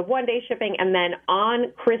 Then there's the 1-day shipping, and then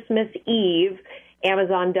on Christmas Eve,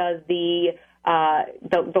 Amazon does the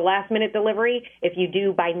last minute delivery. If you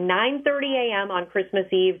do by 9:30 a.m. on Christmas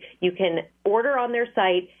Eve, you can order on their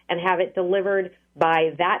site and have it delivered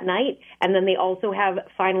by that night. And then they also have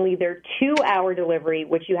finally their 2-hour delivery,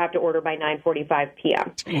 which you have to order by 9:45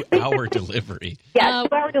 p.m. 2-hour delivery. Yeah,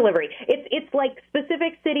 2-hour delivery. It's like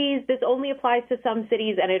specific cities. This only applies to some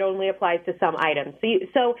cities, and it only applies to some items.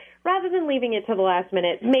 So rather than leaving it to the last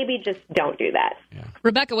minute, maybe just don't do that.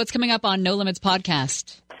 Rebecca, what's coming up on No Limits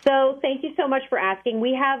Podcast? So thank you so much for asking.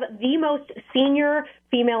 We have the most senior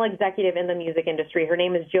female executive in the music industry. Her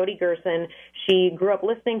name is Jody Gerson. She grew up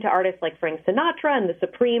listening to artists like Frank Sinatra and the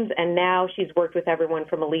Supremes, and now she's worked with everyone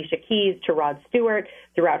from Alicia Keys to Rod Stewart.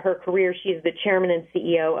 Throughout her career, she's the chairman and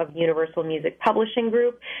CEO of Universal Music Publishing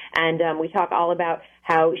Group, and we talk all about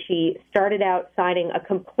how she started out signing a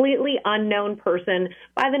completely unknown person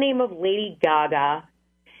by the name of Lady Gaga,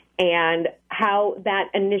 and how that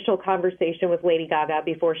initial conversation with Lady Gaga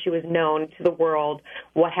before she was known to the world,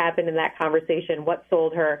 what happened in that conversation, what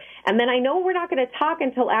sold her. And then I know we're not going to talk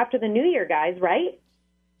until after the new year, guys, right?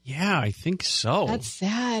 Yeah, I think so. That's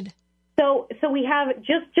sad. So we have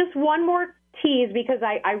just one more tease because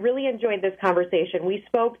I really enjoyed this conversation. We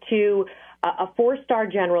spoke to a 4-star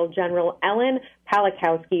general, General Ellen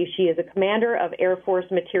Palikowski. She is a commander of Air Force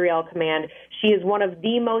Materiel Command. She is one of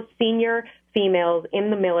the most senior females in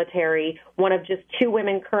the military, one of just 2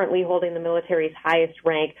 women currently holding the military's highest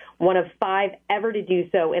rank, one of 5 ever to do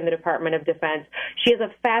so in the Department of Defense. She has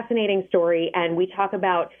a fascinating story, and we talk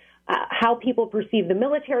about how people perceive the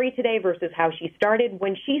military today versus how she started.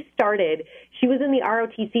 When she started, she was in the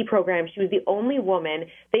ROTC program. She was the only woman.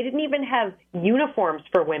 They didn't even have uniforms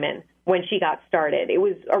for women when she got started. It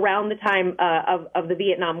was around the time of the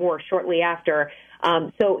Vietnam War, shortly after.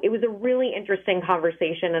 So it was a really interesting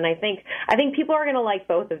conversation, and I think people are going to like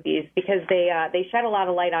both of these because they shed a lot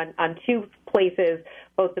of light on 2 places,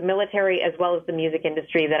 both the military as well as the music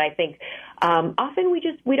industry, that I think often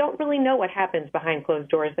we don't really know what happens behind closed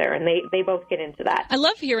doors there, and they both get into that. I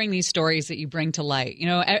love hearing these stories that you bring to light. You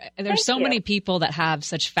know, there's so many people that have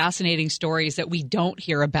such fascinating stories that we don't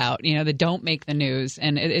hear about, you know, that don't make the news,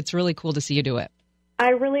 and it's really cool to see you do it. I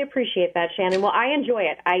really appreciate that, Shannon. Well, I enjoy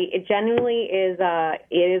it. It genuinely is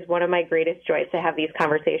it is one of my greatest joys to have these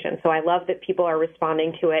conversations. So I love that people are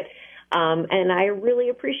responding to it, and I really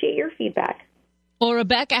appreciate your feedback. Well,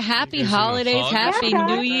 Rebecca, happy holidays, happy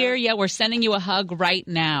New Year. Yeah, we're sending you a hug right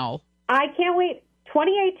now. I can't wait.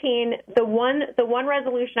 2018, the one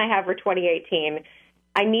resolution I have for 2018,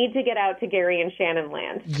 I need to get out to Gary and Shannon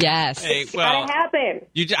land. Yes. Hey, it's got to happen.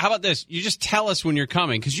 How about this? You just tell us when you're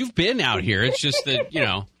coming, because you've been out here. It's just that,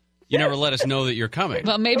 you never let us know that you're coming.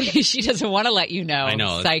 Well, maybe she doesn't want to let you know. I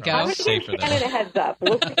know. Psycho. I'm safe for that. Shannon a heads up.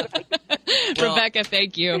 We'll Rebecca,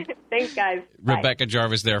 thank you. Thanks, guys. Rebecca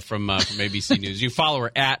Jarvis there from ABC News. You follow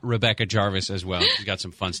her at Rebecca Jarvis as well. She's got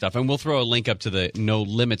some fun stuff. And we'll throw a link up to the No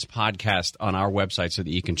Limits podcast on our website so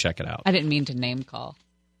that you can check it out. I didn't mean to name call.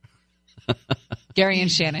 Gary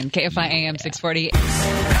and Shannon, KFI AM 640.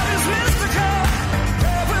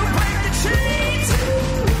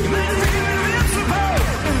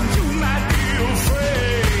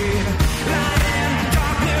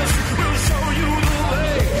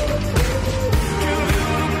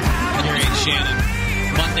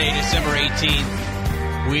 Shannon, Monday, December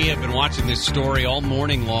 18th. We have been watching this story all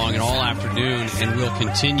morning long and all afternoon, and we'll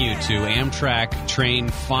continue to. Amtrak train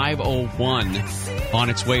 501 on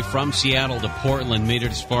its way from Seattle to Portland made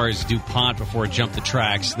it as far as DuPont before it jumped the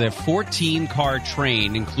tracks. The 14-car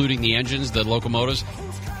train, including the engines, the locomotives,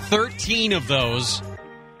 13 of those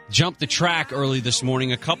jumped the track early this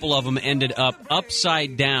morning. A couple of them ended up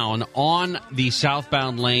upside down on the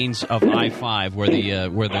southbound lanes of I-5 where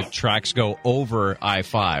the tracks go over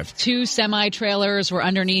I-5. 2 semi-trailers were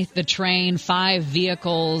underneath the train, 5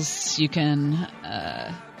 vehicles. You can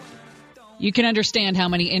understand how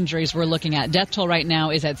many injuries we're looking at. Death toll right now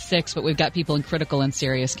is at 6, but we've got people in critical and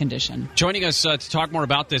serious condition. Joining us to talk more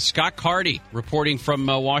about this, Scott Carty, reporting from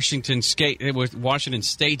Washington State,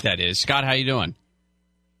 that is. Scott, how you doing?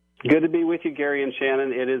 Good to be with you, Gary and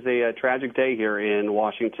Shannon. It is a tragic day here in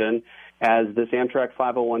Washington as this Amtrak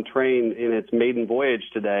 501 train in its maiden voyage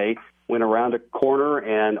today went around a corner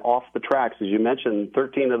and off the tracks. As you mentioned,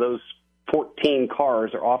 13 of those 14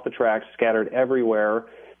 cars are off the tracks, scattered everywhere.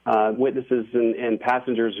 Witnesses and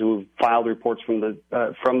passengers who filed reports from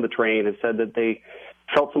the train have said that they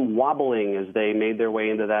felt some wobbling as they made their way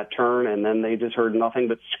into that turn, and then they just heard nothing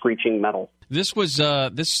but screeching metal. This was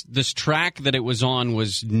this track that it was on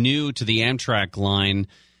was new to the Amtrak line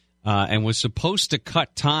and was supposed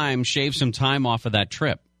to shave some time off of that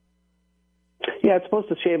trip. Yeah, it's supposed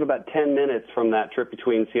to shave about 10 minutes from that trip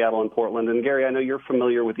between Seattle and Portland. And, Gary, I know you're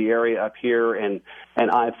familiar with the area up here and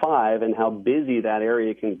I-5 and how busy that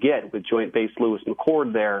area can get with Joint Base Lewis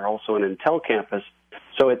McChord there, also an Intel campus.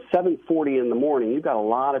 So at 7:40 in the morning, you've got a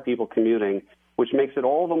lot of people commuting, which makes it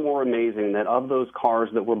all the more amazing that of those cars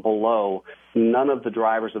that were below, none of the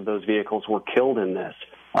drivers of those vehicles were killed in this.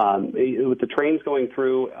 With the trains going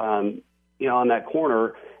through, on that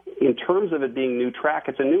corner, in terms of it being new track,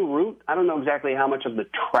 it's a new route. I don't know exactly how much of the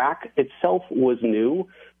track itself was new,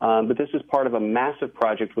 but this is part of a massive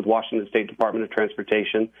project with Washington State Department of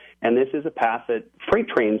Transportation, and this is a path that freight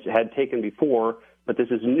trains had taken before, but this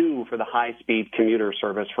is new for the high-speed commuter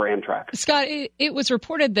service for Amtrak. Scott, it was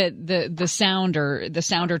reported that the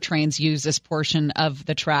Sounder trains use this portion of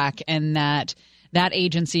the track, and that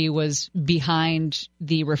agency was behind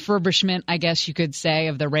the refurbishment, I guess you could say,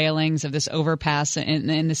 of the railings of this overpass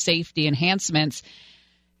and the safety enhancements,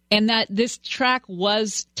 and that this track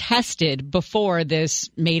was tested before this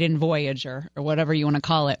maiden voyage or whatever you want to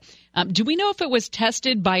call it. Do we know if it was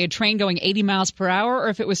tested by a train going 80 miles per hour or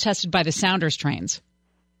if it was tested by the Sounders trains?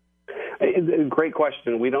 Great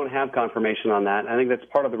question. We don't have confirmation on that. I think that's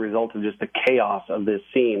part of the result of just the chaos of this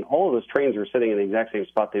scene. All of those trains are sitting in the exact same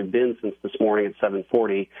spot they've been since this morning at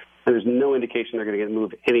 7:40, and there's no indication they're going to get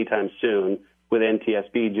moved anytime soon with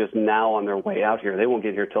NTSB just now on their way out here. They won't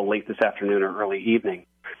get here till late this afternoon or early evening.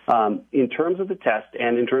 In terms of the test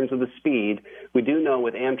and in terms of the speed, we do know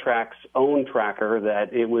with Amtrak's own tracker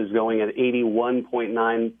that it was going at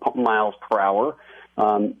 81.9 miles per hour.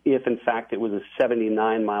 If, in fact, it was a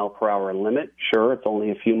 79-mile-per-hour limit, sure, it's only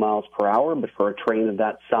a few miles per hour, but for a train of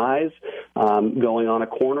that size, going on a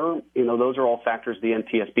corner, those are all factors the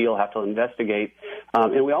NTSB will have to investigate.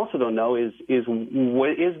 And we also don't know is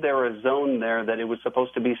there a zone there that it was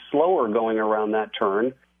supposed to be slower going around that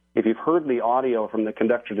turn? If you've heard the audio from the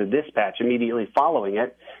conductor to dispatch immediately following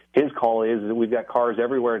it, his call is that we've got cars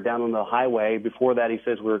everywhere down on the highway. Before that, he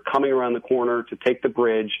says we're coming around the corner to take the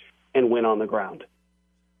bridge and win on the ground.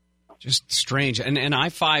 Just strange. And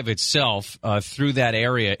I-5 itself, through that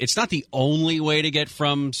area, it's not the only way to get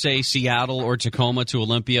from, say, Seattle or Tacoma to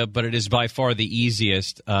Olympia, but it is by far the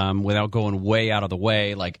easiest without going way out of the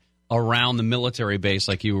way, like around the military base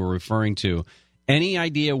like you were referring to. Any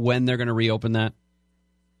idea when they're going to reopen that?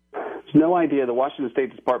 No idea. The Washington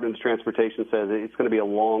State Department of Transportation says it's going to be a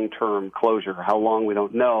long-term closure. How long, we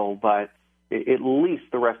don't know, but at least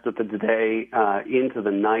the rest of the day into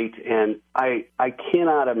the night. And I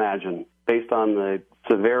cannot imagine, based on the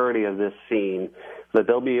severity of this scene, that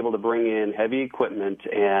they'll be able to bring in heavy equipment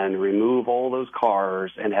and remove all those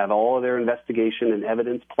cars and have all of their investigation and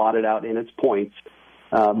evidence plotted out in its points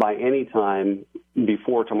by any time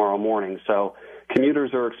before tomorrow morning. So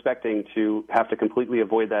commuters are expecting to have to completely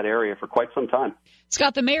avoid that area for quite some time.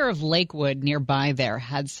 Scott, the mayor of Lakewood nearby there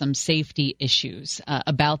had some safety issues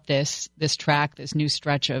about this track, this new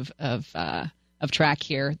stretch of track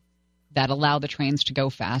here that allow the trains to go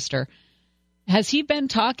faster. Has he been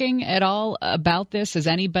talking at all about this? Has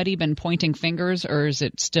anybody been pointing fingers, or is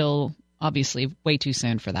it still obviously way too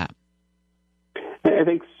soon for that? I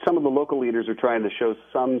think some of the local leaders are trying to show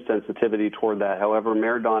some sensitivity toward that. However,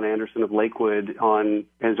 Mayor Don Anderson of Lakewood on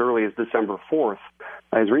as early as December 4th,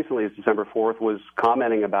 as recently as December 4th, was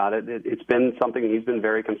commenting about it. It's been something he's been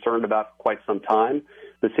very concerned about for quite some time.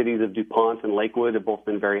 The cities of DuPont and Lakewood have both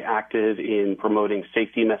been very active in promoting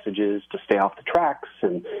safety messages to stay off the tracks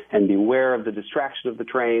and beware of the distraction of the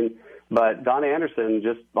train. But Don Anderson,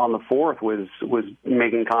 just on the 4th, was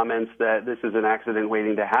making comments that this is an accident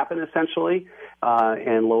waiting to happen, essentially.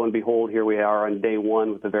 And lo and behold, here we are on day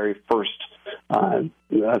one with the very first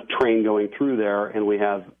train going through there, and we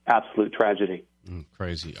have absolute tragedy.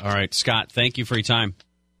 Crazy. All right, Scott, thank you for your time.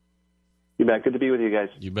 You bet. Good to be with you guys.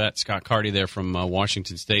 You bet. Scott Carty there from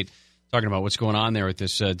Washington State, talking about what's going on there with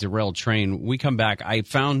this derailed train. We come back. I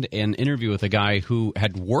found an interview with a guy who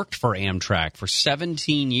had worked for Amtrak for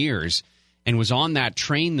 17 years and was on that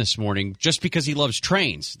train this morning just because he loves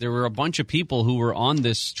trains. There were a bunch of people who were on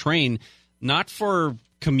this train not for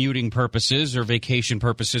commuting purposes or vacation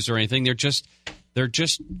purposes or anything. They're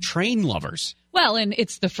just train lovers. Well, and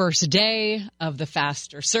it's the first day of the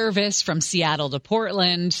faster service from Seattle to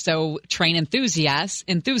Portland, so train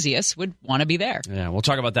enthusiasts would want to be there. Yeah, we'll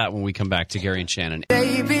talk about that when we come back to Gary and Shannon.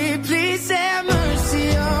 Baby, please have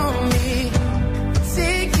mercy on me.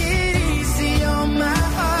 Take it easy on my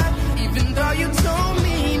heart, even though you told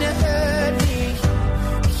me to hurt me.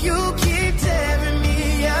 You keep tearing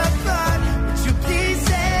me apart. Would you please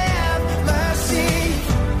have mercy,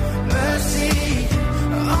 mercy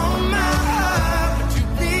on my heart? Would you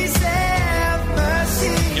please have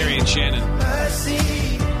mercy? Gary and Shannon.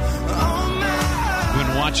 Mercy on my heart. We've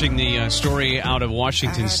been watching the story out of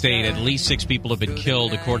Washington State. At least 6 people have been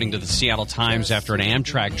killed, according to the Seattle Times, after an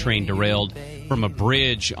Amtrak train derailed from a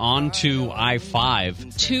bridge onto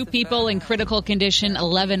I-5. 2 people in critical condition,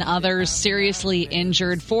 11 others seriously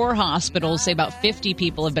injured. 4 hospitals say about 50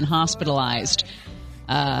 people have been hospitalized.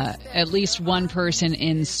 At least 1 person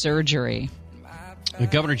in surgery.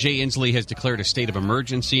 Governor Jay Inslee has declared a state of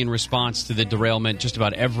emergency in response to the derailment. Just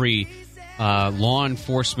about every law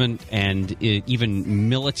enforcement and even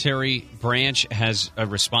military branch has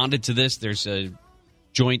responded to this. There's a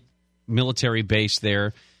joint military base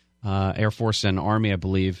there, Air Force and Army, I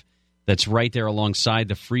believe, that's right there alongside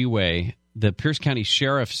the freeway. The Pierce County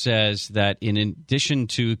Sheriff says that in addition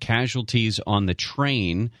to casualties on the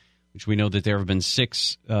train, which we know that there have been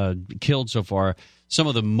 6 killed so far, some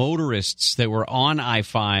of the motorists that were on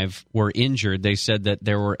I-5 were injured. They said that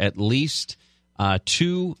there were at least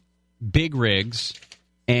 2 big rigs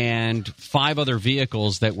and 5 other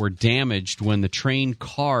vehicles that were damaged when the train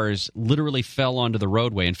cars literally fell onto the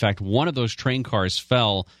roadway. In fact, one of those train cars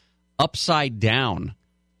fell upside down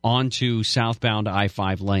onto southbound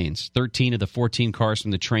I-5 lanes. 13 of the 14 cars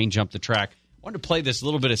from the train jumped the track. I wanted to play this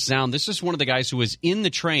little bit of sound. This is one of the guys who was in the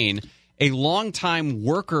train, a longtime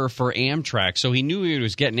worker for Amtrak, so he knew what he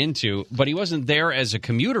was getting into, but he wasn't there as a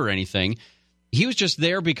commuter or anything. He was just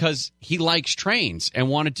there because he likes trains and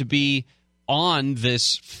wanted to be on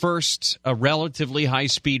this first relatively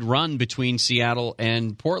high-speed run between Seattle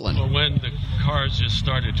and Portland. Well, when the cars just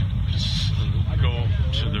started to go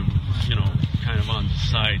to the, kind of on the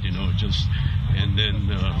side, and then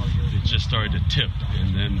it just started to tip,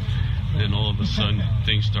 and then all of a sudden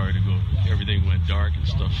things started to go, everything went dark and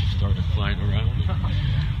stuff started flying around.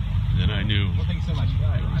 And then I knew it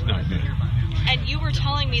was not good. And you were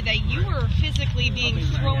telling me that you were physically being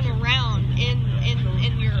thrown around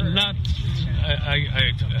in your... Not,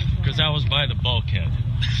 because I was by the bulkhead,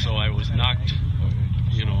 so I was knocked,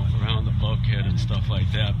 around the bulkhead and stuff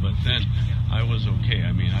like that. But then I was okay.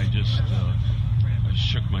 I mean, I just I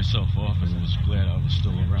shook myself off and was glad I was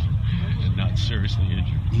still around and not seriously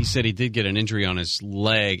injured. He said he did get an injury on his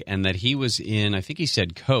leg and that he was in, I think he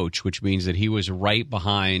said coach, which means that he was right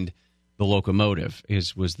behind the locomotive.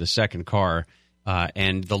 His was the second car.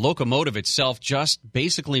 And the locomotive itself just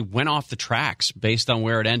basically went off the tracks based on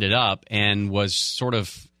where it ended up and was sort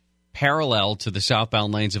of parallel to the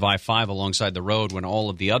southbound lanes of I-5 alongside the road when all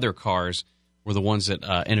of the other cars were the ones that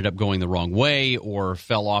ended up going the wrong way or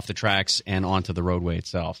fell off the tracks and onto the roadway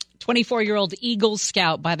itself. 24-year-old Eagle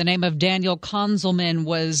Scout by the name of Daniel Konzelman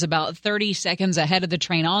was about 30 seconds ahead of the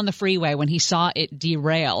train on the freeway when he saw it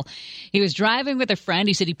derail. He was driving with a friend.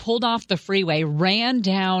 He said he pulled off the freeway, ran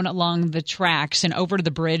down along the tracks and over to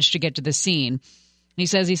the bridge to get to the scene. He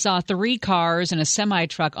says he saw 3 cars and a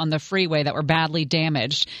semi-truck on the freeway that were badly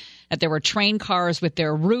damaged, that there were train cars with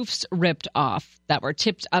their roofs ripped off, that were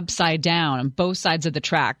tipped upside down on both sides of the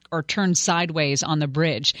track or turned sideways on the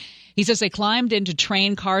bridge. He says they climbed into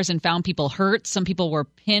train cars and found people hurt. Some people were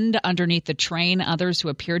pinned underneath the train, others who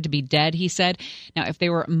appeared to be dead, he said. Now, if they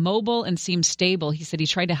were mobile and seemed stable, he said he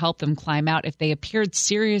tried to help them climb out. If they appeared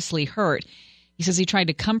seriously hurt, he says he tried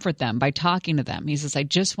to comfort them by talking to them. He says, I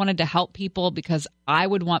just wanted to help people because I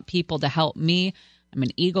would want people to help me. I'm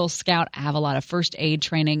an Eagle Scout. I have a lot of first aid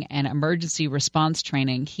training and emergency response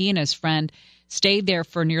training. He and his friend stayed there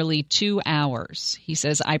for nearly 2 hours. He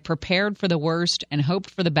says, I prepared for the worst and hoped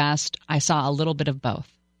for the best. I saw a little bit of both.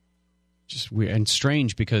 Just weird and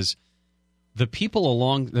strange because the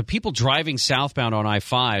people driving southbound on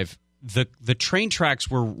I-5, the train tracks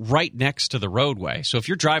were right next to the roadway. So if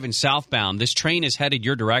you're driving southbound, this train is headed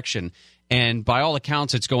your direction. And by all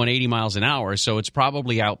accounts, it's going 80 miles an hour, so it's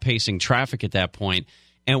probably outpacing traffic at that point.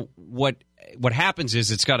 And what happens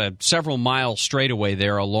is it's got a several mile straightaway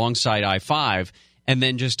there alongside I-5, and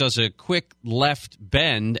then just does a quick left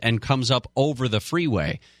bend and comes up over the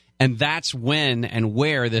freeway. And that's when and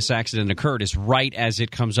where this accident occurred, is right as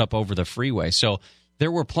it comes up over the freeway. So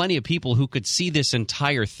there were plenty of people who could see this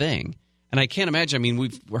entire thing. And I can't imagine. I mean,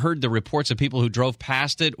 we've heard the reports of people who drove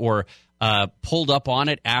past it or pulled up on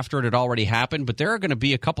it after it had already happened, but there are going to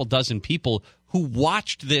be a couple dozen people who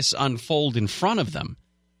watched this unfold in front of them.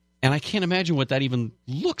 And I can't imagine what that even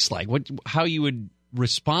looks like, how you would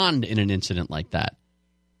respond in an incident like that.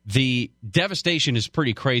 The devastation is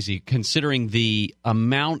pretty crazy considering the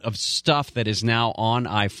amount of stuff that is now on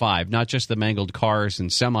I-5, not just the mangled cars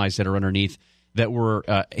and semis that are underneath that were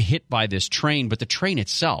hit by this train, but the train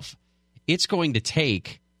itself. It's going to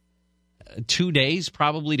take 2 days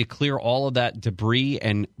probably to clear all of that debris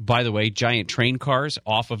and, by the way, giant train cars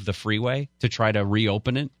off of the freeway to try to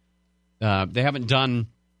reopen it. They haven't done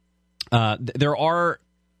there are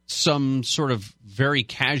some sort of very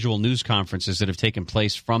casual news conferences that have taken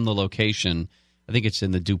place from the location. I think it's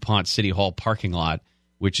in the DuPont City Hall parking lot,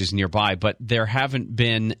 which is nearby, but there haven't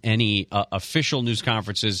been any official news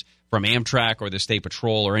conferences from Amtrak or the State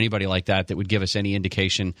Patrol or anybody like that that would give us any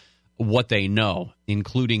indication what they know,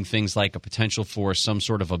 including things like a potential for some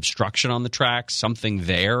sort of obstruction on the track, something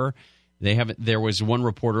there. They haven't. There was one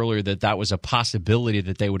report earlier that was a possibility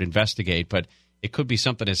that they would investigate, but it could be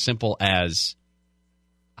something as simple as,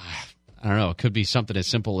 I don't know, it could be something as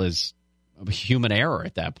simple as human error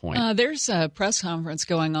at that point. There's a press conference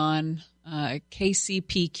going on,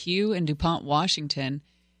 KCPQ in DuPont, Washington,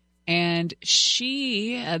 and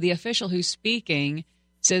she, the official who's speaking,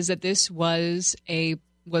 says that this was a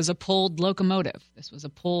pulled locomotive. This was a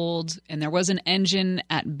pulled, and there was an engine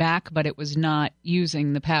at back, but it was not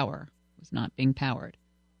using the power. It was not being powered.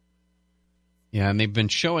 Yeah, and they've been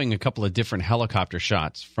showing a couple of different helicopter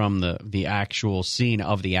shots from the actual scene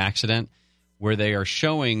of the accident where they are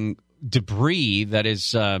showing debris that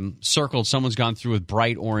is circled. Someone's gone through with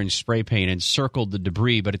bright orange spray paint and circled the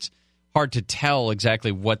debris, but it's hard to tell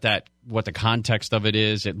exactly what the context of it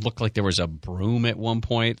is. It looked like there was a broom at one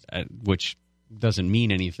point, which doesn't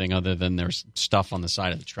mean anything other than there's stuff on the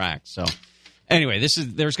side of the track. So anyway,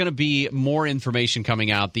 there's going to be more information coming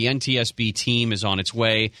out. The NTSB team is on its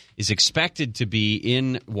way, is expected to be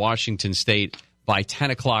in Washington State by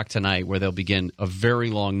 10 o'clock tonight, where they'll begin a very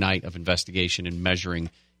long night of investigation and measuring,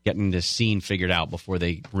 getting this scene figured out before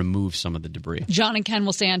they remove some of the debris. John and Ken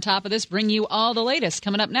will stay on top of this, bring you all the latest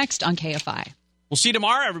coming up next on KFI. We'll see you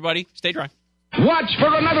tomorrow, everybody. Stay dry. Watch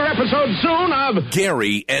for another episode soon of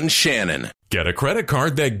Gary and Shannon. Get a credit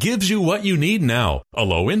card that gives you what you need now. A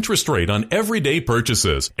low interest rate on everyday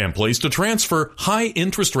purchases and place to transfer high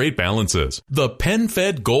interest rate balances. The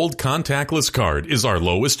PenFed Gold Contactless Card is our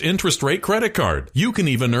lowest interest rate credit card. You can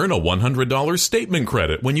even earn a $100 statement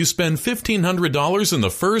credit when you spend $1,500 in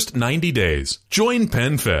the first 90 days. Join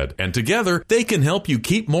PenFed, and together they can help you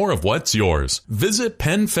keep more of what's yours. Visit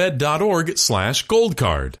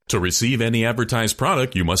PenFed.org/goldcard. To receive any advertised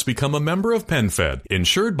product, you must become a member of PenFed,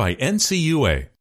 insured by NCUA.